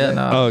 we saw Yeah, that.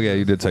 no. Oh yeah,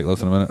 you did take less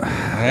than a minute.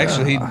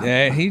 Actually,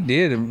 he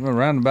did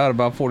around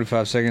about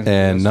 45 seconds.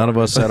 and none of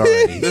us said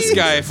already. This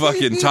guy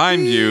fucking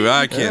timed you.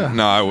 I can't.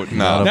 No, I would.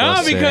 No. No,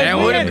 us said because it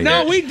we would've had, been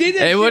no, we did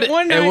that It would shit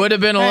one night. it would have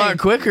been a lot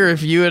quicker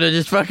if you would have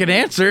just fucking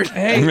answered.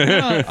 Hey,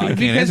 no, because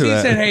answer he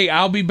that. said, "Hey,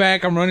 I'll be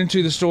back. I'm running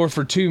to the store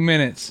for 2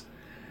 minutes,"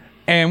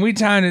 and we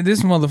timed it.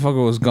 This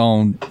motherfucker was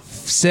gone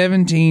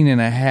 17 and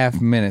a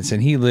half minutes,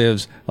 and he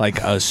lives like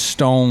a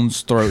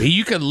stone's throw.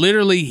 You could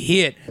literally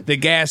hit the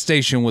gas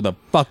station with a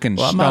fucking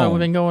Well, I stone. might have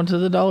been going to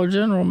the Dollar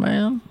General,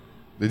 man.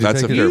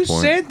 That's a fair You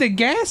point. said the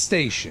gas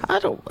station. I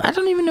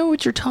don't even know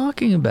what you're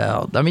talking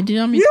about. I mean, do you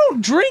know what I mean? You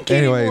don't drink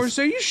anymore, Anyways.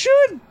 so you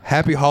should.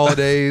 Happy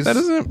holidays. That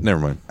doesn't. Never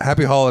mind.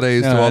 Happy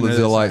holidays No, to I all know the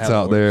that's not Zillites how it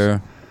out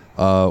there.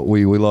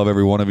 We love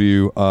every one of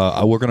you.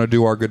 We're gonna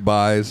do our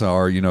goodbyes,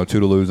 our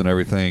toodaloos and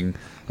everything,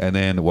 and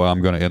then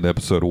I'm gonna end the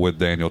episode with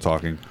Daniel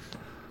talking.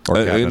 Or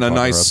Captain A talking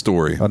nice to us.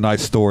 story. A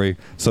nice story.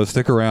 So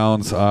stick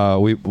around.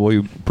 We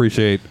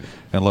appreciate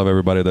and love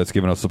everybody that's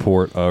given us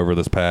support over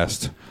this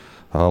past.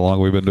 How long have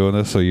we been doing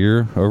this? A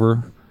year?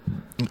 Over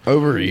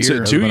Over a year.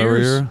 So 2 been over a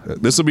years. year?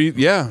 This will be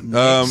because we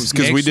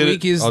Next did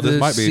week it. is this the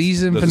might be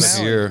season the finale.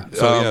 second year.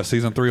 So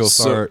season 3 will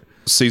start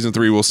Season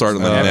 3 will start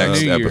in the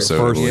next New Year. episode. I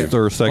first believe.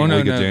 or second week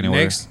of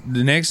January.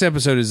 The next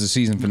episode is the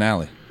season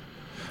finale.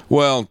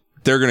 Well,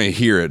 they're gonna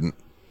hear it.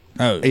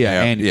 Oh,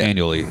 Yeah.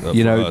 Annually. You for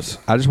know, us.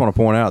 I just want to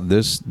point out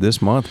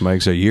this month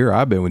makes a year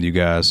I've been with you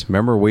guys.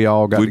 Remember, we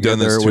all got We've done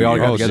together. this We 2 all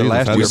got years. together Jesus,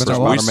 last has year it for been that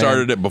We long? Spider-Man.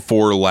 started it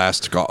before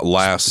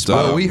last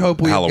Well, we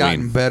hope we've Halloween.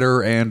 gotten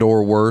better and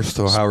or worse.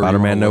 So however you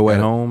Spider-Man wanna No look Way at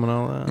it. Home and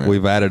all that.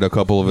 We've added a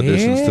couple of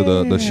additions to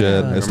the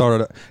shed.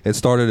 It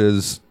started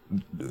as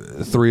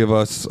 3 of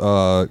us,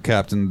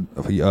 Captain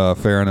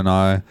Farron and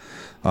I.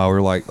 We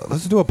were like,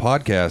 let's do a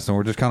podcast, and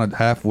we're just kind of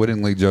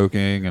half-wittingly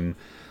joking. And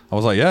I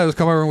was like, yeah, just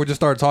come over, and we just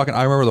started talking.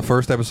 I remember the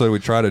first episode we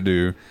tried to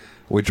do.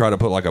 We tried to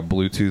put like a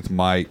Bluetooth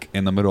mic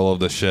in the middle of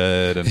the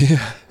shed, and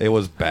it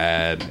was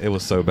bad. It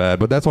was so bad,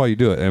 but that's why you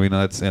do it. I mean,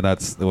 that's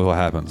what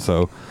happened.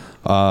 So,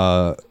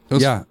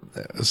 yeah,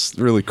 It's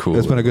really cool.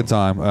 it's been a good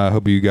time. I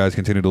hope you guys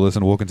continue to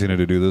listen. We'll continue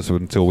to do this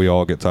until we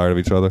all get tired of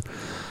each other.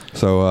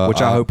 So,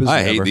 Which I hope is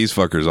I never. hate these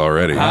fuckers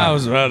already. I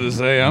was about to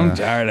say, I'm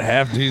tired of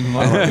half these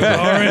motherfuckers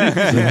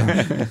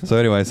already. So,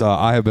 anyways,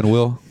 I have been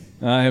Will.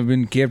 I have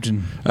been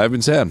Captain. I've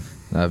been sad.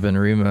 I've been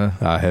Rima.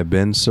 I have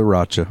been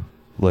Sriracha.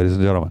 Ladies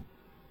and gentlemen,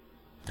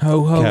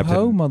 Ho, ho, Captain.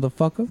 ho,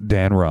 motherfucker.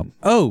 Dan Rum.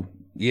 Oh,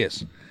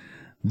 yes.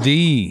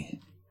 The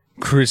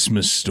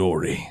Christmas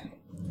story.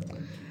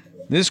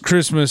 This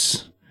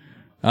Christmas,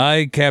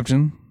 I,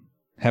 Captain,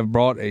 have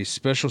brought a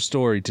special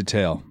story to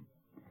tell.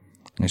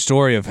 A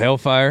story of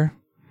hellfire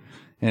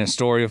and a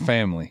story of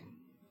family.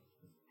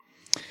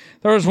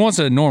 There was once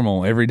a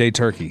normal, everyday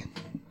turkey.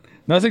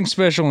 Nothing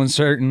special and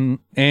certain,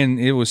 and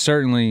it was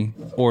certainly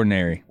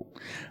ordinary.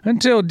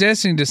 Until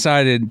Destiny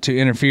decided to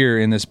interfere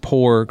in this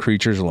poor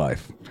creature's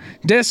life.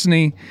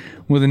 Destiny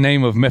with the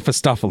name of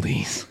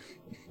Mephistopheles.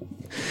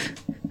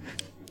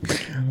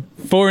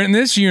 For in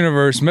this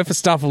universe,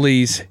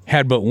 Mephistopheles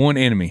had but one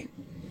enemy,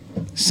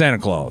 Santa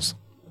Claus.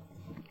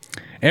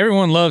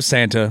 Everyone loved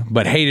Santa,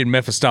 but hated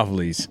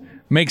Mephistopheles.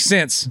 Makes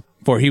sense,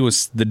 for he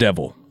was the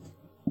devil.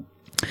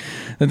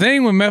 The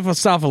thing with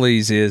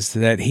Mephistopheles is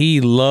that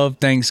he loved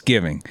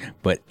Thanksgiving,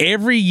 but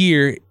every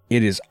year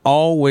it is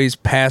always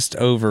passed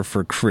over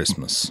for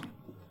Christmas.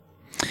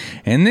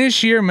 And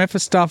this year,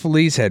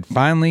 Mephistopheles had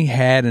finally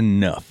had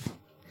enough.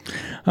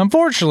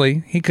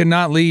 Unfortunately, he could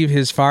not leave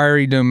his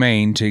fiery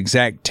domain to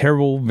exact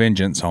terrible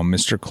vengeance on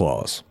Mr.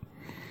 Claus.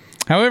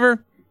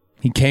 However,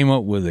 he came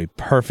up with a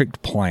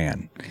perfect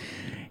plan.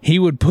 He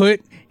would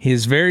put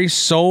his very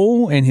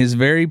soul and his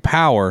very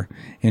power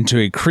into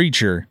a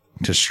creature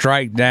to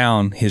strike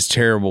down his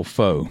terrible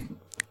foe.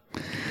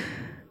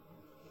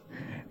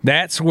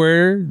 That's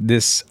where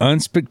this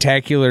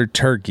unspectacular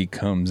turkey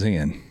comes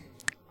in.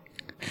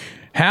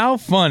 How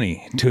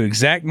funny to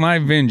exact my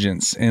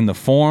vengeance in the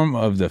form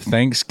of the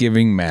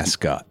Thanksgiving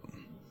mascot.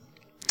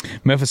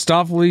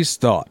 Mephistopheles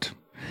thought.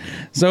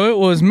 So it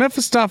was.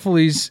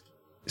 Mephistopheles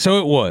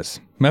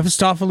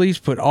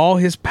put all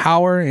his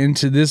power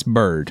into this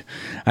bird.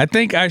 I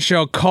think I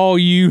shall call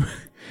you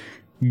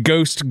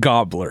Ghost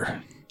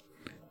Gobbler.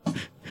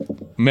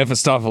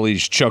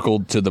 Mephistopheles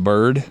chuckled to the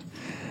bird.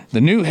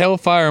 The new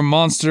hellfire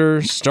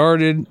monster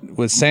started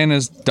with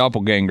Santa's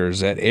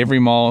doppelgangers at every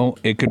mall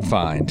it could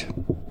find,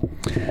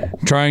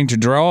 trying to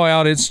draw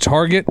out its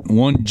target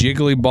one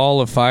jiggly ball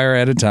of fire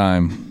at a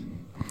time.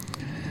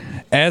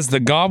 As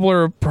the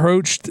gobbler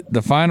approached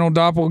the final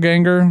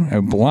doppelganger,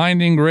 a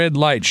blinding red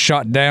light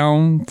shot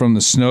down from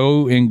the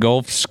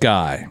snow-engulfed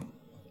sky.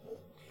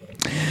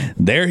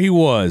 There he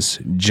was,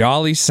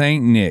 jolly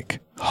Saint Nick.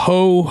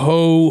 Ho,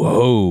 ho,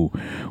 ho.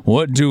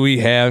 What do we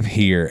have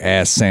here?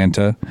 Asked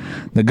Santa.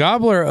 The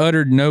gobbler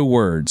uttered no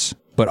words,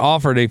 but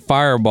offered a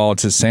fireball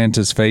to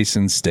Santa's face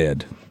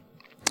instead.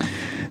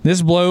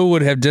 This blow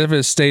would have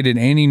devastated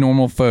any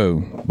normal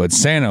foe, but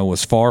Santa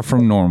was far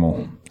from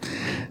normal.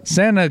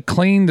 Santa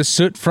cleaned the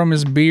soot from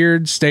his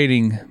beard,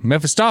 stating,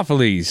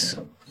 Mephistopheles,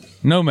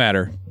 no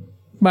matter.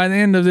 By the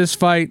end of this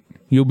fight,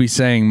 you'll be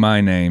saying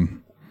my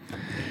name.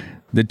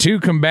 The two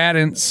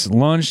combatants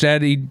lunged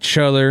at each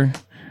other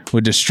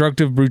with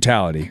destructive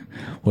brutality.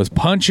 With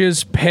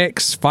punches,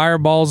 pecks,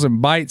 fireballs,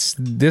 and bites,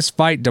 this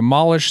fight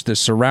demolished the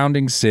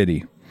surrounding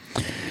city.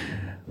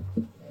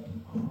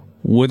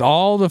 With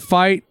all the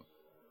might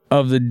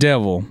of the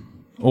devil,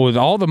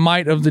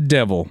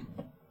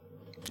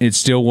 it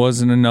still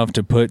wasn't enough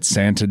to put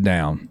Santa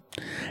down.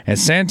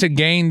 As Santa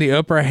gained the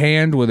upper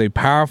hand with a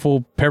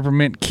powerful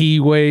peppermint key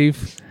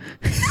wave,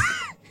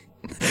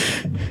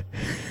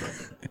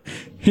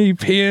 he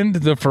pinned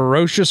the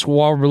ferocious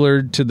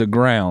warbler to the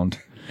ground.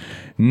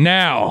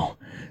 "Now,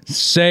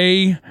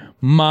 say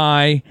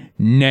my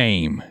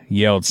name,"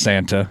 yelled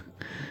Santa.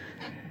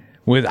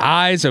 With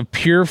eyes of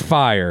pure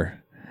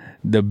fire,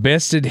 the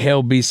bested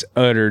hell beast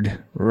uttered,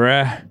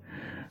 raggedy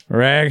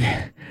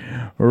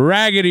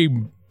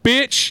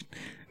bitch,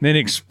 then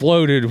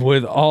exploded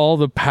with all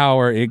the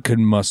power it could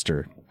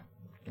muster.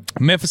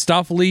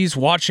 Mephistopheles,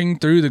 watching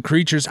through the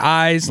creature's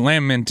eyes,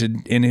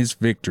 lamented in his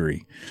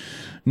victory.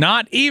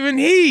 Not even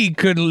he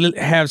could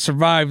have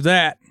survived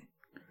that.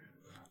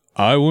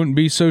 "I wouldn't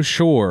be so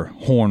sure,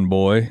 horn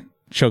boy,"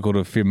 chuckled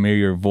a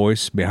familiar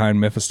voice behind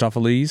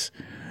Mephistopheles.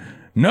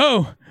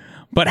 "No,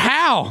 but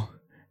how?"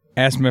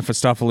 asked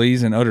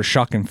Mephistopheles in utter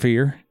shock and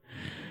fear.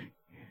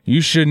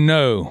 "You should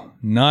know,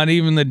 not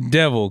even the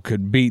devil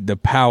could beat the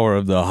power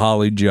of the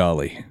holly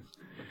jolly,"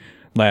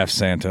 laughed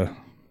Santa.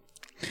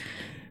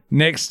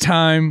 "Next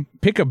time,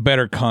 pick a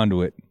better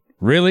conduit."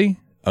 "Really?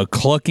 A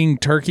clucking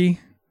turkey?"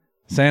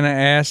 Santa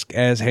asked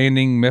as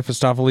handing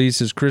Mephistopheles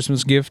his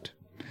Christmas gift.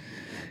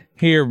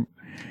 Here,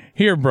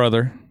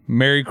 brother,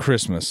 Merry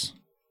Christmas.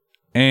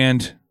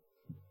 And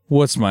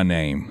what's my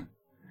name?"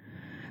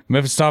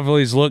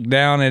 Mephistopheles looked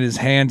down at his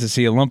hand to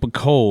see a lump of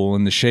coal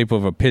in the shape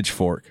of a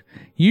pitchfork.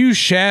 "You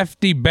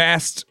shafty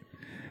bast!"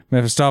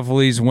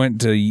 Mephistopheles went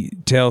to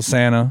tell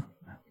Santa,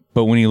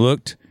 but when he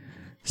looked,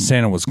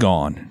 Santa was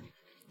gone.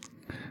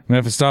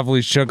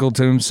 Mephistopheles chuckled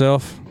to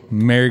himself,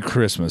 "Merry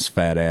Christmas,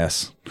 fat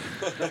ass."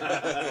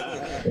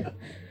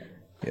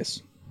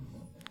 Yes.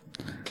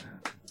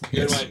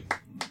 Yes.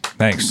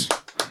 Thanks.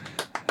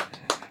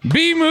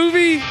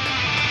 B-movie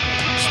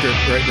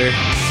script right there.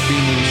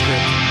 B-movie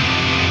script.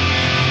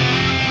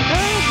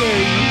 Oh,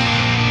 baby.